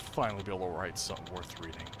 I'll finally be able to write something worth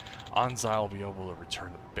reading. Anzai will be able to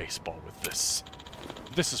return to baseball with this.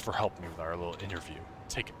 This is for helping me with our little interview.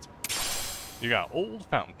 Take it. You got old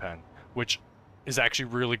fountain pen, which is actually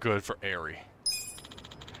really good for Eri.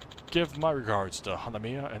 Give my regards to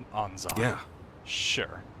Hanamiya and Anzai. Yeah.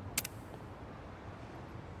 Sure.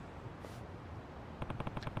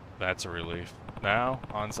 That's a relief. Now,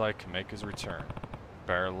 Anzai can make his return.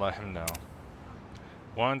 Better let him know.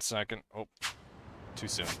 1 second. Oh, too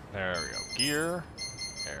soon. There we go. Gear.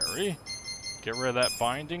 Eri. Get rid of that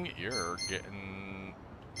binding. You're getting...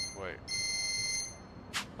 Wait.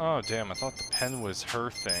 Oh, damn. I thought the pen was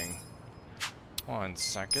her thing. 1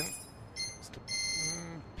 second.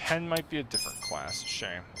 Pen might be a different class.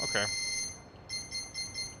 Shame. Okay.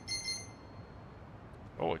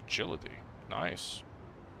 Oh, agility. Nice.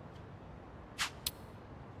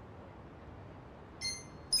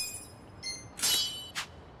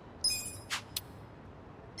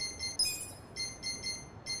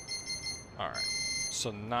 Alright.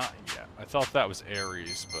 So not yet. I thought that was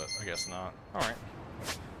Ares, but I guess not. Alright.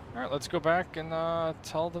 Alright, let's go back and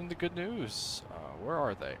tell them the good news. Where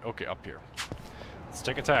are they? Okay, up here. Let's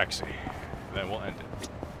take a taxi. Then we'll end it.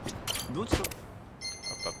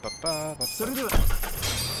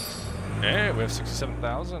 Hey, we have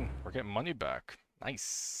 67,000. We're getting money back.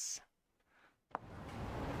 Nice.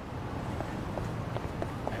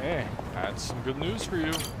 Hey. Had some good news for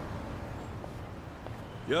you.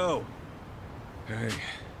 Yo! Hey,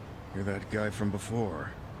 you're that guy from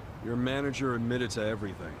before. Your manager admitted to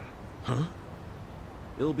everything. Huh?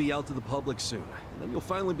 It'll be out to the public soon, and then you'll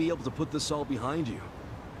finally be able to put this all behind you.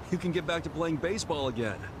 You can get back to playing baseball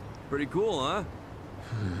again. Pretty cool, huh?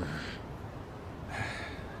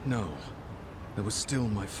 No. That was still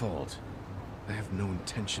my fault. I have no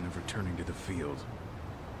intention of returning to the field.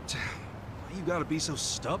 Why you gotta be so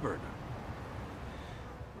stubborn?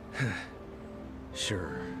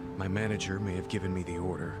 Sure, my manager may have given me the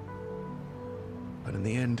order. But in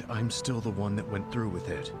the end, I'm still the one that went through with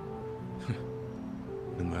it.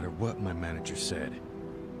 No matter what my manager said,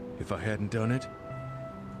 if I hadn't done it,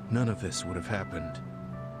 none of this would have happened.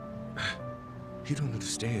 You don't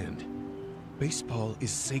understand. Baseball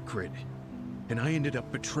is sacred, and I ended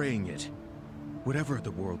up betraying it. Whatever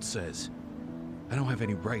the world says, I don't have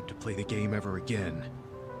any right to play the game ever again.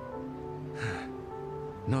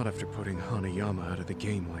 Not after putting Hanayama out of the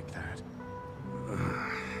game like that.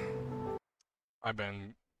 I've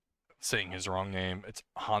been saying his wrong name. It's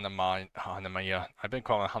Hanamiya. I've been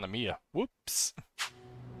calling it Hanamiya. Whoops.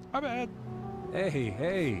 My bad.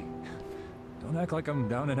 Hey. Don't act like I'm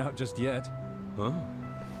down and out just yet. Huh?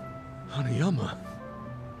 Hanayama.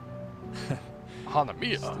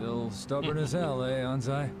 Hanamiya. Still stubborn as hell, eh,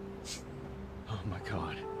 Anzai? Oh my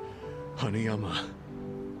god. Hanayama.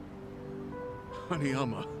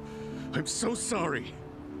 Hanayama. I'm so sorry.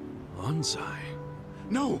 Anzai?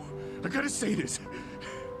 No! I gotta say this.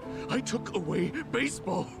 I took away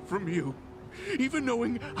baseball from you. Even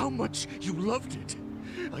knowing how much you loved it.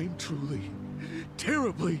 I'm truly,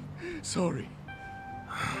 terribly sorry.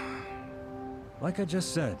 Like I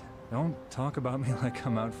just said, don't talk about me like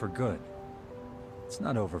I'm out for good. It's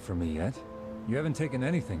not over for me yet. You haven't taken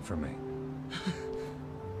anything from me.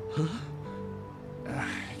 I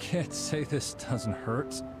can't say this doesn't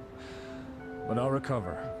hurt, but I'll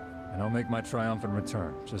recover, and I'll make my triumphant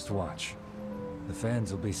return. Just watch. The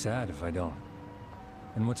fans will be sad if I don't.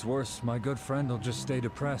 And what's worse, my good friend will just stay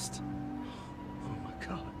depressed. Oh my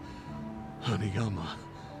god. Hanayama.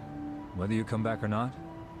 Whether you come back or not,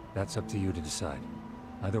 that's up to you to decide.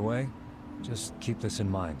 Either way, just keep this in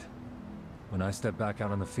mind. When I step back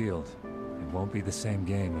out on the field, it won't be the same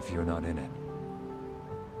game if you're not in it.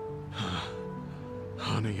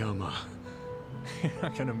 Hanayama. You're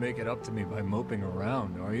not gonna make it up to me by moping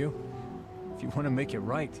around, are you? If you want to make it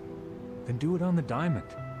right, then do it on the diamond.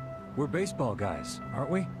 We're baseball guys, aren't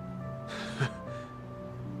we?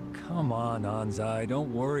 Come on, Anzai,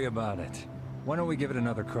 don't worry about it. Why don't we give it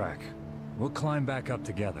another crack? We'll climb back up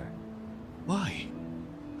together. Why?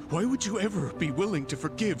 Why would you ever be willing to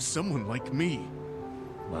forgive someone like me?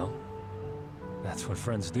 Well, that's what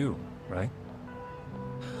friends do, right?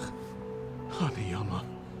 Hanayama.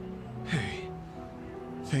 Hey.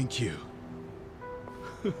 Thank you.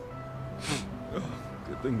 Good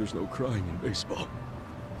thing there's no crying in baseball.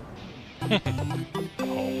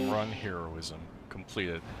 Home run heroism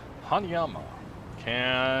completed. Hanayama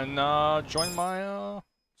can join my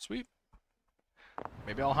sweep.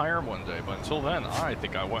 Maybe I'll hire him one day, but until then, I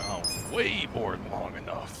think I went on way more than long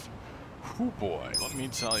enough. Whew boy, let me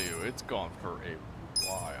tell you, it's gone for a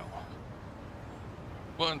while.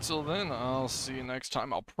 But until then, I'll see you next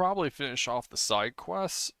time. I'll probably finish off the side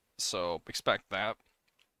quests, so expect that.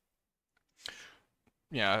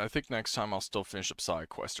 Yeah, I think next time I'll still finish up side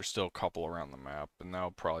quests. There's still a couple around the map, and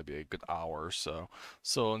that'll probably be a good hour or so.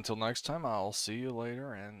 So until next time, I'll see you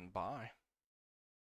later, and bye.